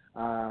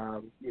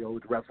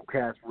 With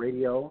WrestleCast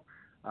Radio,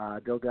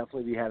 they'll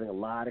definitely be having a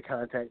lot of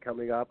content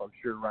coming up. I'm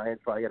sure Ryan's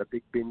probably got a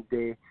big binge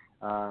day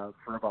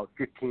for about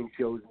 15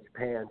 shows in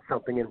Japan,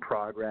 something in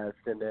progress,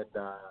 and then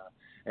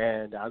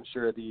and I'm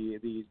sure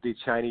the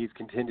Chinese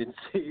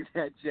contingency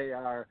that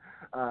JR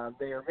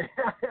may or may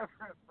not have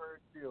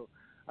referred to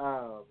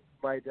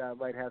might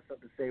have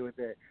something to say with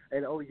it.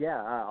 And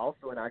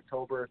also in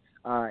October,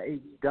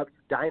 AEW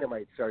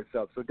Dynamite starts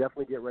up, so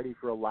definitely get ready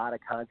for a lot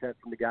of content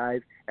from the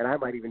guys, and I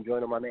might even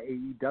join them on the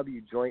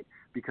AEW joint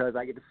because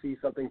I get to see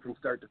something from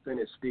start to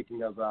finish.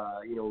 Speaking of,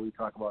 when we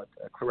talk about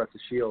Clarissa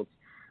Shields.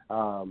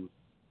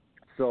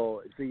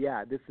 So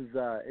yeah, this is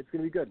it's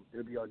going to be good.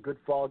 It'll be a good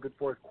fall, good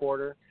fourth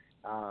quarter,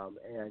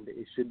 and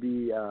it should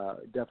be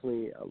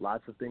definitely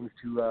lots of things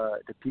to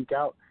peek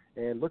out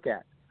and look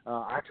at.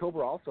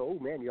 October also, oh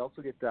man, you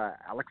also get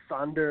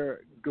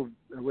Alexander,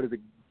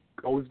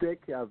 Gozdik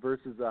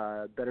versus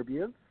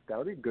Beterbiev.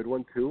 That'll be a good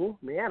one too.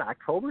 Man,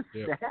 October's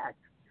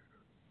stacked.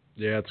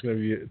 Yeah, it's gonna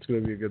be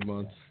a good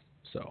month.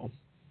 So.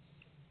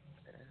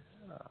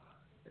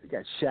 We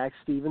got Shaq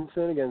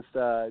Stevenson against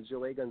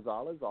Joey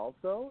Gonzalez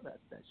also. That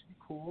should be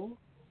cool.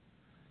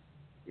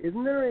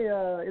 Isn't there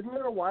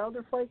a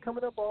Wilder fight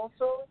coming up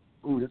also?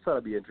 Ooh, this ought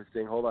to be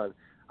interesting. Hold on,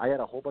 I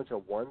had a whole bunch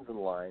of ones in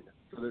line.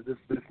 So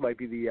this might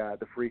be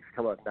the freaks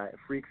come out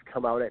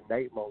at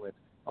night moment.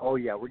 Oh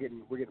yeah, we're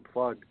getting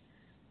plugged.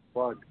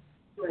 Oh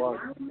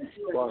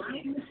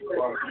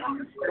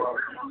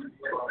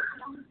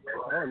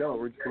no,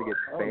 we're just gonna get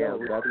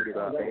spammed. That's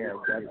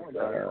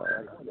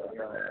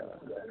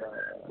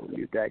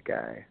mute that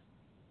guy.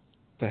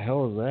 The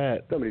hell is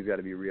that? Somebody's got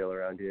to be real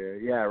around here.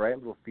 Yeah, right. A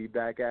little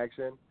feedback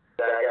action.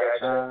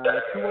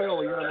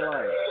 2-0, you're on the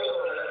line.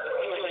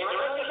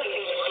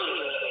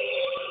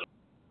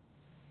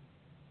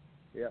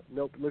 Yep.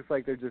 Nope. Looks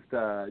like they're just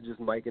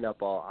miking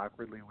up all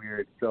awkwardly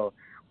weird. So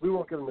we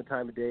won't give them the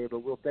time of day, but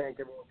we'll thank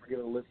everyone for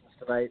giving a listen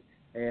tonight,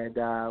 and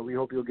we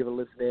hope you'll give a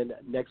listen in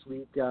next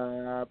week,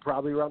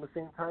 probably around the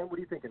same time. What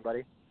are you thinking,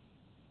 buddy?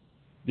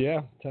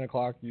 Yeah, 10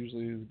 o'clock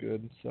usually is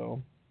good.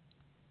 So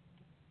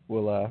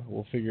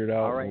we'll figure it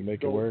out. All right, we'll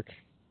make it work.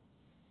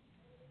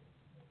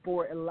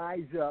 For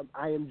Elijah,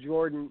 I am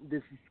Jordan.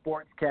 This is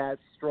Sportscast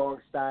Strong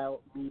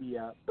Style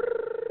Media.